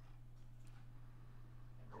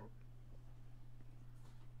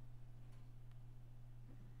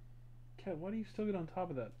 Cat, why do you still get on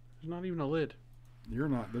top of that? There's not even a lid. You're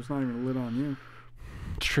not. There's not even a lid on you.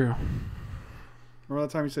 It's true. Remember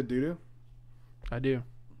that time you said doo-doo? I do.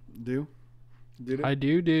 Do? Doo-doo? I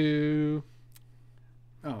do.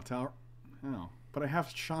 Oh, Tower. Oh. But I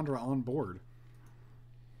have Chandra on board.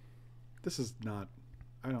 This is not...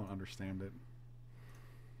 I don't understand it.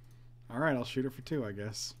 Alright, I'll shoot it for 2, I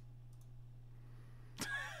guess.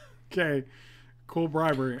 Okay. Cool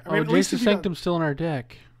Bribery. I mean, Jason Sanctum's still in our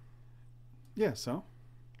deck. Yeah, so?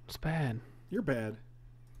 It's bad. You're bad.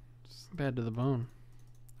 Bad to the bone.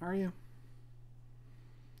 Are you?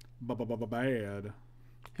 Bad.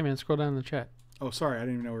 Hey man, scroll down in the chat. Oh, sorry, I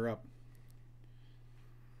didn't even know we were up.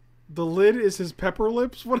 The lid is his pepper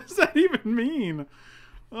lips? What does that even mean?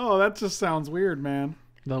 Oh, that just sounds weird, man.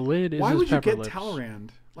 The lid is Why his would you pepper get lips. Talrand?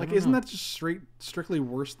 Like, don't isn't know. that just strictly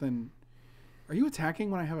worse than... Are you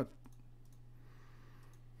attacking when I have a...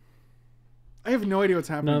 I have no idea what's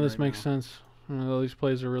happening. None of this right makes now. sense. All these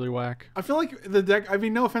plays are really whack. I feel like the deck... I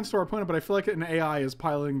mean, no offense to our opponent, but I feel like an AI is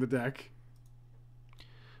piloting the deck.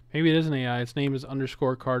 Maybe it is an AI. Its name is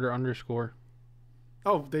 _Carter_.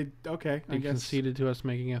 Oh, they... Okay, I They guess. conceded to us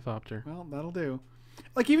making a Thopter. Well, that'll do.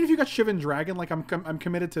 Like, even if you got Shivan Dragon, like, I'm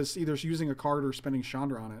committed to either using a card or spending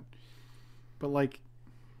Chandra on it. But, like,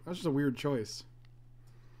 that's just a weird choice.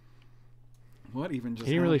 What even just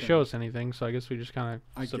He didn't really happened? show us anything, so I guess we just kind of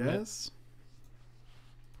I guess.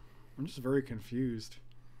 I'm just very confused.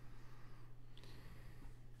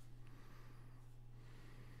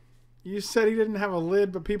 You said he didn't have a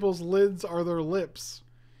lid, but people's lids are their lips.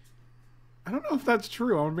 I don't know if that's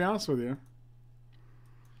true. I'm going to be honest with you.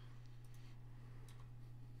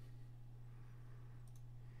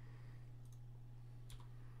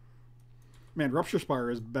 Man, Rupture Spire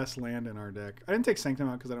is best land in our deck. I didn't take Sanctum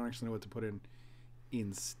out because I don't actually know what to put in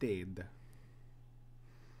instead.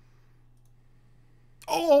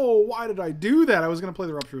 Oh, why did I do that? I was going to play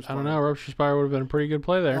the Rupture Spire. I don't know. Rupture Spire would have been a pretty good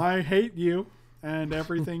play there. I hate you and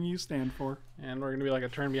everything you stand for. And we're going to be like a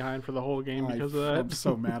turn behind for the whole game because of that. I'm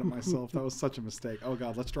so mad at myself. That was such a mistake. Oh,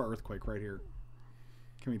 God. Let's draw Earthquake right here.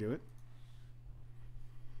 Can we do it?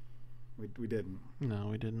 We didn't. No,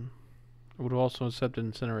 we didn't. I would have also accepted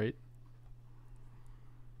Incinerate.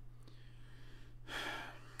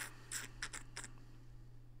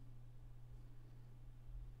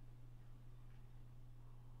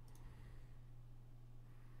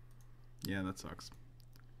 Yeah, that sucks.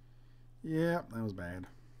 Yeah, that was bad.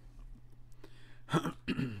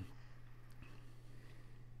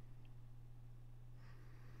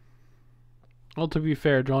 Well, to be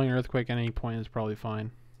fair, drawing an Earthquake at any point is probably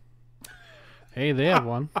fine. Hey, they have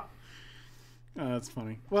one. Oh, that's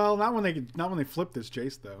funny. Well, not when they flip this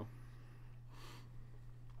Jace though.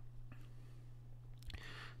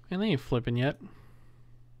 And they ain't flipping yet.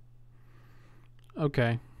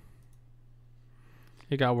 Okay.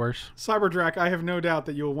 It got worse. Cyberdrak, I have no doubt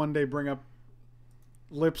that you will one day bring up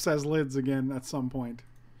lips as lids again at some point.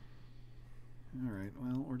 All right.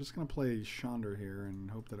 Well, we're just gonna play Chandra here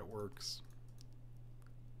and hope that it works.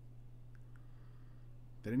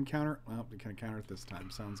 They didn't counter. Well, they can counter it this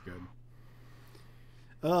time. Sounds good.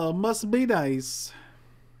 Must be nice,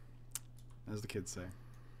 as the kids say.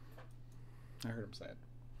 I heard him say it.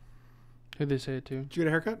 Who'd they say it to? Did you get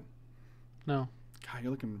a haircut? No. God,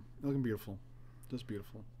 you're looking beautiful. Just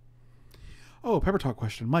beautiful. Oh, Pepper Talk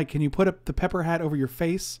question. Mike, can you put up the pepper hat over your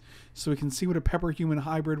face so we can see what a pepper human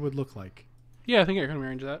hybrid would look like? Yeah, I think I can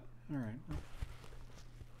arrange that. All right.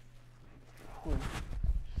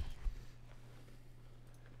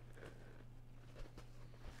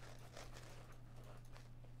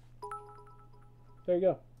 There you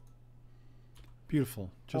go.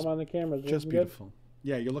 Beautiful. Just, I'm on the camera. just beautiful.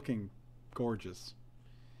 Yeah, you're looking gorgeous.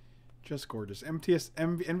 Just gorgeous. Envious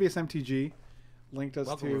MTG linked us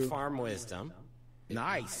Welcome to to Farm Wisdom.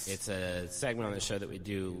 Nice. It's a segment on the show that we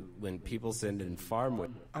do when people send in farm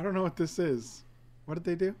wisdom. I don't know what this is. What did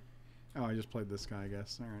they do? Oh, I just played this guy, I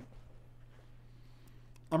guess. All right.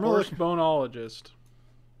 I'm really Horse bonologist.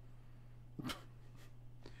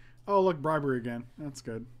 Oh, look, bribery again. That's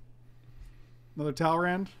good. Another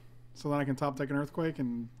Talrand, so then I can top deck an Earthquake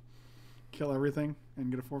and kill everything and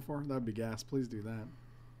get a 4/4. That would be gas. Please do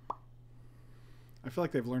that. I feel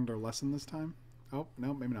like they've learned their lesson this time. Oh,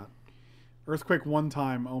 no, maybe not. Earthquake one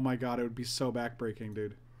time. Oh my god, it would be so backbreaking,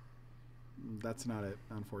 dude. That's not it,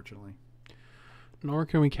 unfortunately. Nor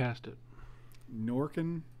can we cast it. Nor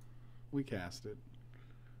can we cast it.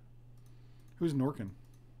 Who's Norkin?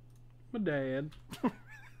 My dad.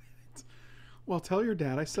 Well, tell your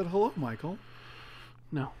dad I said hello, Michael.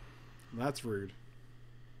 No. That's rude.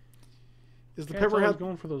 Is the Cat's pepper always hat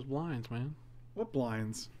going for those blinds, man. What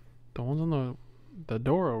blinds? The ones on the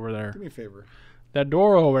door over there. Do me a favor. That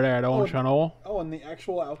door over there, don't you know? Oh, and the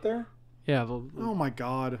actual out there? Yeah. Oh my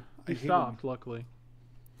god. I He hate stopped, him. luckily.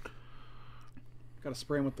 Gotta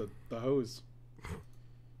spray him with the hose.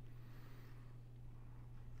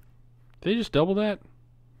 Did they just double that?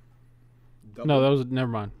 Double. No, that was...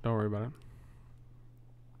 Never mind. Don't worry about it.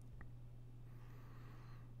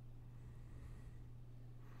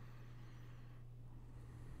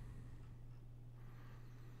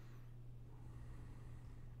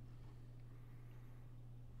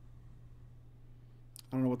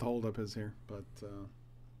 I don't know what the holdup is here, but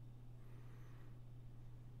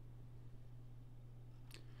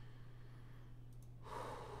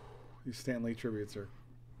these Stan Lee tributes are.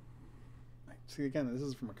 See, again, this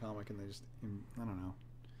is from a comic, and they just, I don't know.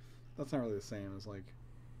 That's not really the same as like.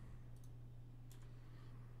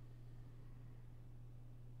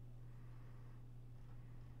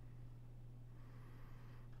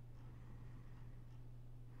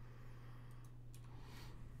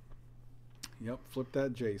 Yep, flip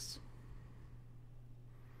that Jace.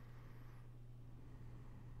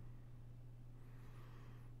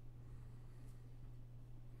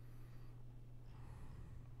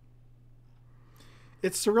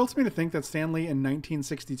 It's surreal to me to think that Stan Lee in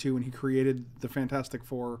 1962, when he created the Fantastic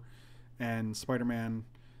Four and Spider-Man,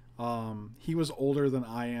 he was older than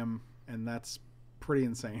I am, and that's pretty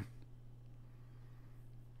insane.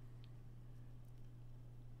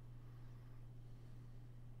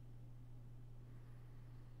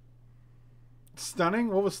 Stunning?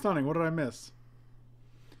 What was stunning? What did I miss?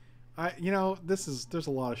 There's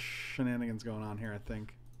a lot of shenanigans going on here, I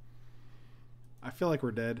think. I feel like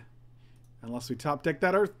we're dead. Unless we top deck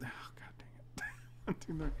that Earth. Oh, god dang it.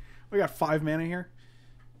 1, 2, 3. We got 5 mana here.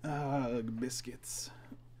 Ugg biscuits.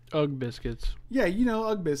 Ugg biscuits. Yeah,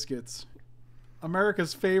 Ugg biscuits.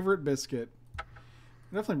 America's favorite biscuit. I'm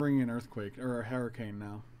definitely bringing an Earthquake or a Hurricane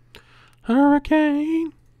now.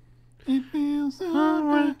 Hurricane. It feels so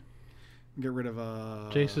right. Get rid of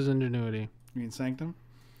Jace's Ingenuity. You mean Sanctum?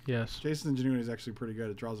 Yes. Jace's Ingenuity is actually pretty good.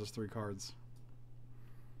 It draws us 3 cards.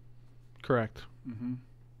 Correct. Mm-hmm.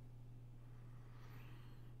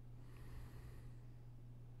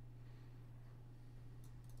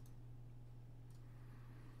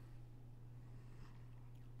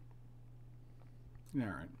 All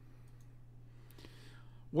right.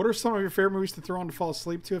 What are some of your favorite movies to throw on to fall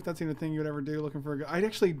asleep to, if that's even a thing you would ever do? Looking for a good... I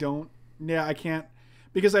actually don't. Yeah, I can't.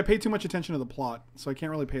 Because I pay too much attention to the plot, so I can't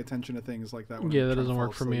really pay attention to things like that. Yeah, that doesn't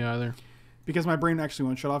work for me either. Because my brain actually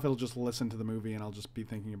won't shut off. It'll just listen to the movie, and I'll just be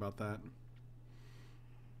thinking about that.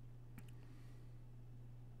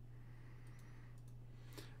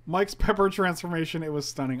 Mike's pepper transformation, it was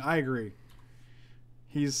stunning. I agree.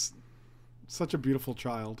 He's such a beautiful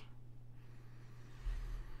child.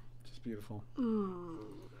 Just beautiful.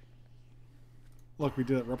 Look, we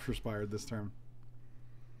did it Rupture Spired this turn.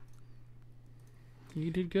 You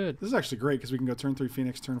did good. This is actually great because we can go turn 3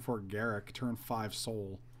 Phoenix, turn 4 Garrick, turn 5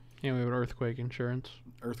 Soul. And we have an Earthquake Insurance.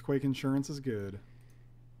 Earthquake Insurance is good.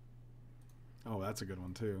 Oh, that's a good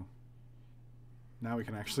one too. Now we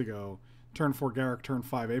can actually go turn 4 Garrick, turn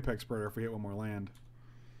 5 Apex Predator if we hit one more land.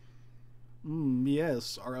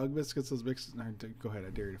 Yes, our Ugg Biscuits is big. No, go ahead, I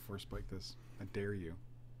dare you to force spike this. I dare you.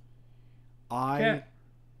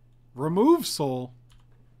 Remove Soul.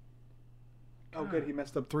 Oh, good. He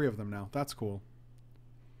messed up 3 of them now. That's cool.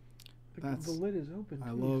 The lid is open. I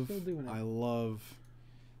too. love. Still doing it. I love.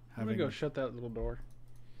 I'm gonna go shut that little door.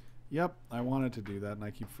 Yep, I wanted to do that, and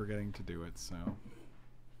I keep forgetting to do it. So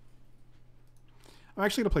I'm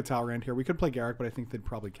actually gonna play Talrand here. We could play Garrick, but I think they'd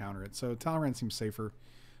probably counter it. So Talrand seems safer,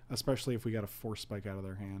 especially if we got a Force Spike out of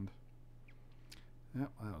their hand.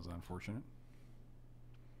 Yep, that was unfortunate.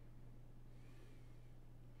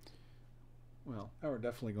 Well, now we're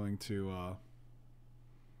definitely going to.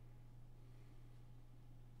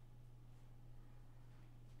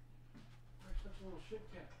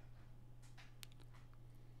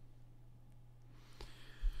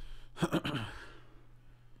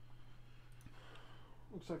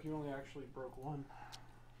 Looks like you only actually broke one.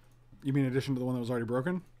 You mean in addition to the one that was already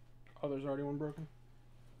broken? Oh, there's already one broken?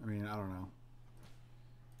 I mean, I don't know.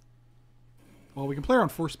 Well, we can play around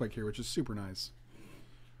Force Spike here, which is super nice.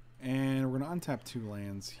 And we're going to untap 2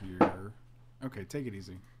 lands here. Okay, take it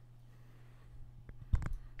easy.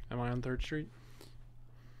 Am I on 3rd Street?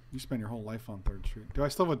 You spend your whole life on 3rd Street. Do I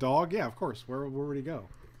still have a dog? Yeah, of course. Where would he go?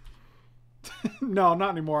 No, not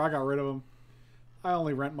anymore. I got rid of him. I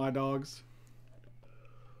only rent my dogs.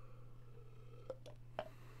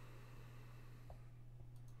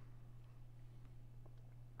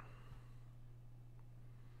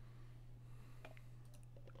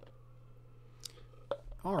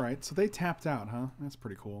 Alright, so they tapped out, huh? That's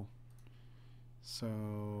pretty cool.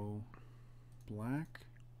 So, black,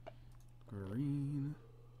 green,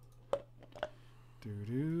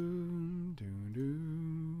 doo-doo,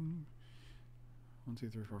 doo-doo. 1, 2,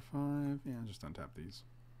 3, 4, 5. Yeah, just untap these.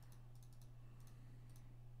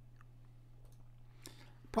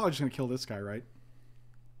 Probably just going to kill this guy, right?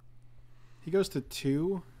 He goes to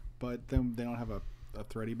 2, but then they don't have a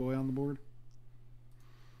thready boy on the board.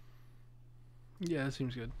 Yeah, that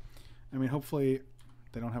seems good. I mean, hopefully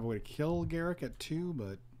they don't have a way to kill Garrick at 2,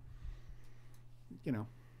 but, you know.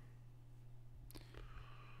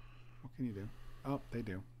 What can you do? Oh, they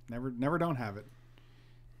do. Never don't have it.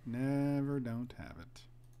 Never don't have it.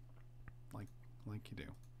 Like you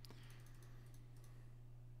do.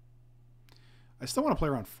 I still want to play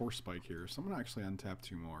around Force Spike here, so I'm going to actually untap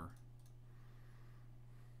 2 more.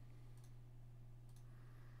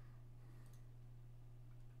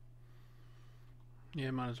 Yeah,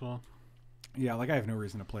 might as well. Yeah, like I have no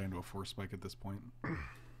reason to play into a Force Spike at this point.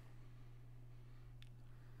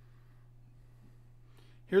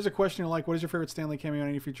 Here's a question like, what is your favorite Stanley cameo in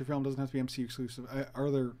any feature film? Doesn't have to be MCU exclusive. Are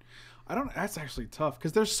there... I don't... That's actually tough,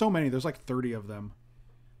 because there's so many. There's like 30 of them.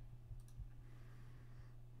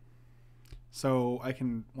 So I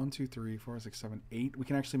can... 1, 2, 3, 4, 6, 7, 8. We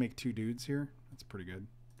can actually make 2 dudes here. That's pretty good.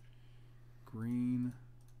 Green.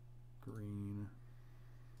 Green.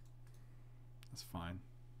 That's fine.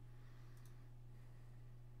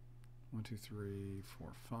 1, 2, 3,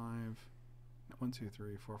 4, 5. 1, 2,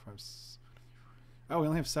 3, 4, 5. Oh, we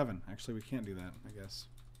only have 7. Actually, we can't do that, I guess.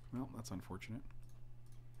 Well, that's unfortunate.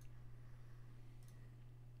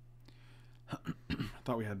 I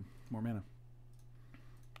thought we had more mana.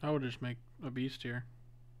 I would just make a beast here.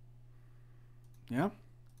 Yeah?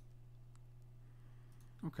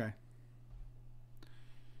 Okay.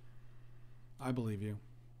 I believe you.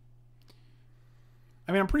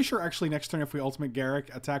 I mean, I'm pretty sure actually next turn if we ultimate Garrick,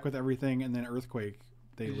 attack with everything, and then Earthquake,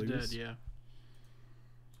 they He's lose. dead, yeah.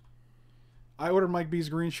 I ordered Mike B's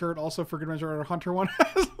green shirt, also for good measure I ordered Hunter one.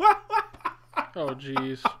 Oh,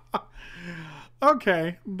 jeez.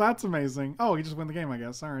 Okay, that's amazing. Oh, he just won the game, I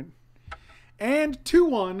guess. All right. And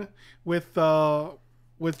 2-1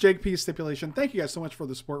 with Jake P's stipulation. Thank you guys so much for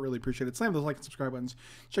the support. Really appreciate it. Slam those like and subscribe buttons.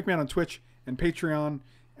 Check me out on Twitch and Patreon.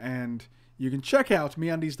 And you can check out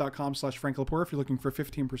meundies.com/FrankLepore if you're looking for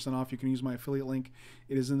 15% off. You can use my affiliate link.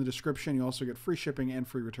 It is in the description. You also get free shipping and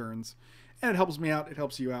free returns. And it helps me out. It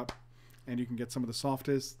helps you out. And you can get some of the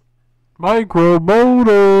softest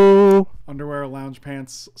Micromoto underwear, lounge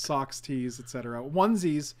pants, socks, tees, etc.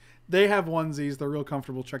 Onesies. They have onesies. They're real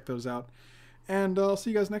comfortable. Check those out. And I'll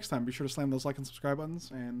see you guys next time. Be sure to slam those like and subscribe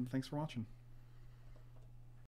buttons. And thanks for watching.